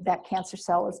that cancer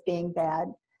cell as being bad.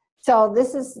 So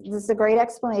this is a great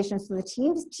explanation. So the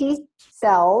T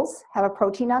cells have a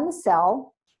protein on the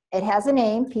cell. It has a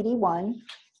name, PD-1,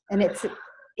 and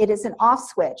it is an off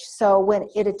switch. So when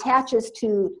it attaches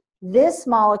to this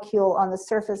molecule on the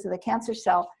surface of the cancer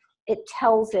cell, it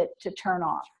tells it to turn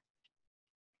off.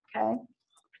 Okay?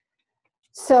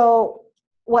 So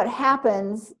what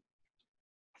happens,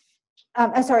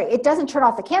 I'm sorry, it doesn't turn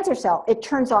off the cancer cell, it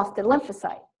turns off the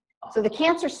lymphocyte. So the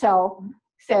cancer cell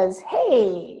says,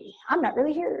 hey, I'm not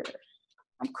really here.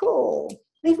 I'm cool.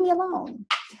 Leave me alone.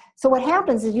 So what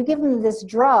happens is you give them this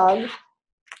drug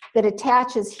that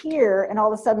attaches here, and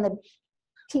all of a sudden the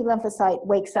T lymphocyte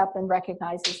wakes up and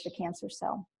recognizes the cancer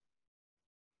cell.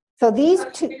 So these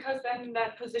two, because then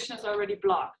that position is already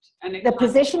blocked, and the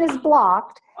position is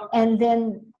blocked, okay. and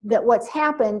then what's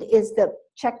happened is the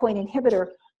checkpoint inhibitor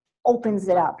opens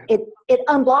it up. It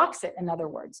unblocks it, in other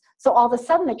words. So all of a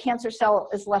sudden the cancer cell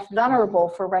is left vulnerable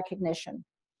for recognition.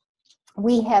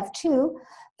 We have two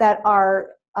that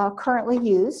are currently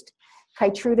used.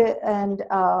 Keytruda and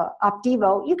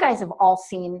Opdivo, you guys have all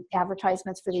seen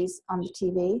advertisements for these on the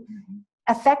TV,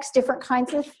 affects different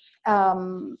kinds of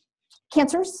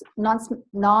cancers,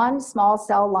 non-small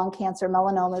cell lung cancer,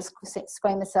 melanomas,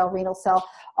 squamous cell, renal cell,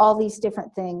 all these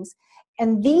different things.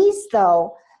 And these,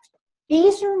 though,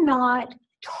 these are not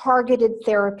targeted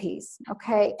therapies,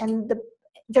 okay? And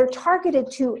they're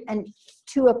targeted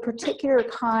to a particular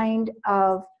kind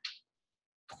of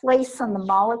place on the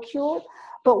molecule.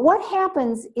 But what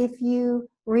happens if you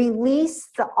release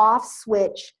the off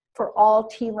switch for all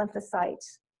T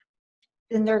lymphocytes?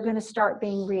 Then they're going to start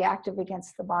being reactive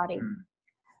against the body.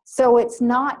 So it's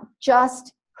not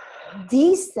just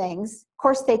these things. Of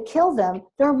course, they kill them.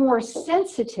 They're more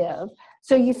sensitive.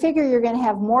 So you figure you're going to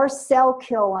have more cell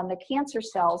kill on the cancer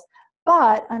cells.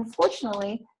 But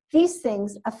unfortunately, these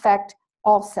things affect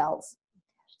all cells.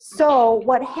 So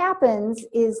what happens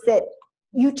is that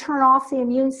you turn off the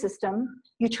immune system.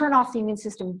 You turn off the immune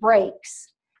system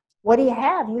breaks. What do you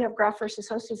have? You have graft versus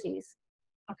host disease.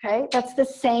 Okay, that's the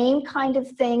same kind of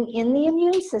thing in the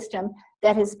immune system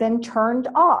that has been turned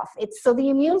off. So the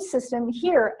immune system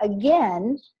here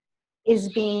again is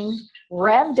being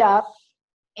revved up,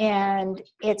 and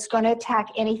it's going to attack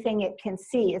anything it can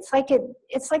see. It's like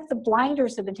the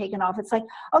blinders have been taken off. It's like,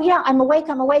 oh yeah, I'm awake.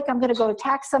 I'm going to go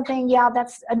attack something. Yeah,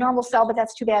 that's a normal cell, but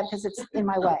that's too bad because it's in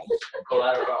my way.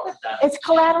 Collateral damage. It's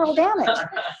collateral damage.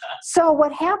 So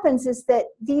what happens is that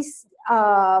these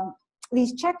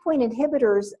checkpoint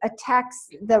inhibitors attacks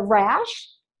the rash.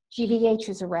 GVH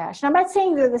is a rash. And I'm not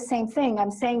saying they're the same thing.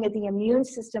 I'm saying that the immune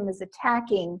system is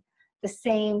attacking the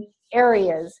same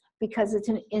areas because it's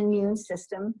an immune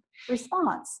system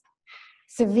response.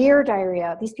 Severe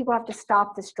diarrhea. These people have to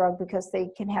stop this drug because they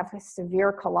can have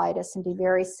severe colitis and be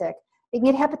very sick. They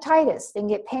can get hepatitis. They can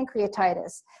get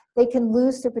pancreatitis. They can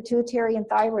lose their pituitary and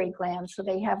thyroid glands, so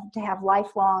they have to have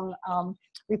lifelong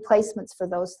replacements for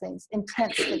those things,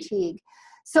 intense fatigue.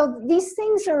 So these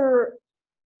things are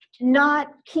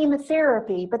not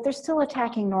chemotherapy, but they're still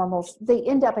attacking normals. They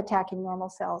end up attacking normal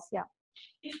cells, yeah.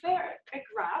 Is there a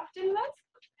graft in this?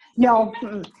 No,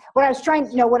 what I was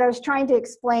trying to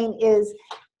explain is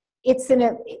it's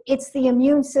the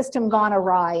immune system gone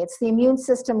awry. It's the immune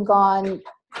system gone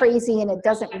crazy, and it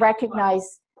doesn't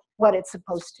recognize what it's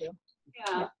supposed to.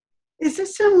 Yeah. Is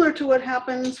this similar to what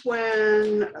happens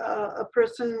when a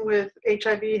person with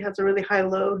HIV has a really high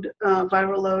load,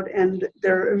 viral load, and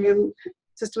their immune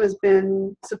system has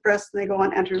been suppressed and they go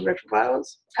on antiretrovirals?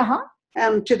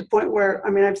 And to the point where, I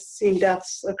mean, I've seen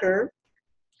deaths occur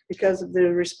because of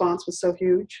the response was so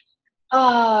huge.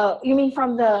 You mean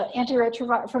from the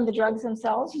antiretroviral, from the drugs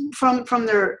themselves? From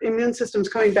their immune systems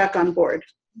coming back on board.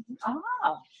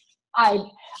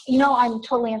 I'm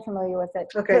totally unfamiliar with it.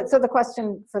 Okay. So the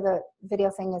question for the video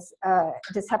thing is,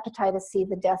 does hepatitis C,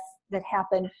 the death that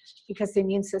happened because the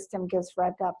immune system gets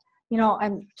revved up?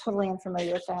 I'm totally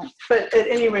unfamiliar with that. But at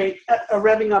any rate, a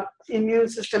revving up immune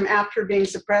system after being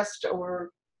suppressed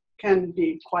can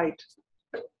be quite.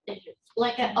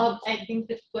 Like, I think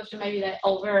the question might be that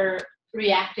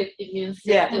overreactive immune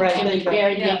system Yeah, right. can be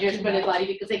very dangerous for the body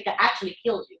because it can actually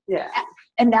kill you. Yeah.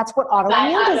 And that's what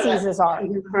autoimmune diseases are.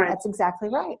 Right. That's exactly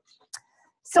right.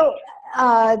 So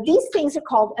these things are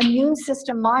called immune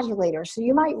system modulators. So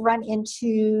you might run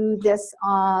into this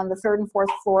on the 3rd and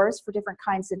 4th floors for different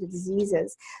kinds of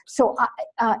diseases. So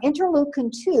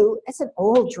interleukin-2, it's an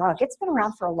old drug. It's been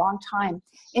around for a long time.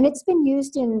 And it's been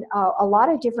used in a lot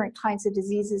of different kinds of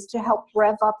diseases to help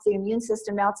rev up the immune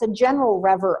system. Now, it's a general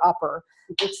rever upper.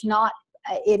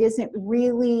 It isn't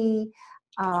really...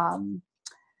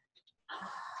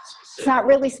 it's not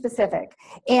really specific,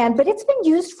 but it's been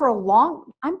used for a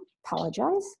long. I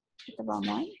apologize, hit the wrong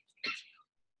one.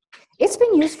 It's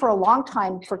been used for a long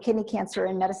time for kidney cancer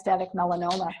and metastatic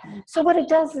melanoma. So what it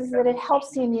does is that it helps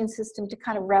the immune system to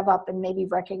kind of rev up and maybe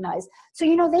recognize. So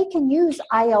they can use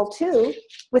IL-2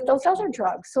 with those other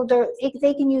drugs. So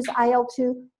they can use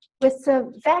IL-2 with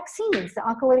the vaccines, the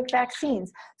oncolytic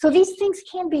vaccines. So these things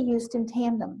can be used in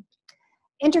tandem.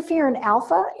 Interferon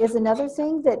alpha is another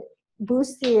thing that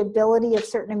boosts the ability of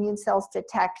certain immune cells to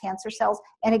attack cancer cells.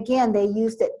 And again, they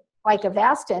used it like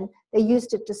Avastin. They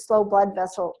used it to slow blood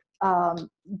vessels that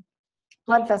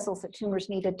tumors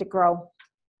needed to grow.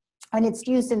 And it's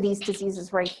used in these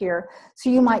diseases right here.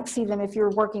 So you might see them if you're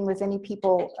working with any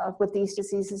people with these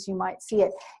diseases, you might see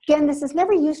it. Again, this is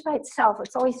never used by itself.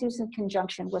 It's always used in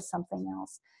conjunction with something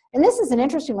else. And this is an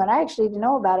interesting one. I actually didn't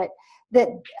know about it, that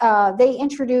they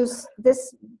introduce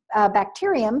this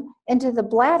bacterium into the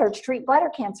bladder to treat bladder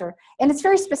cancer. And it's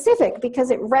very specific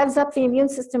because it revs up the immune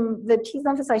system, the T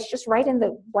lymphocytes just right in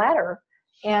the bladder.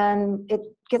 and it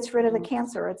gets rid of the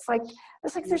cancer. It's like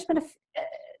there's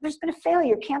been a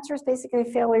failure. Cancer is basically a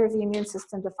failure of the immune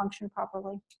system to function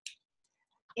properly.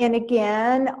 And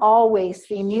again, always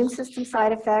the immune system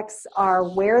side effects are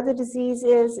where the disease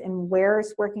is and where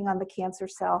it's working on the cancer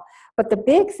cell. But the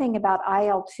big thing about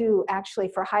IL-2, actually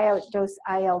for high dose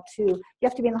IL-2, you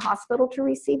have to be in the hospital to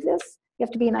receive this. You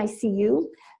have to be in ICU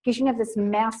because you have this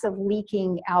massive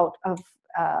leaking out of,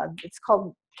 it's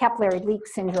called capillary leak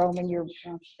syndrome, and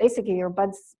basically your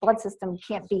blood system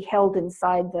can't be held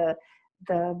inside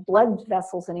the blood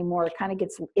vessels anymore.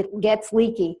 It gets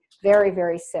leaky, very,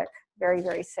 very sick. Very,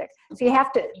 very sick. So you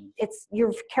have to,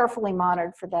 you're carefully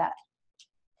monitored for that.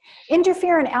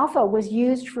 Interferon alpha was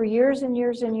used for years and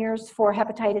years and years for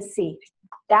hepatitis C.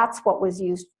 That's what was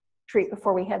used to treat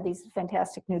before we had these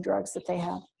fantastic new drugs that they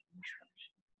have.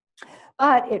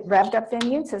 But it revved up the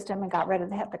immune system and got rid of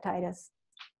the hepatitis.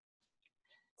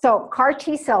 So CAR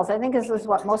T cells, I think this is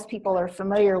what most people are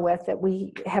familiar with that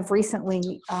we have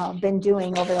recently been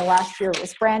doing over the last year. It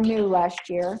was brand new last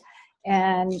year.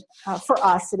 And for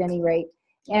us at any rate.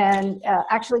 And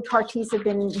actually CAR Ts have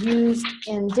been used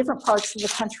in different parts of the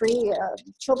country.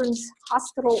 Children's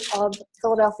Hospital of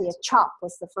Philadelphia, CHOP,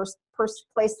 was the first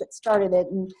place that started it.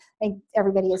 And I think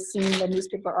everybody has seen the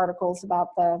newspaper articles about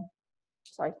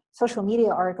social media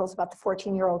articles about the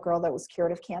 14-year-old girl that was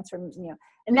cured of cancer.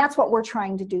 And that's what we're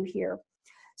trying to do here.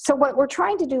 So what we're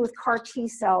trying to do with CAR T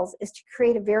cells is to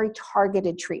create a very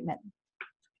targeted treatment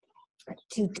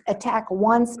to attack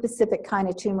one specific kind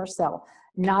of tumor cell,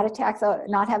 not have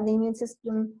the immune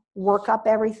system work up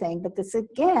everything. But this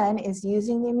again is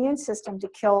using the immune system to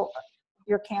kill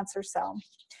your cancer cell.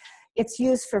 It's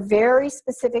used for very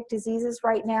specific diseases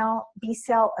right now: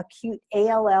 B-cell, acute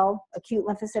ALL, acute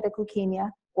lymphocytic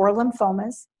leukemia, or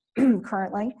lymphomas.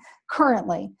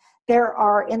 Currently, there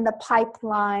are in the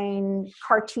pipeline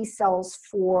CAR T cells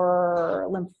for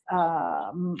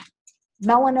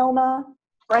melanoma,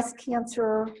 breast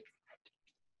cancer,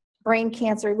 brain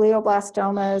cancer,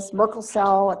 glioblastomas, Merkel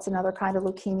cell, it's another kind of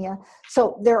leukemia.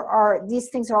 So these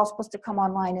things are all supposed to come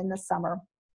online in the summer.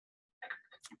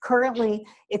 Currently,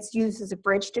 it's used as a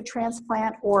bridge to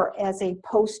transplant or as a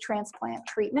post-transplant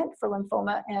treatment for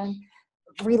lymphoma and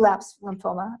relapsed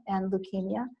lymphoma and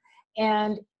leukemia.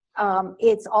 And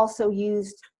it's also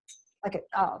used, like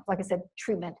I said,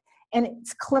 treatment. And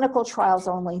it's clinical trials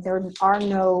only. There are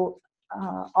no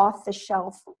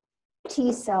off-the-shelf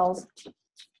T cells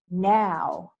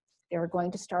now. They're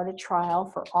going to start a trial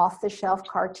for off-the-shelf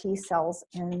CAR T cells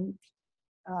in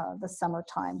the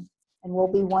summertime, and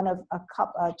we'll be one of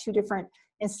two different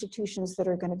institutions that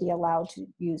are going to be allowed to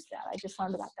use that. I just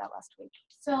learned about that last week.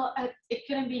 So it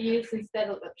couldn't be used instead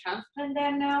of the transplant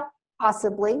then now?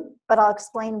 Possibly, but I'll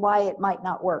explain why it might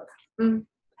not work. Mm.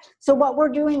 So what we're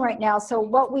doing right now, so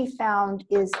what we found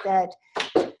is that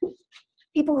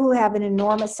people who have an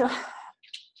enormous,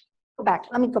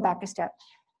 let me go back a step,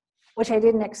 which I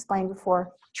didn't explain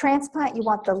before. Transplant, you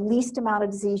want the least amount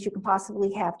of disease you can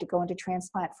possibly have to go into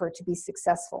transplant for it to be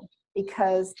successful,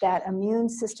 because that immune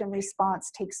system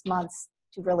response takes months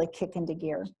to really kick into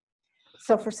gear.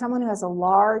 So for someone who has a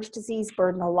large disease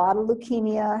burden, a lot of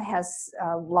leukemia, has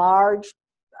large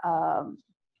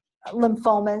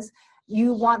lymphomas,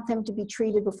 you want them to be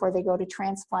treated before they go to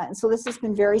transplant. And so this has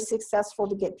been very successful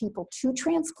to get people to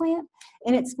transplant,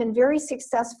 and it's been very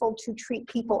successful to treat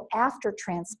people after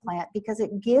transplant because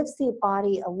it gives the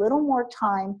body a little more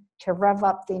time to rev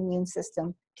up the immune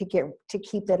system to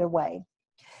keep it away.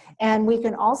 And we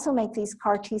can also make these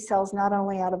CAR T cells not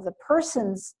only out of the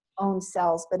person's own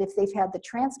cells, but if they've had the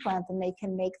transplant, then they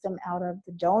can make them out of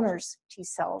the donor's T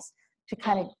cells to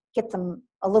kind of get them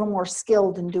a little more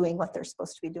skilled in doing what they're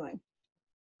supposed to be doing.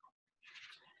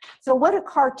 So what a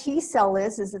CAR T cell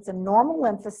is it's a normal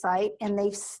lymphocyte, and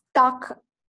they've stuck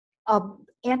an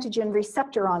antigen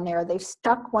receptor on there. They've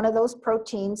stuck one of those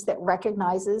proteins that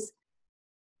recognizes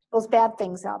those bad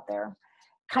things out there.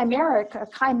 A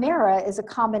chimera is a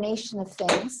combination of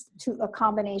things, a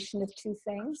combination of two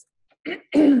things.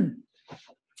 An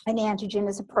antigen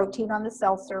is a protein on the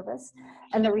cell surface,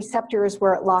 and the receptor is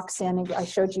where it locks in. And I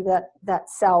showed you that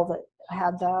cell that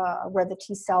had where the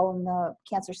T cell and the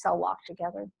cancer cell lock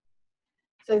together.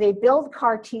 So they build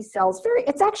CAR T cells.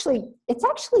 It's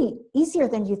actually easier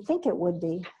than you think it would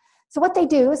be. So what they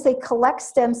do is they collect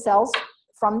stem cells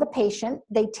from the patient.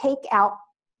 They take out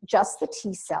just the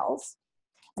T cells.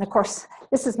 And of course,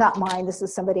 this is not mine. This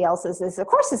is somebody else's. This, of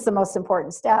course, is the most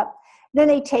important step. Then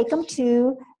they take them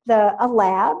to a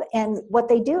lab, and what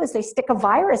they do is they stick a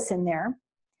virus in there,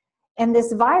 And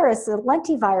this virus, the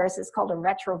lentivirus, is called a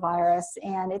retrovirus,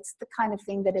 and it's the kind of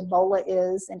thing that Ebola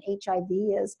is and HIV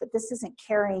is, but this isn't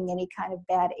carrying any kind of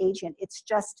bad agent. It's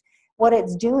just, what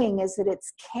it's doing is that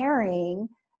it's carrying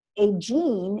a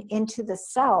gene into the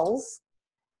cells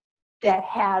that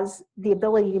has the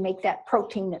ability to make that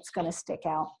protein that's going to stick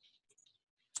out.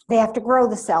 They have to grow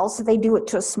the cells, so they do it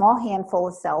to a small handful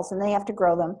of cells, and they have to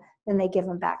grow them, then they give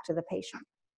them back to the patient.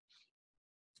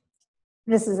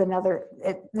 This is another,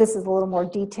 this is a little more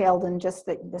detailed than just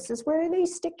that this is where they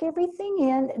stick everything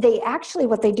in. They actually,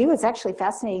 what they do is actually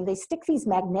fascinating. They stick these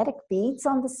magnetic beads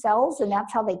on the cells, and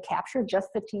that's how they capture just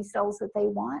the T cells that they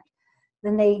want.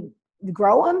 Then they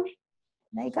grow them.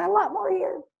 They got a lot more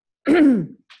here.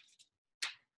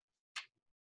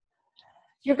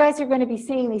 You guys are going to be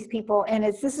seeing these people, and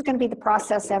this is going to be the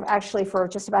process of actually for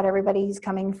just about everybody who's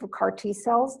coming for CAR T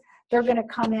cells. They're going to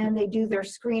come in, they do their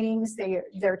screenings,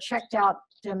 they're checked out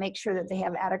to make sure that they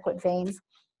have adequate veins,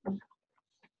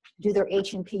 do their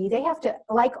H&P. They have to,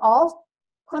 like all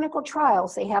clinical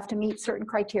trials, they have to meet certain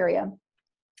criteria.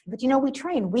 But you know, we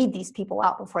try and weed these people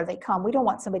out before they come. We don't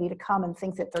want somebody to come and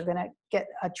think that they're going to get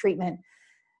a treatment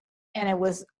and it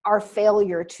was our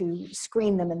failure to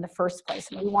screen them in the first place.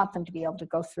 And we want them to be able to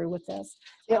go through with this.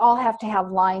 They all have to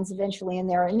have lines eventually in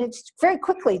there, and it's very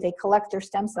quickly they collect their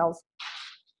stem cells.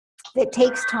 It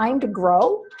takes time to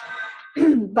grow,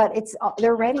 but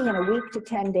they're ready in a week to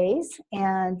 10 days,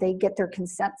 and they get their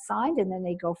consent signed, and then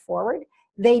they go forward.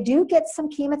 They do get some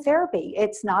chemotherapy.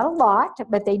 It's not a lot,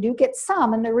 but they do get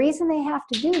some, and the reason they have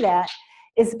to do that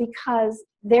is because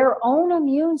their own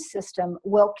immune system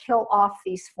will kill off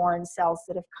these foreign cells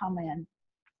that have come in.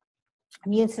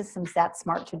 Immune system's that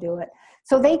smart to do it.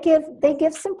 So they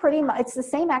give some pretty much, it's the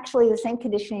same, actually the same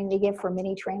conditioning they give for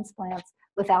mini transplants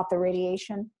without the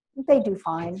radiation. They do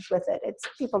fine with it. It's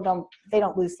people they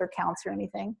don't lose their counts or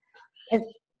anything.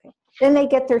 Then they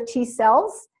get their T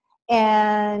cells,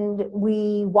 and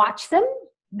we watch them.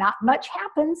 Not much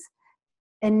happens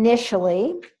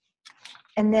initially.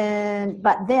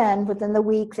 But then within the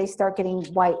week, they start getting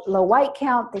low white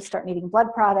count, they start needing blood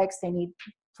products, they need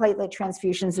platelet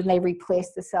transfusions, and they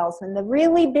replace the cells. And the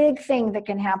really big thing that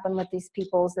can happen with these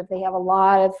people is that they have a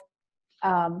lot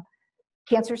of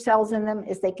cancer cells in them,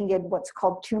 is they can get what's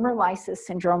called tumor lysis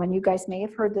syndrome. And you guys may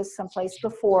have heard this someplace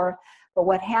before, but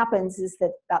what happens is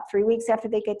that about 3 weeks after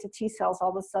they get to T cells, all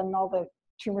of a sudden all the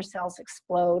tumor cells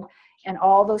explode, and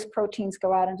all those proteins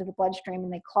go out into the bloodstream,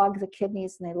 and they clog the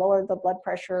kidneys, and they lower the blood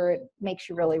pressure. It makes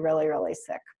you really, really, really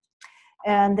sick.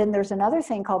 And then there's another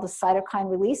thing called the cytokine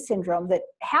release syndrome that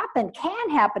can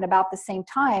happen about the same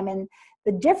time. And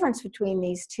the difference between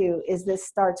these two is this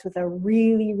starts with a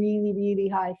really, really, really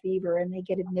high fever, and they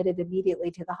get admitted immediately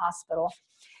to the hospital.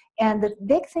 And the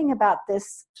big thing about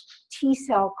this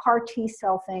CAR T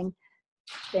cell thing,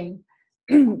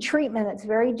 treatment that's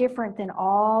very different than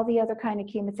all the other kind of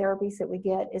chemotherapies that we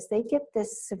get, is they get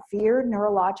this severe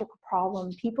neurological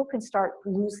problem. People can start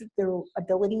losing their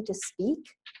ability to speak,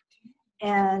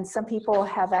 and some people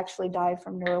have actually died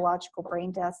from neurological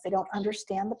brain deaths. They don't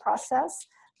understand the process,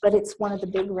 but it's one of the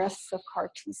big risks of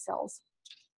CAR T cells.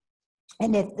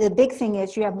 And the big thing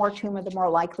is, you have more tumor, the more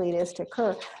likely it is to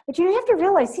occur. But you have to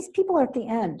realize these people are at the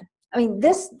end. I mean,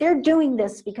 they're doing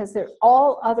this because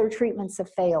all other treatments have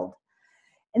failed.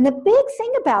 And the big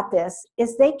thing about this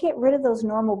is they get rid of those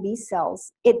normal B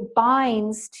cells. It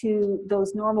binds to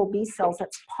those normal B cells.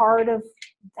 That's part of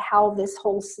how this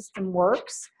whole system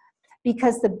works,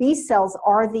 because the B cells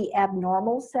are the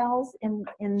abnormal cells in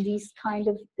this kind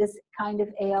of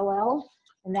ALL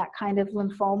and that kind of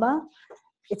lymphoma.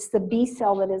 It's the B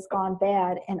cell that has gone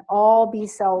bad, and all B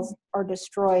cells are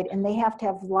destroyed, and they have to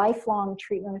have lifelong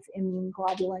treatment with immune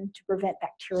globulin to prevent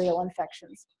bacterial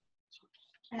infections.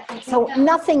 So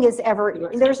nothing is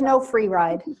there's no free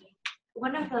ride.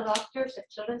 One of the doctors at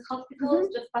Children's Hospital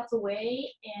just passed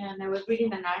away, and I was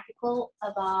reading an article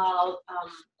about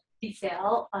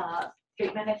B-cell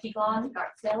treatment that he got,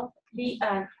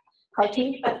 CAR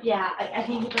T. But yeah, I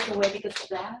think he passed away because of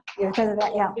that. Yeah, because of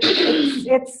that, yeah.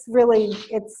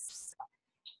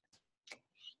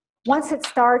 Once it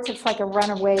starts, it's like a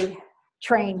runaway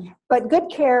train. But good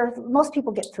care, most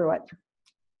people get through it.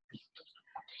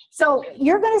 So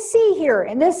you're going to see here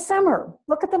in this summer,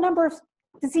 look at the number of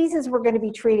diseases we're going to be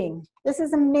treating. This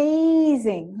is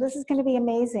amazing. This is going to be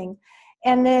amazing.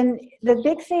 And then the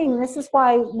big thing, this is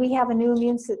why we have a new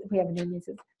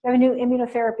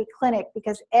immunotherapy clinic,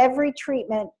 because every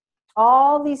treatment,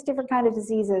 all these different kind of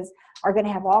diseases are going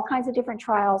to have all kinds of different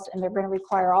trials, and they're going to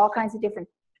require all kinds of different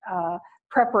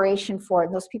preparation for it.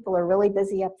 And those people are really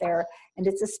busy up there, and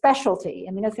it's a specialty.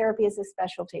 Immunotherapy is a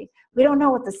specialty. We don't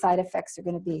know what the side effects are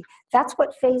going to be. That's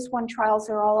what phase 1 trials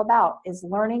are all about, is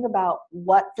learning about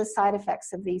what the side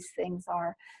effects of these things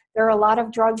are. There are a lot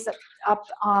of drugs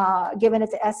given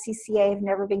at the SCCA have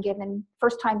never been given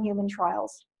first-time human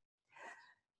trials.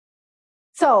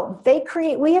 So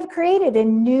we have created a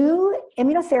new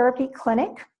immunotherapy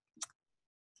clinic.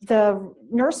 The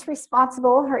nurse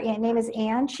responsible, her name is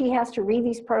Anne, she has to read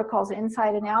these protocols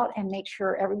inside and out and make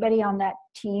sure everybody on that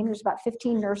team, there's about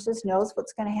 15 nurses, knows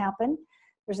what's going to happen.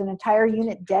 There's an entire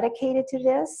unit dedicated to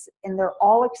this, and they're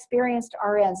all experienced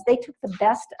RNs. They took the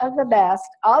best of the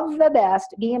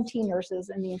best BMT nurses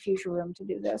in the infusion room to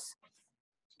do this.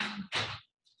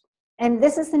 And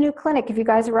this is the new clinic. If you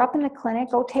guys are up in the clinic,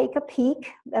 go take a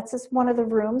peek. That's just one of the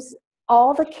rooms.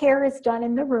 All the care is done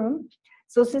in the room.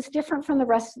 So this is different from the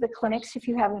rest of the clinics if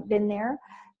you haven't been there.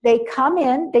 They come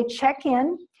in, they check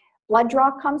in, blood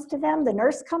draw comes to them, the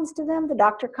nurse comes to them, the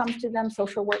doctor comes to them,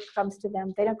 social work comes to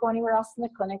them. They don't go anywhere else in the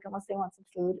clinic unless they want some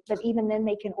food, but even then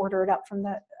they can order it up from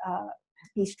the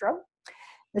bistro.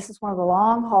 This is one of the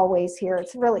long hallways here.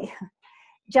 It's really,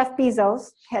 Jeff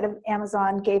Bezos, head of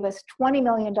Amazon, gave us $20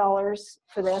 million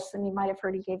for this, and you might have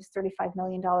heard he gave us $35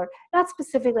 million. Not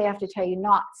specifically, I have to tell you,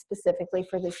 not specifically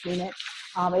for this unit.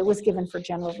 It was given for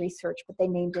general research, but they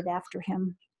named it after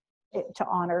him to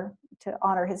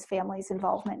honor his family's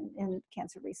involvement in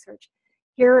cancer research.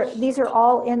 Here, these are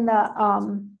all in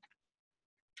the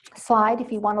slide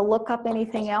if you want to look up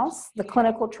anything else, the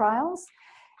clinical trials,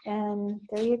 and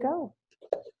there you go.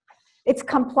 It's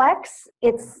complex,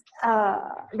 it's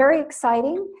very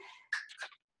exciting.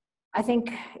 I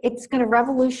think it's going to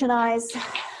revolutionize,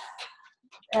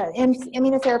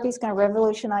 immunotherapy is going to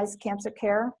revolutionize cancer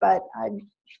care, but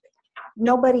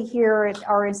nobody here at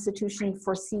our institution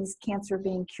foresees cancer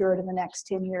being cured in the next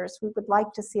 10 years. We would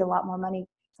like to see a lot more money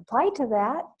applied to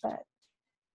that, but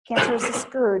cancer is a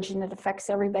scourge and it affects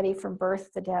everybody from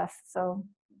birth to death. So,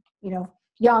 you know,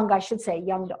 young, I should say,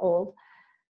 young to old.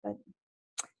 But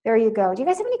there you go. Do you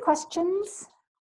guys have any questions?